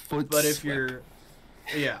you But if you're,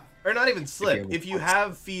 yeah, or not even slip, have if a you foot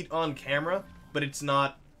have feet on camera, but it's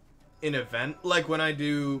not an event, like when I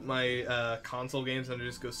do my console games and I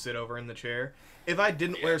just go sit over in the chair. If I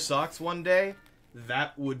didn't wear socks one day,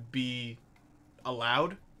 that would be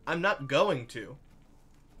allowed. I'm not going to.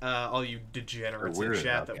 All you degenerates in weird chat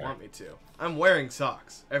about that that. want me to. I'm wearing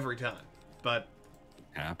socks every time, but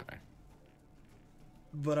happening,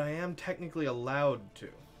 I am technically allowed to.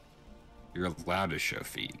 you're allowed to show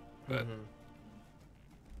feet, but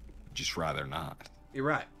just rather not. You're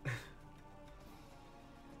right.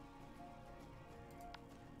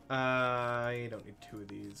 I don't need 2 of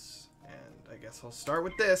these, and I guess I'll start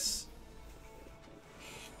with this.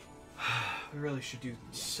 We really should do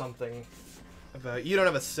something about... You don't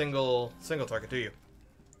have a single target, do you?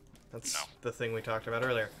 That's the thing we talked about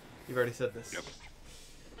earlier. You've already said this. Yep.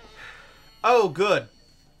 Oh, good.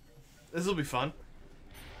 This will be fun.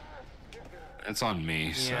 It's on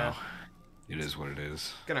me, so Yeah. it is what it is.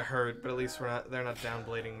 It's gonna hurt, but at least they're not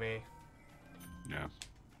downblading me. Yeah.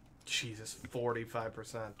 Jesus,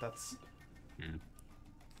 45%. That's...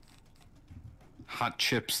 Hot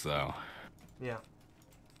chips, though. Yeah.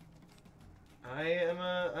 I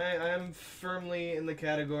am firmly in the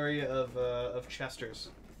category of Chesters.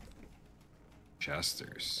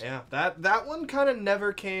 Chesters. Yeah, that one kind of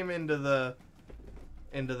never came into the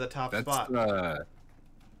top That's spot.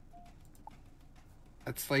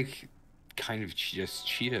 That's like kind of just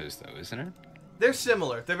Cheetos, though, isn't it? They're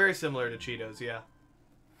similar. They're very similar to Cheetos, yeah.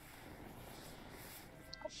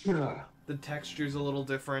 The texture's a little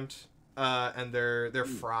different, and they're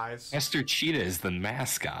fries. Chester Cheetah is the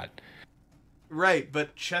mascot. Right,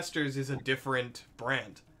 but Chester's is a different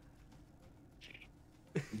brand.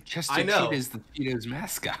 Chester I know. Cheetah is the Cheetos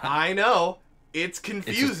mascot. I know. It's It's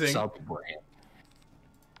confusing. a sub-brand.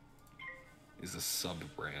 It's a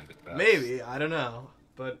sub-brand at best. Maybe, I don't know.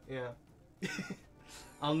 But, yeah.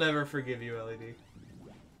 I'll never forgive you, LED.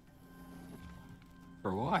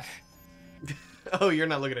 For what? Oh, you're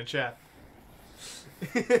not looking at chat.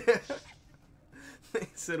 They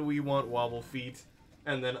said we want wobble feet.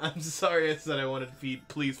 And then, I'm sorry I said I wanted feet.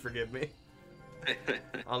 Please forgive me.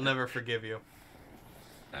 I'll never forgive you.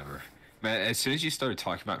 Never. Man, as soon as you started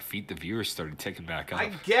talking about feet, the viewers started ticking back up. I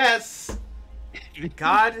guess.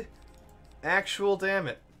 God. Actual damn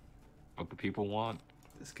it. What the people want.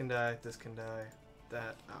 This can die. This can die.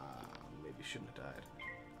 That, maybe shouldn't have died.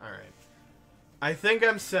 Alright. I think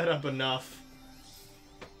I'm set up enough.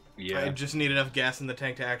 Yeah. I just need enough gas in the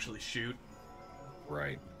tank to actually shoot.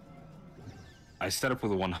 Right. I set up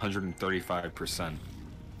with a 135%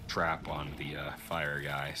 trap on the fire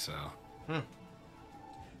guy, so...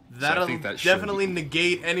 That'll think that should definitely be-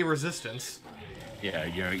 negate any resistance. Yeah,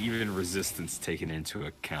 you know, even resistance taken into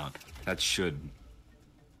account, that should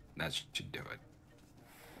do it.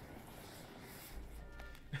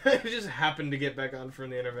 I just happened to get back on from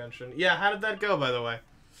the intervention. Yeah, how did that go, by the way?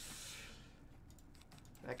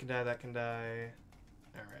 That can die, that can die.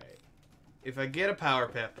 Alright. If I get a power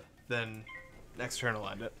pip, then next turn I'll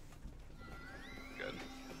end it. Good.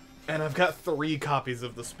 And I've got 3 copies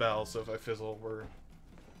of the spell, so if I fizzle,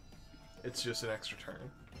 it's just an extra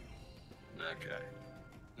turn. Okay.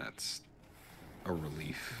 That's a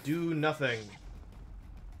relief. Do nothing.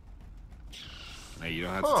 Hey, you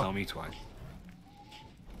don't have to tell me twice.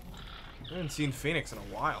 I haven't seen Phoenix in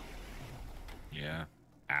a while. Yeah.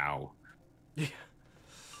 Ow. Yeah.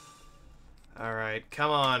 Alright,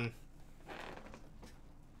 come on.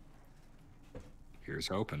 Here's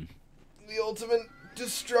hoping. The ultimate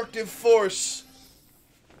destructive force.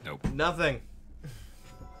 Nope. Nothing.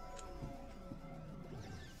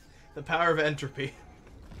 The power of entropy.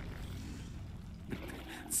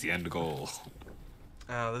 It's the end goal.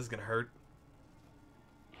 Oh, this is gonna hurt.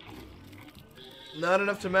 Not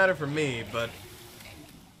enough to matter for me, but...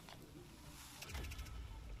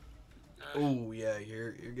 Oh yeah,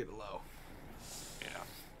 you're getting low. Yeah.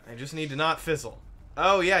 I just need to not fizzle.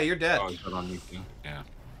 Oh yeah, you're dead. Oh, is that on me too? Yeah.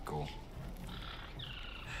 Cool.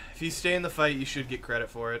 If you stay in the fight, you should get credit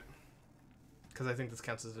for it. Because I think this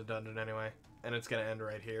counts as a dungeon anyway. And it's gonna end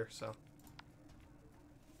right here, so...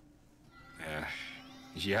 Yeah.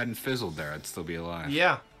 If you hadn't fizzled there, I'd still be alive.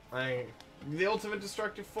 Yeah. The ultimate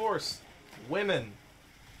destructive force. Women.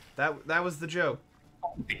 That was the joke.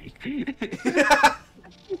 You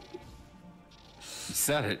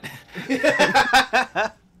said it.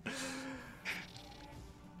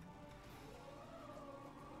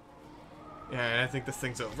 Yeah, I think this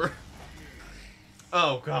thing's over.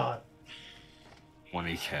 Oh, God.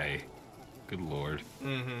 20k. Good lord.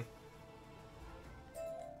 Mm-hmm.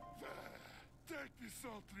 Take the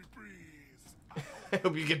sultry breeze. I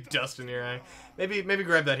hope you get dust in your eye. Maybe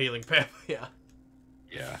grab that healing pip. Yeah.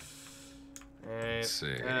 Yeah. Alright. Let's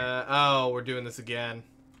see. Oh, we're doing this again.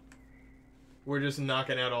 We're just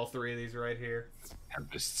knocking out all 3 of these right here.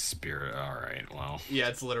 Tempest Spirit. Alright, well. Yeah,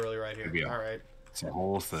 it's literally right here. Yeah. Alright. It's a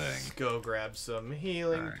whole thing. Let's go grab some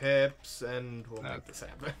healing Alright. pips, and we'll make this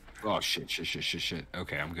happen. Oh, shit.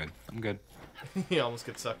 Okay, I'm good. He almost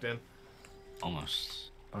gets sucked in.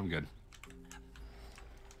 Almost. I'm good.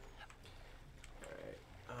 Alright.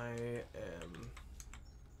 I am...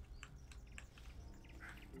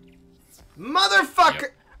 Motherfucker!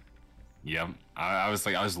 Yep. I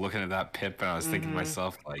was looking at that pip and I was thinking to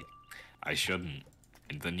myself, like, I shouldn't.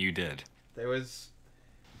 And then you did. There was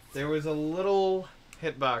a little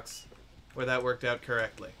hitbox. where that worked out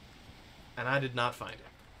correctly. And I did not find it.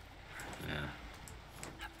 Yeah.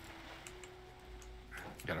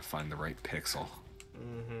 Gotta find the right pixel.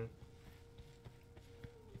 Mm-hmm.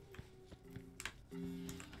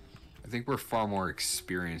 I think we're far more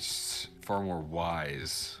experienced, far more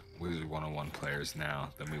wise Wizard 101 players now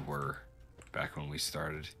than we were back when we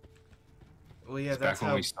started. Well, yeah, that's back when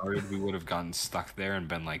how... we started, we would have gotten stuck there and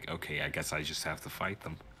been like, okay, I guess I just have to fight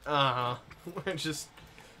them. Uh-huh. We're just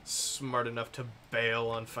smart enough to bail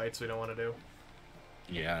on fights we don't want to do.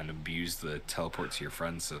 Yeah, and abuse the teleport to your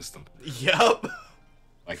friend system. Yup.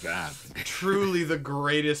 Like that. Truly the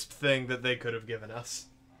greatest thing that they could have given us.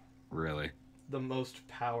 Really. The most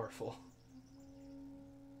powerful.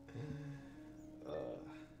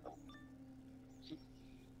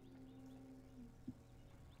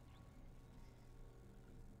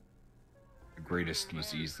 The greatest,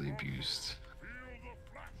 most easily abused.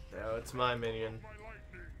 No, it's my minion.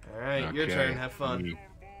 Alright, Okay. your turn. Have fun.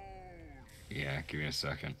 Yeah, give me a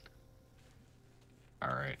second.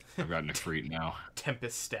 Alright, I've got Nefrit now.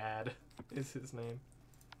 Tempestad is his name.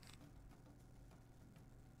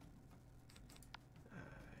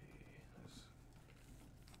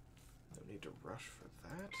 No need to rush for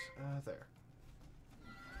that. There.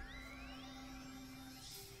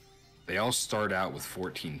 They all start out with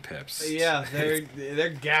 14 pips. Yeah, they're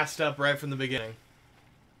gassed up right from the beginning.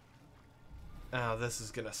 Oh, this is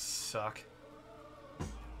gonna suck.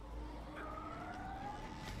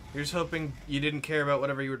 You're just hoping you didn't care about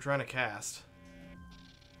whatever you were trying to cast.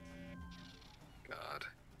 God.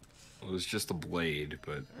 Well, it was just a blade,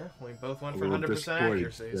 but... Yeah, we both went a for little 100% disappointed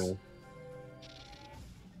accuracies. still.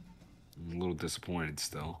 I'm a little disappointed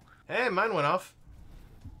still. Hey, mine went off.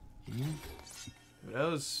 Mhm. Who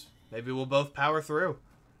knows? Maybe we'll both power through.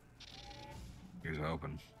 Here's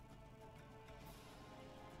open.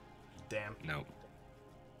 Damn. Nope.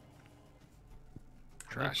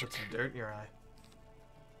 I'm gonna Trash put it. some dirt in your eye.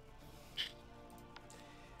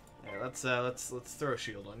 Yeah, let's throw a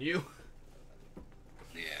shield on you.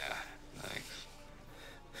 Yeah, thanks.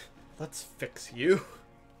 Let's fix you.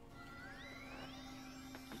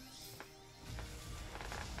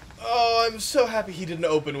 Oh, I'm so happy he didn't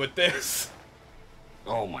open with this.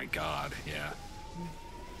 Oh my god, yeah.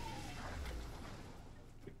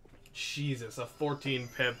 Jesus, a 14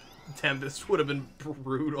 pip Tempest would have been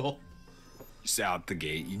brutal. Just out the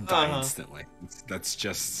gate, you die Uh-huh. instantly. That's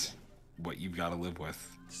just what you've got to live with.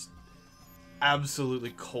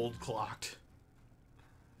 Absolutely cold clocked.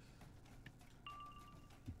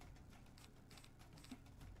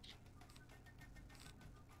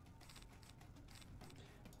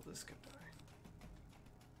 Well, this could die.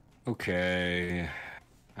 Okay,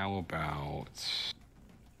 how about...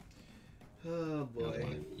 Oh boy.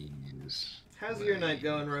 one of these? How's your night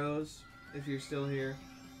going, Rose? If you're still here.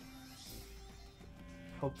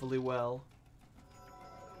 Hopefully well.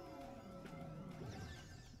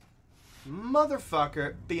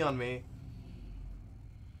 Motherfucker, be on me.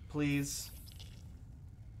 Please.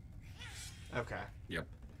 Okay. Yep.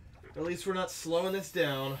 At least we're not slowing this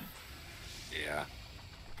down. Yeah.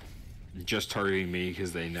 Just targeting me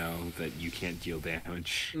because they know that you can't deal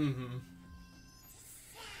damage. Mm-hmm.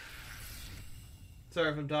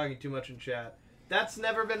 Sorry if I'm talking too much in chat. That's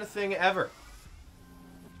never been a thing ever.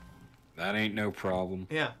 That ain't no problem.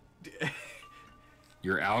 Yeah.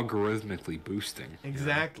 You're algorithmically boosting.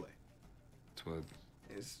 Exactly. That's what...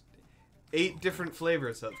 There's 8 different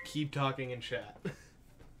flavors of keep talking in chat.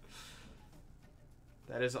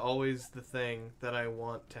 That is always the thing that I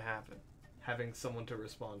want to happen. Having someone to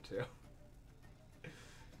respond to.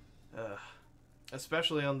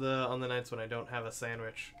 Especially on the nights when I don't have a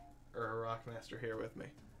sandwich or a Rockmaster here with me.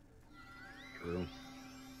 True.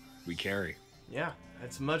 We carry. Yeah,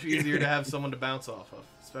 it's much easier to have someone to bounce off of.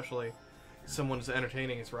 Especially someone as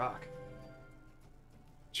entertaining as Rock.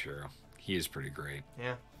 True. He is pretty great.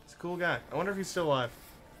 Yeah, he's a cool guy. I wonder if he's still alive.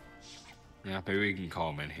 Yeah, maybe we can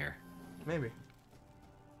call him in here. Maybe.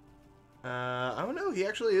 I don't know. He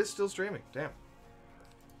actually is still streaming. Damn.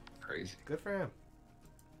 Crazy. Good for him.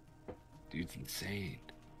 Dude's insane.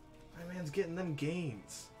 My man's getting them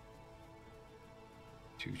gains.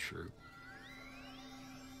 Too true.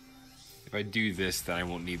 If I do this, then I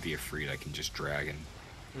won't need the Ifrit. I can just dragon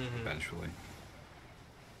eventually.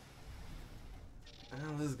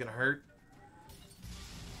 Oh, this is gonna hurt.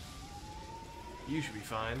 You should be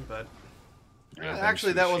fine, but... Yeah,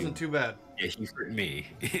 actually, thanks that for the wasn't too bad. Yeah, he hurt me.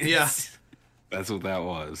 Yeah. That's what that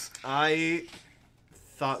was. I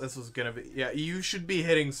thought this was gonna be... Yeah, you should be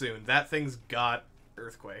hitting soon. That thing's got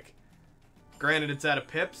Earthquake. Granted, it's at a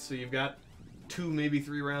pip, so you've got 2, maybe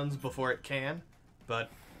 3 rounds before it can, but...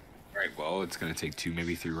 Alright, well, it's gonna take 2,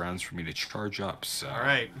 maybe 3 rounds for me to charge up, so...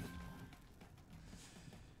 Alright.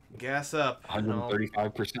 Gas up. and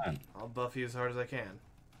 135%. I'll buff you as hard as I can.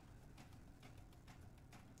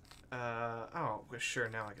 Oh, well, sure,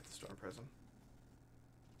 now I get the Storm Prism.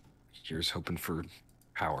 Here's hoping for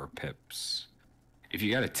power pips. If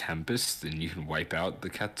you got a Tempest and you can wipe out the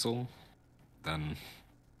Quetzal, then...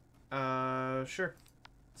 Sure.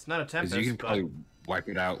 It's not a Tempest, you can but... probably wipe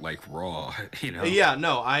it out, like, raw, you know? Yeah,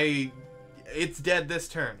 no, it's dead this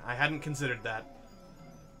turn. I hadn't considered that.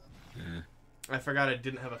 Yeah. I forgot I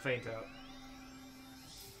didn't have a feint out.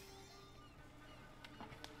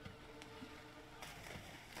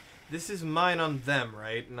 This is mine on them,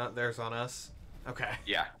 right? Not theirs on us? Okay.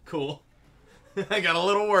 Yeah. Cool. I got a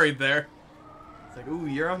little worried there. It's like, ooh,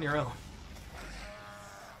 you're on your own.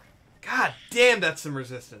 God damn, that's some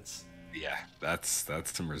resistance. Yeah, that's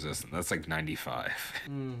some resistance. That's like 95.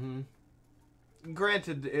 Mm-hmm.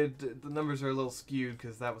 Granted, the numbers are a little skewed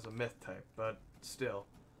because that was a myth type, but still.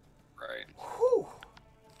 Right. Whew.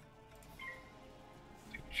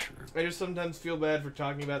 Sure. I just sometimes feel bad for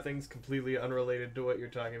talking about things completely unrelated to what you're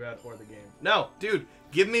talking about or the game. No, dude,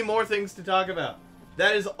 give me more things to talk about.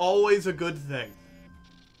 That is always a good thing.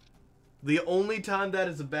 The only time that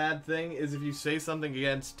is a bad thing is if you say something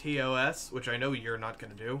against TOS, which I know you're not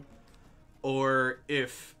going to do, or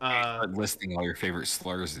if... Start listing all your favorite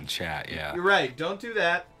slurs in chat, yeah. You're right, don't do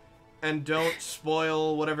that, and don't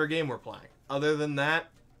spoil whatever game we're playing. Other than that,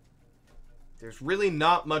 there's really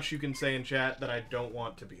not much you can say in chat that I don't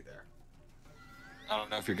want to be there. I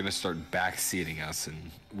don't know if you're going to start backseating us in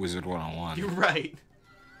Wizard 101. You're right.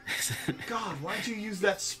 God, why'd you use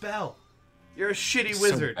that spell? You're a shitty I'm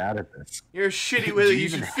wizard. So bad at this. You're a shitty wizard. You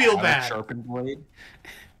should feel bad. Sharpened blade?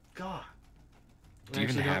 God. Do you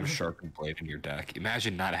even have sharpened blade in your deck?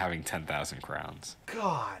 Imagine not having 10,000 crowns.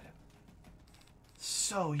 God.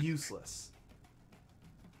 So useless.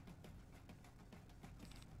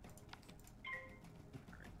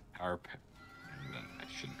 Power pip. And then I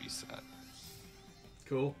should be set.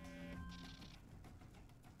 Cool.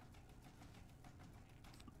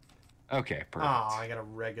 Okay, perfect. Oh, I got a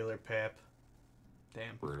regular pip.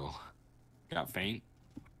 Damn. Brutal. Got faint?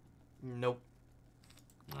 Nope.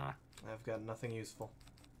 Nah, I've got nothing useful.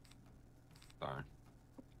 darn.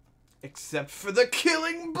 Except for the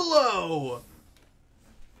killing blow!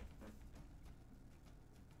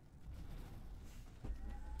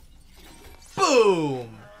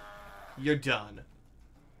 Boom! You're done.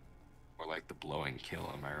 Or like the blow and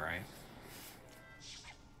kill, am I right?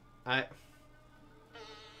 I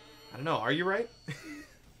don't know, are you right? I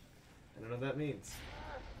don't know what that means.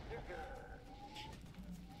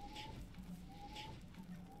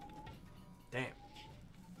 Damn.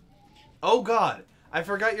 Oh god! I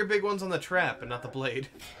forgot your big one's on the trap and not the blade.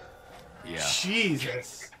 Yeah.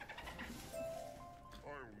 Jesus.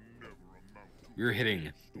 You're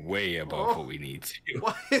hitting way above what we need to.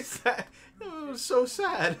 Why is that? It was so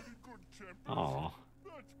sad. Oh.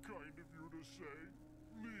 That's kind of you to say.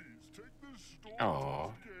 Please take this storm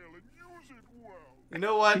Oh. scale and use it well. You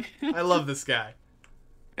know what? I love this guy.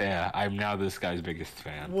 Yeah, I'm now this guy's biggest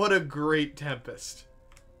fan. What a great Tempest.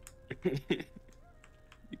 You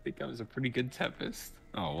think I was a pretty good Tempest?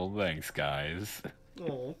 Oh, well, thanks, guys.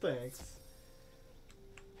 Oh, thanks.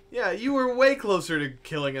 Yeah, you were way closer to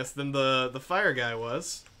killing us than the fire guy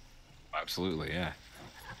was. Absolutely, yeah.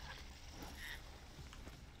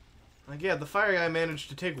 Like, yeah, the fire guy managed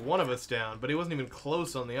to take one of us down, but he wasn't even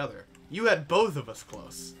close on the other. You had both of us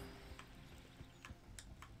close.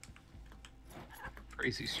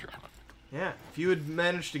 Crazy strong. Yeah, if you had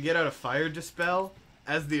managed to get out a fire dispel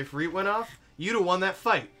as the Ifrit went off, you'd have won that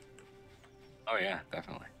fight. Oh, yeah,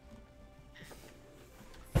 definitely.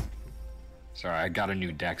 Sorry, I got a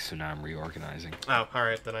new deck, so now I'm reorganizing. Oh,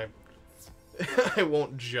 alright, then I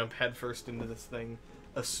won't jump headfirst into this thing,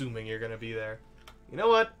 assuming you're gonna be there. You know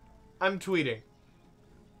what? I'm tweeting.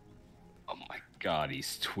 Oh my god,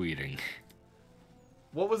 he's tweeting.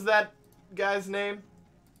 What was that guy's name?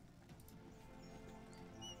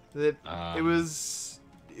 It was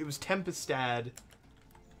Tempestad.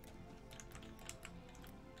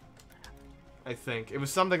 I think. It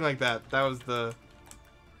was something like that. That was the...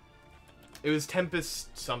 It was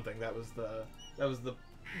Tempest something. That was the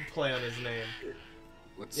play on his name.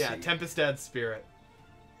 Let's yeah, see. Tempestad Spirit.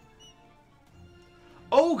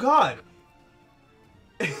 Oh god!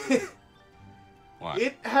 What?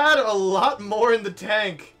 It had a lot more in the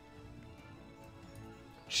tank.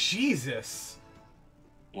 Jesus.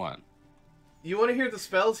 What? You want to hear the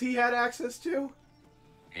spells he had access to?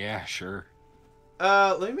 Yeah, sure.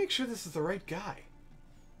 Let me make sure this is the right guy.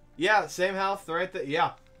 Yeah, same health, the right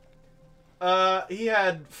yeah. He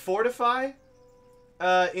had Fortify,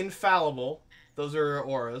 Infallible. Those are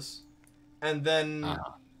auras. And then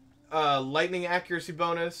Lightning Accuracy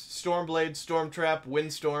Bonus, Stormblade, Storm Trap,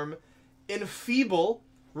 Windstorm. Enfeeble,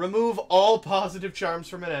 remove all positive charms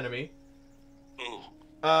from an enemy.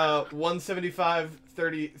 175,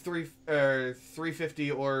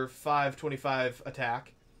 350, or 525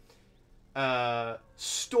 attack.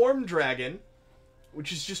 Storm Dragon,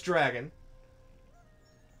 which is just dragon.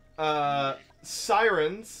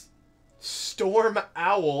 Sirens, Storm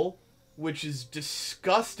Owl, which is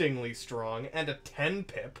disgustingly strong, and a 10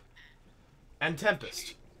 pip, and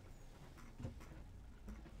Tempest.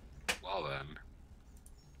 Well then.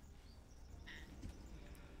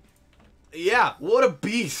 Yeah, what a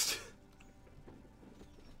beast!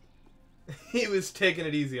 He was taking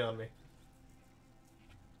it easy on me.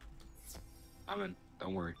 I'm in.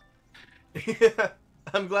 Don't worry.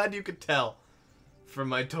 I'm glad you could tell from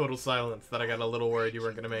my total silence that I got a little worried you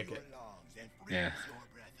weren't going to make it. Yeah.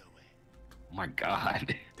 Oh my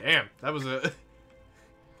god. Damn, that was a...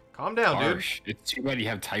 Calm down, Harsh. It's too bad you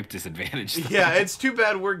have type disadvantage. dude. Yeah, it's too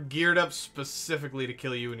bad we're geared up specifically to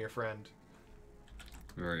kill you and your friend.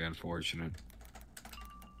 Very unfortunate.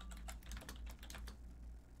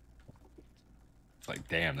 It's like,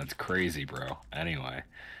 damn, that's crazy, bro. Anyway.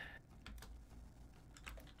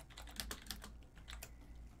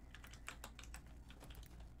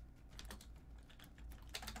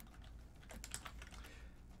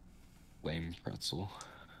 Lame pretzel.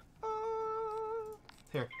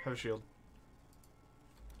 Here, have a shield.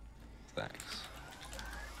 Thanks.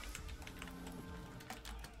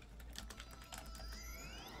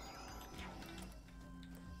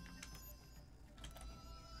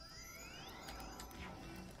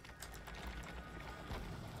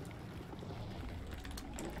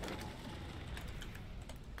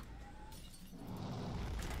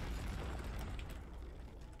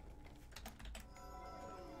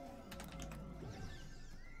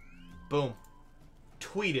 Boom.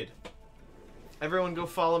 Tweeted. Everyone go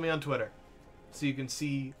follow me on Twitter so you can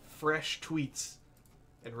see fresh tweets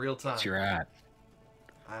in real time. What's your at?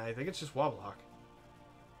 I think it's just Wobblehawk.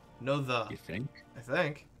 No the. You think? I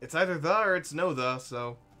think. It's either the or it's no the,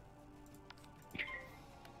 so...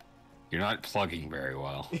 You're not plugging very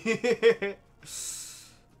well.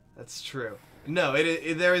 That's true. No,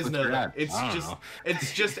 there is What's no your the. at? It's I don't just know.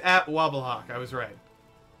 it's just at Wobblehawk. I was right.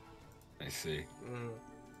 I see.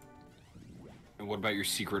 And what about your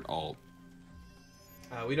secret alt?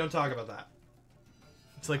 We don't talk about that.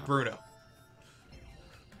 It's like Bruno.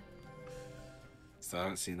 So I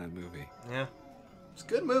haven't seen that movie. Yeah. It's a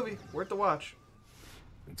good movie. Worth the watch.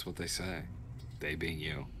 That's what they say. They being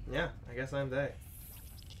you. Yeah, I guess I'm they.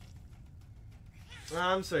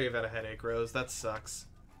 I'm sorry you've had a headache, Rose. That sucks.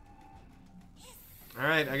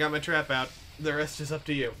 Alright, I got my trap out. The rest is up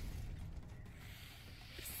to you.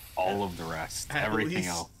 All of the rest. At Everything least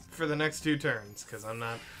else. for the next 2 turns, because I'm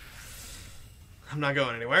not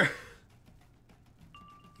going anywhere.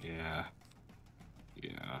 Yeah.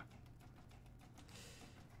 Yeah.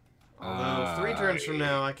 Although 3 turns from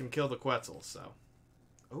now I can kill the Quetzal, so.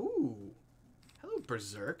 Ooh. Hello,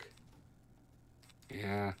 Berserk.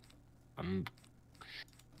 Yeah. I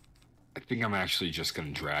think I'm actually just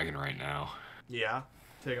gonna Dragon right now. Yeah.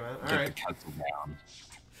 Take him out. Get Alright. the Quetzal down.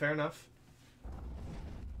 Fair enough.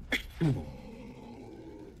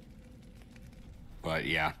 But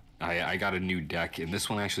yeah, I got a new deck, and this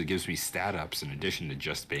one actually gives me stat ups in addition to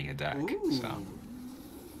just being a deck. Ooh. So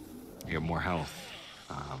you have more health.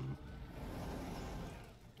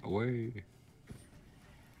 Away.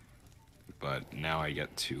 But now I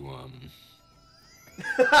get to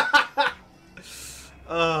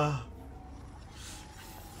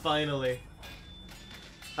Finally.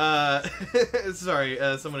 Sorry,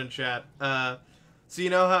 someone in chat. So you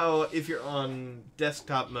know how if you're on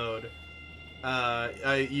desktop mode,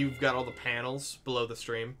 you've got all the panels below the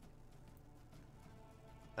stream?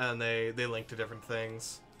 And they link to different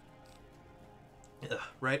things. Ugh,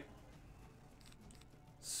 right?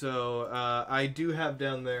 So, I do have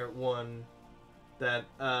down there one that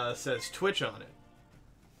says Twitch on it.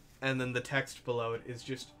 And then the text below it is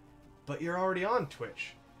just, but you're already on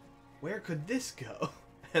Twitch. Where could this go?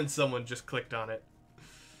 And someone just clicked on it.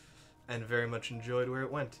 And very much enjoyed where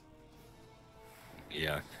it went.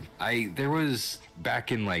 yeah. There was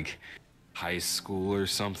back in like high school or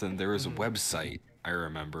something, there was a website I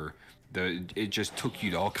remember. It just took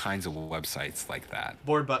you to all kinds of websites like that.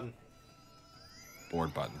 Board button.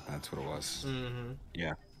 Board button, that's what it was. Mm-hmm.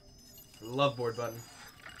 Yeah. Love board button.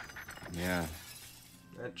 Yeah.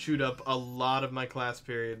 That chewed up a lot of my class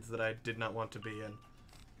periods that I did not want to be in.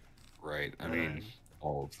 Right. I mean,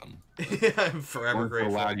 all of them. I'm forever Weren't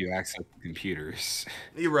grateful. allowed you access computers.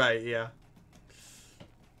 You're right, yeah.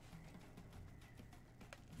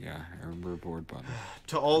 Yeah, I remember a board button.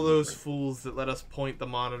 To all those fools that let us point the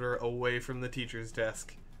monitor away from the teacher's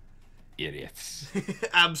desk. Idiots.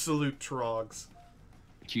 Absolute trogs.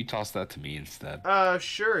 Can you toss that to me instead?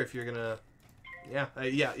 Sure, if you're gonna... Yeah,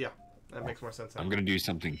 yeah. That makes more sense. I'm gonna do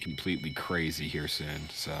something completely crazy here soon,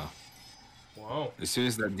 so... Whoa. As soon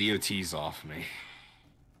as that DOT's off me.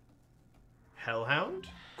 Hellhound?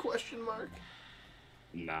 Question mark?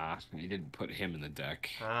 Nah, you didn't put him in the deck.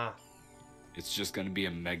 Ah. It's just gonna be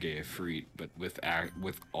a Mega Ifrit, but with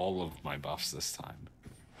all of my buffs this time.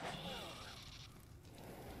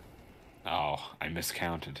 Oh, I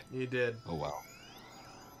miscounted. You did. Oh well.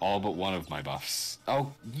 All but one of my buffs.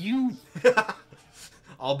 Oh, you...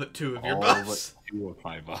 All but two of your all buffs. But two of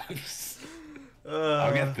my buffs.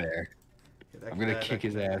 I'll get there. I'm gonna kick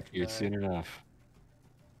his ass here soon enough.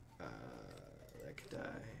 That could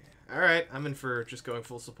die. Alright, I'm in for just going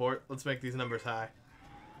full support. Let's make these numbers high.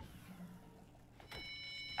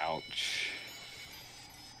 Ouch.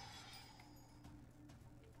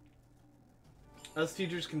 Us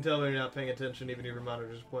teachers can tell when you're not paying attention even if your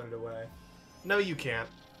monitor's pointed away. No, you can't.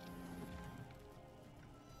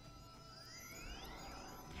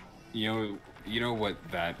 You know what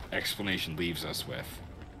that explanation leaves us with?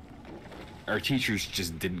 Our teachers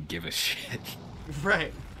just didn't give a shit.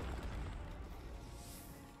 Right.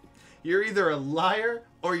 You're either a liar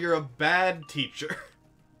or you're a bad teacher.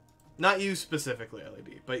 Not you specifically,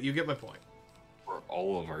 LED, but you get my point. Or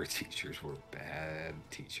all of our teachers were bad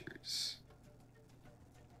teachers.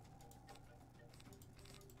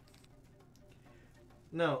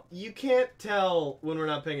 No, you can't tell when we're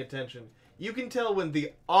not paying attention. You can tell when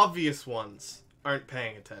the obvious ones aren't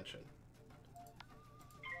paying attention.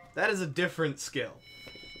 That is a different skill.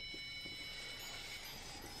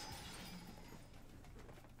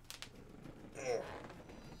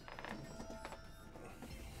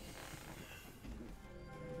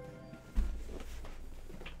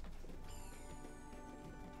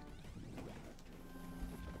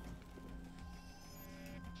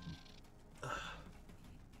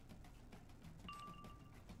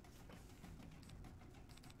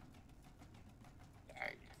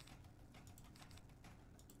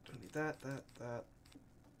 That.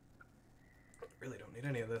 Really don't need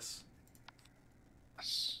any of this.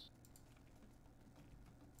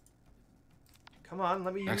 Come on,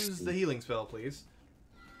 let me use the healing spell, please.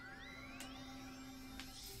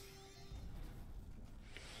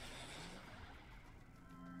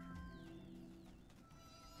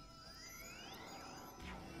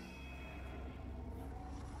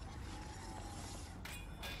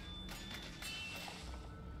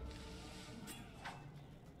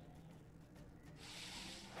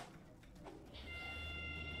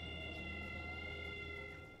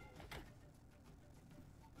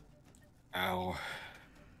 Ow.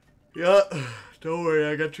 Yeah, don't worry,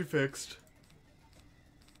 I got you fixed.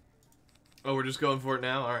 Oh, we're just going for it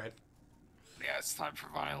now? Alright. Yeah, it's time for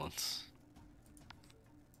violence.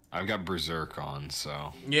 I've got Berserk on,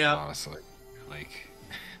 so... Yeah. Honestly, like...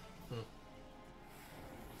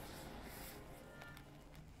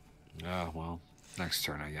 Oh, well, next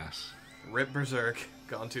turn, I guess. Rip Berserk.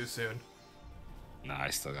 Gone too soon. Nah, I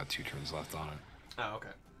still got 2 turns left on it. Oh, okay.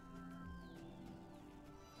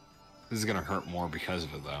 This is gonna hurt more because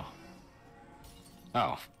of it, though.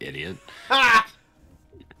 Oh, idiot. Ah!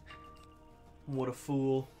 What a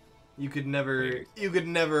fool. You could never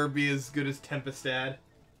be as good as Tempestad.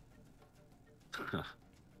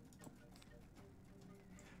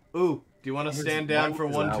 Ooh, do you want to stand down for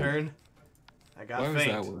one turn? I got faint.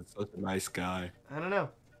 Why was that one such a nice guy? I don't know.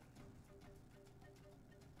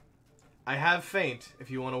 I have faint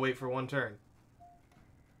if you want to wait for one turn.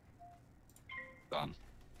 Done.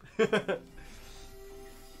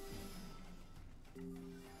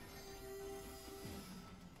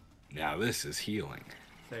 Now this is healing.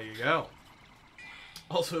 There you go.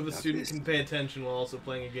 Also, if a student can pay attention while also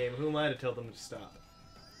playing a game, who am I to tell them to stop?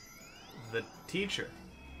 The teacher.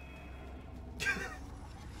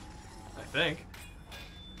 I think.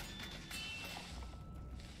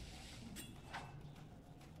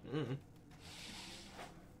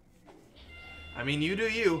 I mean, you do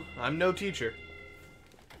you. I'm no teacher.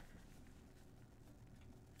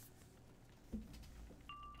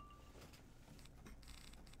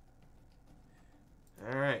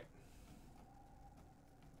 Alright.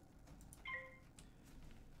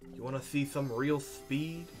 You want to see some real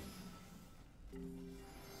speed?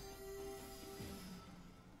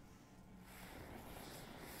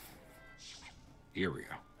 Here we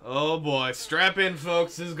go. Oh boy, strap in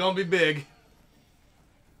folks, this is gonna be big.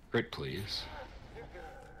 Crit, please.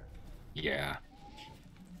 Yeah.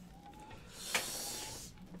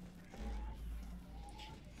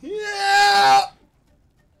 Yeah!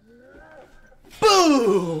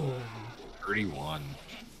 Boom! 31.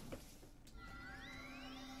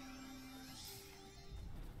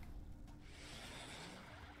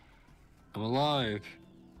 I'm alive.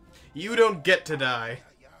 You don't get to die.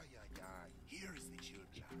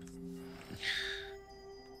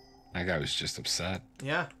 That guy was just upset.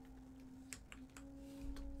 Yeah.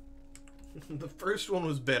 The first one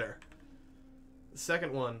was bitter. The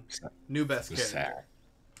second one, new best It was character. sad.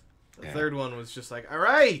 The Yeah. third one was just like,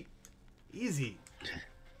 alright! Easy.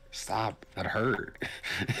 Stop. That hurt.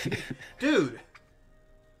 Dude,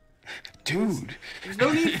 Dude. there's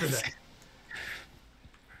no need for that.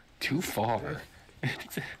 Too far.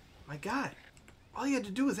 My God. All you had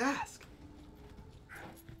to do was ask.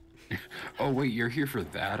 Oh, wait, you're here for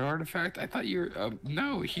that artifact? I thought you were...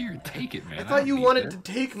 no, here, take it, man. I thought you don't wanted need to it.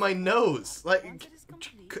 take my nose. Like,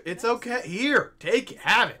 it's okay. Here, take it.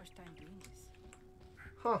 Have it.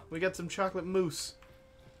 Huh, we got some chocolate mousse.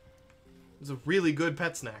 It's a really good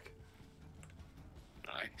pet snack.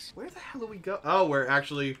 Nice. Where the hell do we go? Oh, we're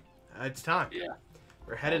actually... it's time. Yeah.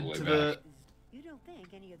 We're headed All the way to the... You don't think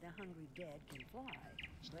any of the hungry dead can fly,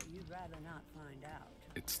 but you'd rather not find out.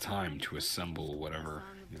 It's time to assemble whatever,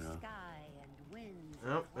 you know.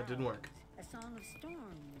 Nope, that didn't work.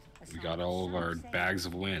 We got all of our bags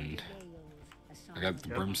of wind. I got the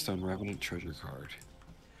Brimstone Revenant treasure card.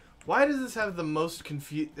 Why does this have the most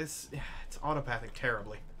it's autopathing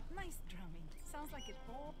terribly. Nice drumming. Sounds like it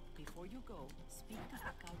all. Before you go, speak to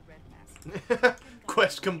Akal Red Mask.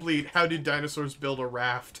 Quest complete. How did dinosaurs build a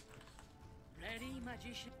raft? Ready,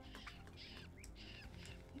 magician.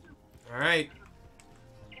 Alright.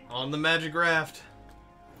 On the magic raft.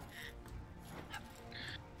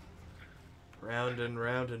 Round and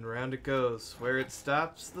round and round it goes. Where it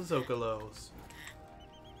stops, the Zokalos.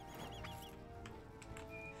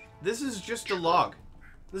 This is just a log.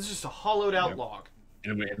 This is just a hollowed out log.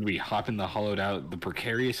 And we hop in the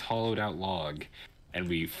precarious hollowed out log, and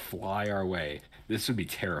we fly our way. This would be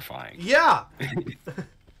terrifying. Yeah! You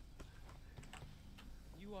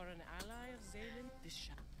are an ally of Zaylen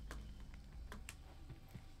Bishop.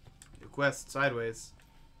 New quest, sideways.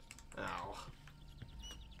 Ow.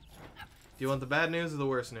 Do you want the bad news or the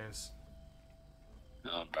worst news?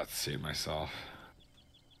 I'm about to save myself.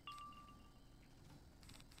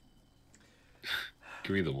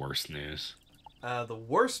 Give me the worst news. The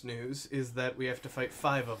worst news is that we have to fight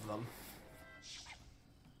 5 of them.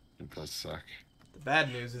 It does suck. The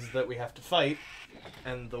bad news is that we have to fight,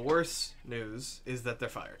 and the worst news is that they're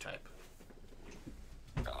fire type.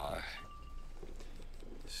 God.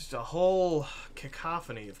 It's just a whole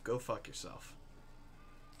cacophony of go fuck yourself.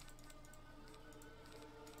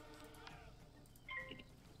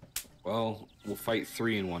 Well, we'll fight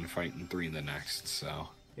 3 in one fight and 3 in the next, so...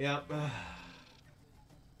 Yep.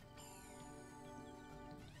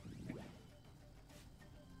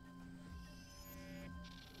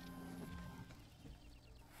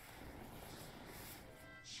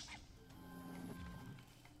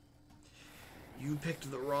 You picked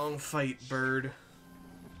the wrong fight, bird.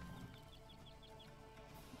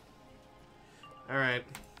 Alright.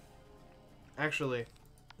 Actually,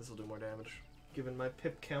 this will do more damage, given my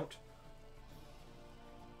pip count.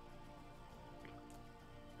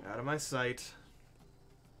 Out of my sight.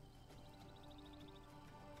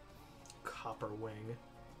 Copper wing.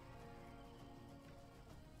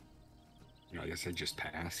 I guess I just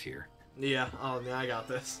pass here. Yeah, I got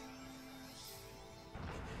this.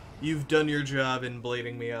 You've done your job in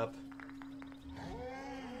blading me up.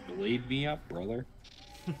 Blade me up, brother.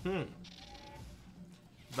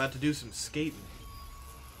 About to do some skating.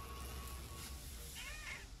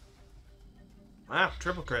 Wow,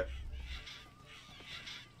 triple crit.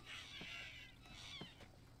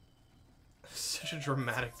 Such a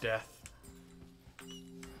dramatic death.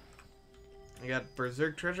 I got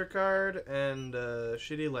Berserk treasure card and a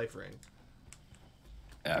shitty life ring.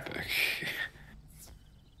 Epic.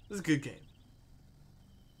 This is a good game.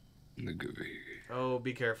 The goofy. Oh,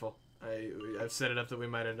 be careful. I've set it up that we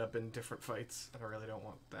might end up in different fights. I really don't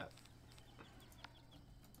want that.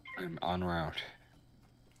 I'm en route.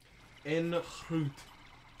 En route.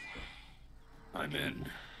 I'm in.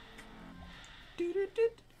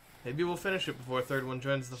 Maybe we'll finish it before third one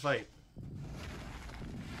joins the fight.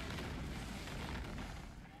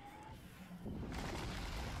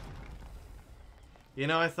 You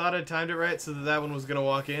know, I thought I timed it right so that one was gonna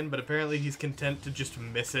walk in, but apparently he's content to just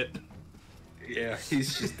miss it. Yeah,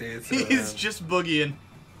 he's just dancing He's around. just boogieing.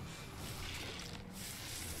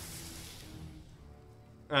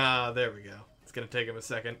 Ah, there we go. It's gonna take him a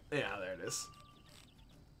second. Yeah, there it is.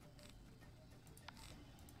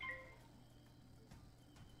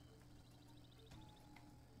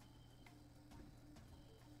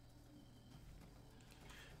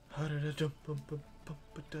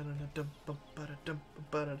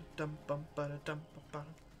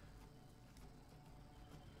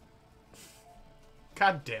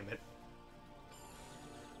 God damn it.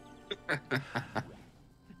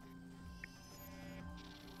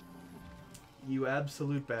 You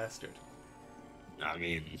absolute bastard. I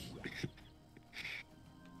mean...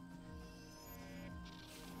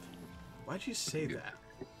 Why'd you say that?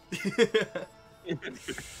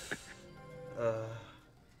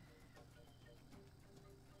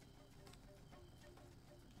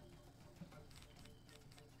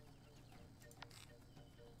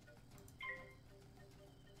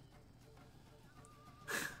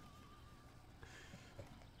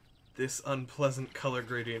 This unpleasant color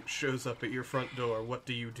gradient shows up at your front door. What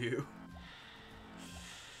do you do?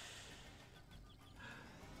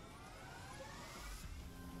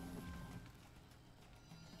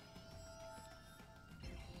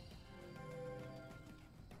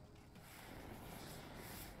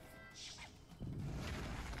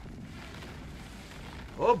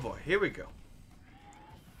 Oh boy, here we go.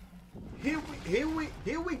 Here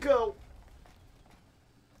we go.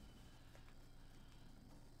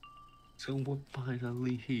 So we're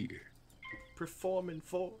finally here. Performing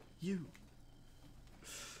for you.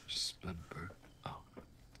 Just member of the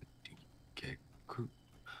DK crew.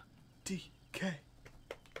 DK.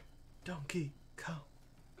 Donkey Kong.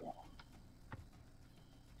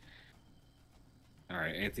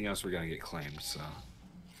 Alright, anything else we're gonna get claimed, so...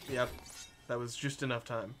 Yep. That was just enough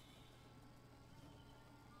time.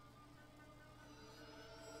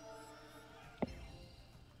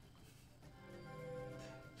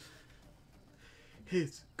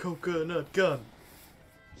 His coconut gun.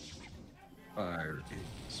 Fire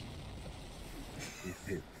is...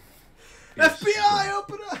 FBI,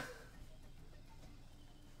 open up!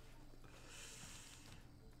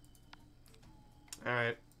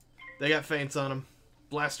 Alright. They got feints on them.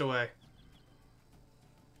 Blast away.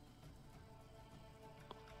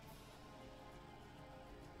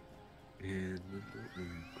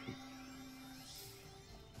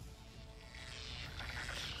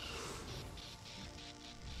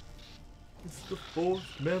 It's the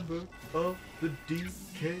fourth member of the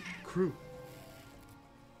DK crew.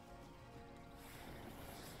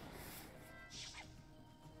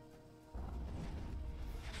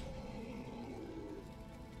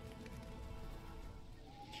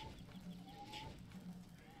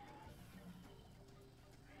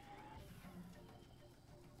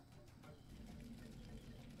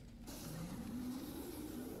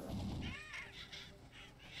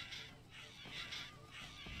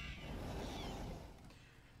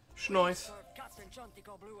 Schnoice. Captain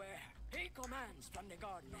Chantico Blue Air. He commands from the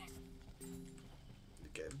guard nest.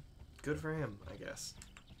 Okay. Good for him, I guess.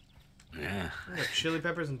 Yeah. Chili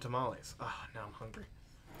peppers and tamales. Ah, now I'm hungry.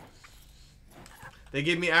 They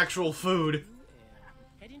gave me actual food.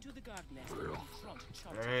 Head into the guard nest.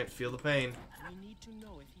 Alright, feel the pain. We need to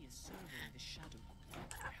know if he is serving the Shadow Queen.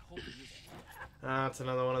 I hope he is. Ah, it's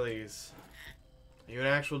another one of these. Are you an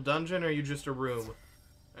actual dungeon or are you just a room?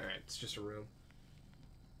 Alright, it's just a room.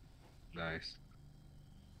 Nice.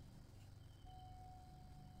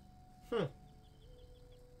 Well,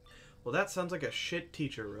 that sounds like a shit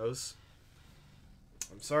teacher, Rose.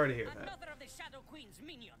 I'm sorry to hear that. Another of the Shadow Queen's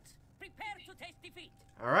minions. Prepare to taste defeat.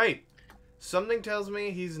 Alright. Something tells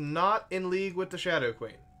me he's not in league with the Shadow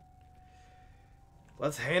Queen.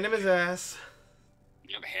 Let's hand him his ass.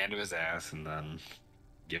 Yep, hand him his ass and then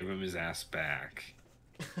give him his ass back.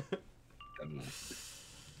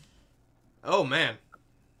 Oh, man.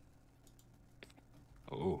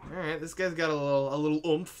 Oh. Alright, this guy's got a little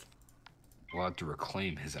oomph. We'll have to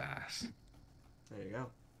reclaim his ass. There you go.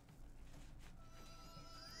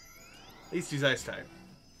 At least he's ice type.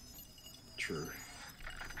 True.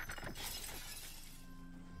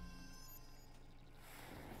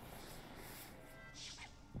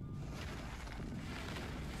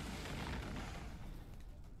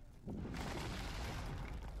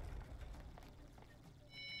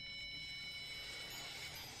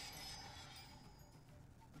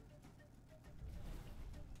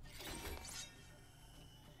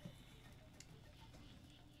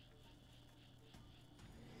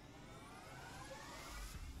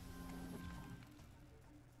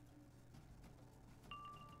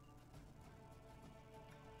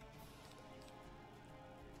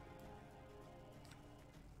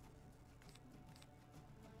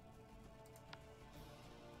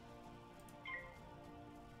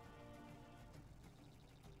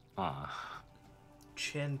 Huh.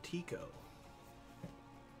 Chantico.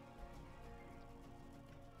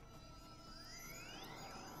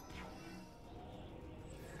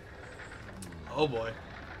 Oh boy.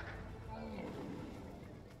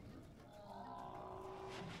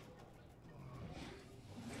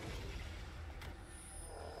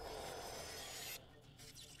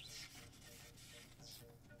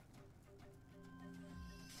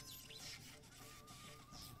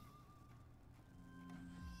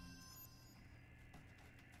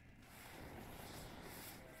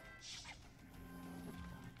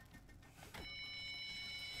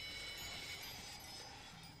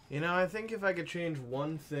 You know, I think if I could change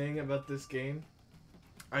one thing about this game,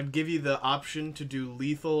 I'd give you the option to do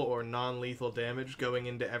lethal or non-lethal damage going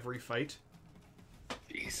into every fight.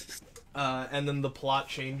 Jesus. And then the plot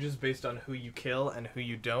changes based on who you kill and who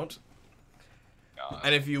you don't. God.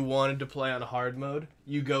 And if you wanted to play on hard mode,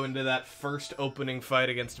 you go into that first opening fight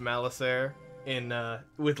against Malisaire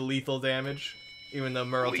with lethal damage, even though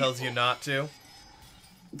Merle tells you not to.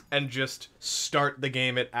 And just start the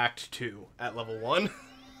game at Act 2 at level 1.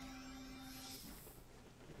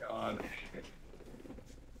 God.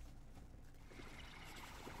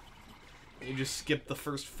 You just skip the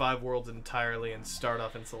first 5 worlds entirely and start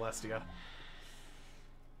off in Celestia.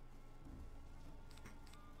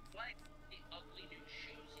 Like the ugly new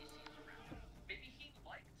shoes he sees around. Maybe he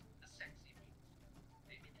liked the sexy moves.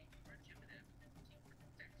 Maybe they were intimidative and he were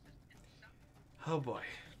sexist himself. Oh boy.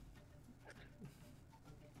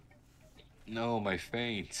 No, my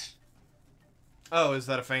feint. Oh, is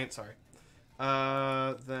that a feint? Sorry.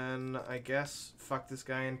 Then I guess fuck this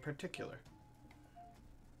guy in particular.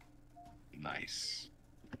 Nice.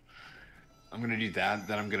 I'm gonna do that,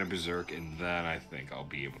 then I'm gonna berserk, and then I think I'll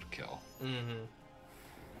be able to kill. Mm-hmm.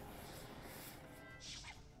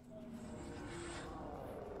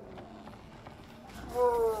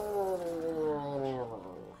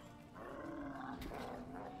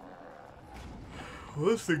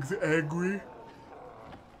 This thing's angry.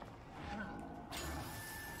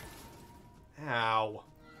 Ow.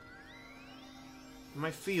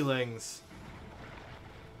 My feelings.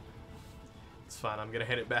 It's fine, I'm gonna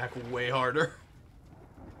hit it back way harder.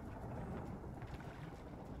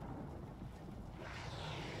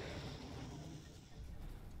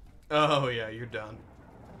 Oh yeah, you're done.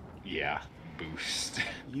 Yeah, boost.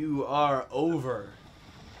 You are over.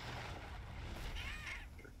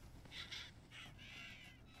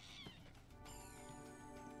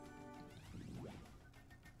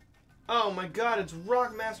 Oh my god, it's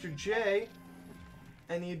Rockmaster J!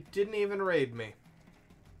 And you didn't even raid me.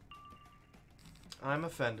 I'm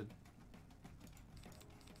offended.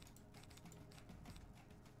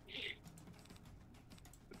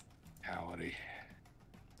 Howdy.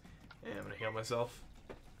 Yeah, I'm gonna heal myself.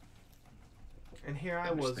 And here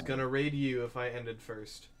I was gonna raid you if I ended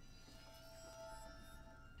first.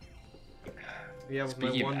 Yeah, with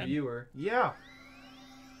my one viewer. Yeah!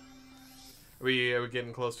 Are we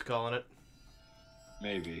getting close to calling it?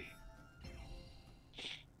 Maybe.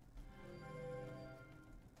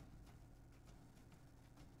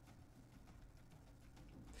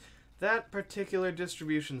 That particular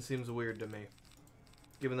distribution seems weird to me.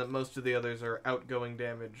 Given that most of the others are outgoing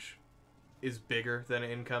damage is bigger than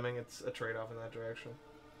incoming, it's a trade-off in that direction.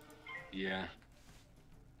 Yeah.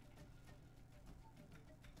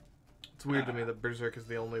 It's weird to me that Berserk is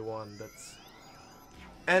the only one that's...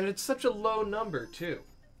 And it's such a low number, too.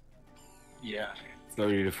 Yeah.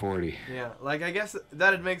 30 to 40. Yeah, like, I guess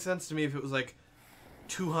that'd make sense to me if it was, like,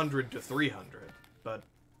 200 to 300. But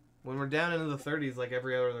when we're down into the 30s, like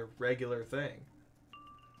every other regular thing.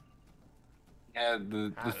 Yeah,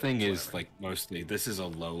 the thing is, like, mostly, this is a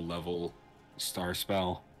low-level star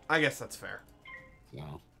spell. I guess that's fair.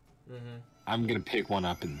 So, Mm-hmm. I'm gonna pick one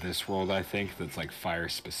up in this world, I think, that's, like,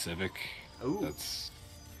 fire-specific. Ooh. That's...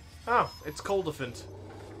 Oh, it's Coldefant.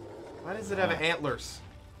 Why does it have antlers?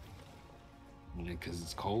 Because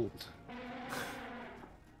it's cold.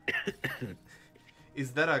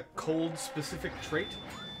 Is that a cold-specific trait?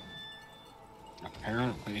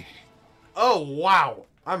 Apparently. Oh, wow!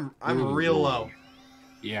 I'm Ooh. real low.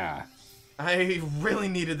 Yeah. I really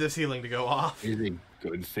needed this healing to go off. It's a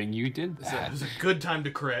good thing you did that. It was a good time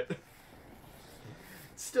to crit.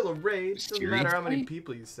 It's still a raid. Doesn't matter how many Seriously?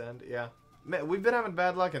 people you send. Yeah. Man, we've been having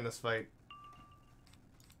bad luck in this fight.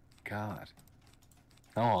 God.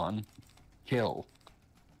 Go on. Kill.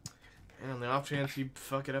 And on the off chance you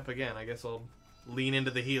fuck it up again, I guess I'll lean into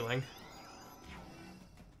the healing.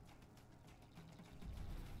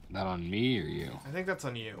 That on me or you? I think that's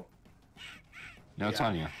on you. No, it's Yeah.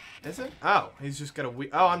 on you. Is it? Oh, he's just got a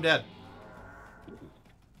oh, I'm dead.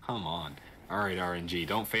 Come on. Alright, RNG,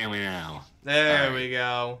 don't fail me now. There All right. we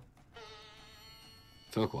go.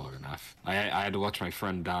 Took long enough. I had to watch my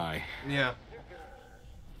friend die. Yeah.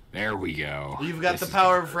 There we go. You've got This the is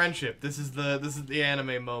power good. of friendship. This is the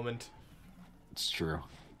anime moment. It's true.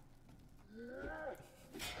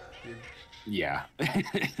 Yeah.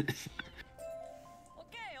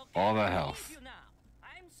 All the health.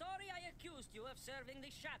 I'm sorry I accused you of serving the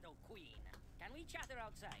Shadow Queen. Can we chatter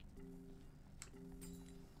outside?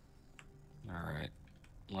 Alright.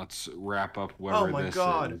 Let's wrap up where Oh my this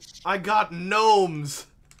god. is. I got gnomes.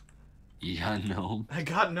 Yeah, no. I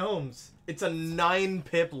got gnomes. It's a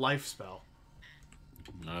 9-pip life spell.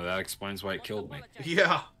 No, that explains why it killed me.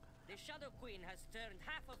 Yeah. The Shadow Queen has turned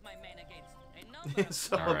half of my men against a number of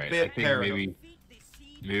So Alright, a I bit think paranoid.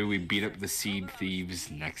 maybe we beat up the seed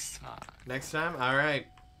thieves next time. Next time? Alright.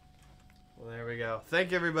 Well, there we go.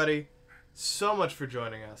 Thank you, everybody, so much for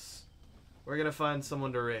joining us. We're gonna find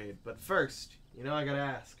someone to raid. But first, you know I gotta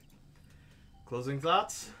ask. Closing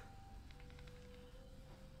thoughts?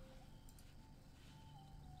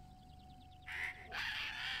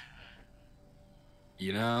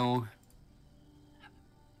 You know,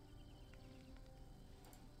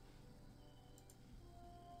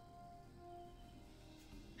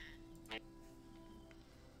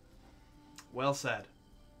 Well said.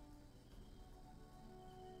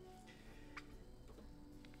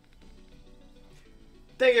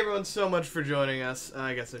 Thank you everyone so much for joining us.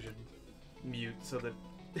 I guess I should mute so that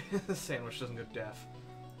the sandwich doesn't go deaf.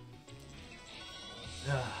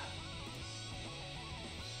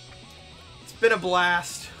 It's been a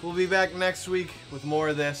blast. We'll be back next week with more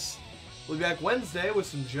of this. We'll be back Wednesday with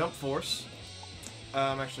some Jump Force.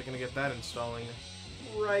 I'm actually going to get that installing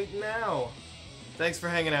right now. Thanks for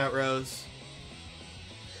hanging out, Rose.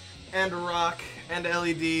 And Rock, and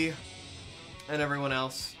LED, and everyone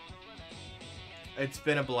else. It's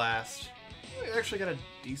been a blast. We actually got a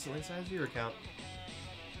decently sized viewer count.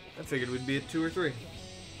 I figured we'd be at 2 or 3.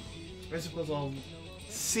 I suppose I'll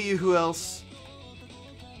see who else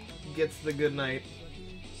gets the good night.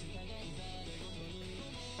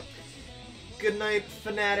 Good night,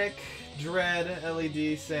 Fnatic, Dread,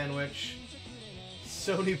 LED, Sandwich,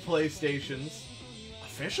 Sony PlayStations.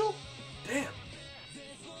 Official? Damn.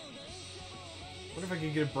 What if I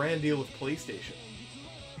could get a brand deal with PlayStation?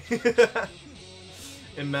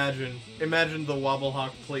 Imagine the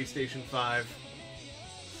Wobblehawk PlayStation 5.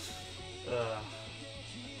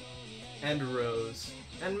 And Rose.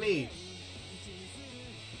 And me.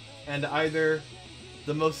 And either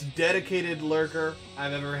the most dedicated lurker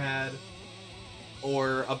I've ever had,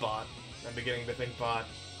 or a bot. I'm beginning to think bot.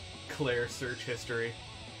 Claire search history.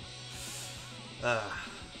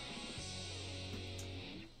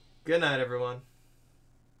 Good night, everyone.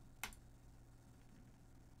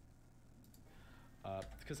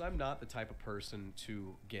 Because I'm not the type of person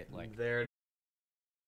to get like there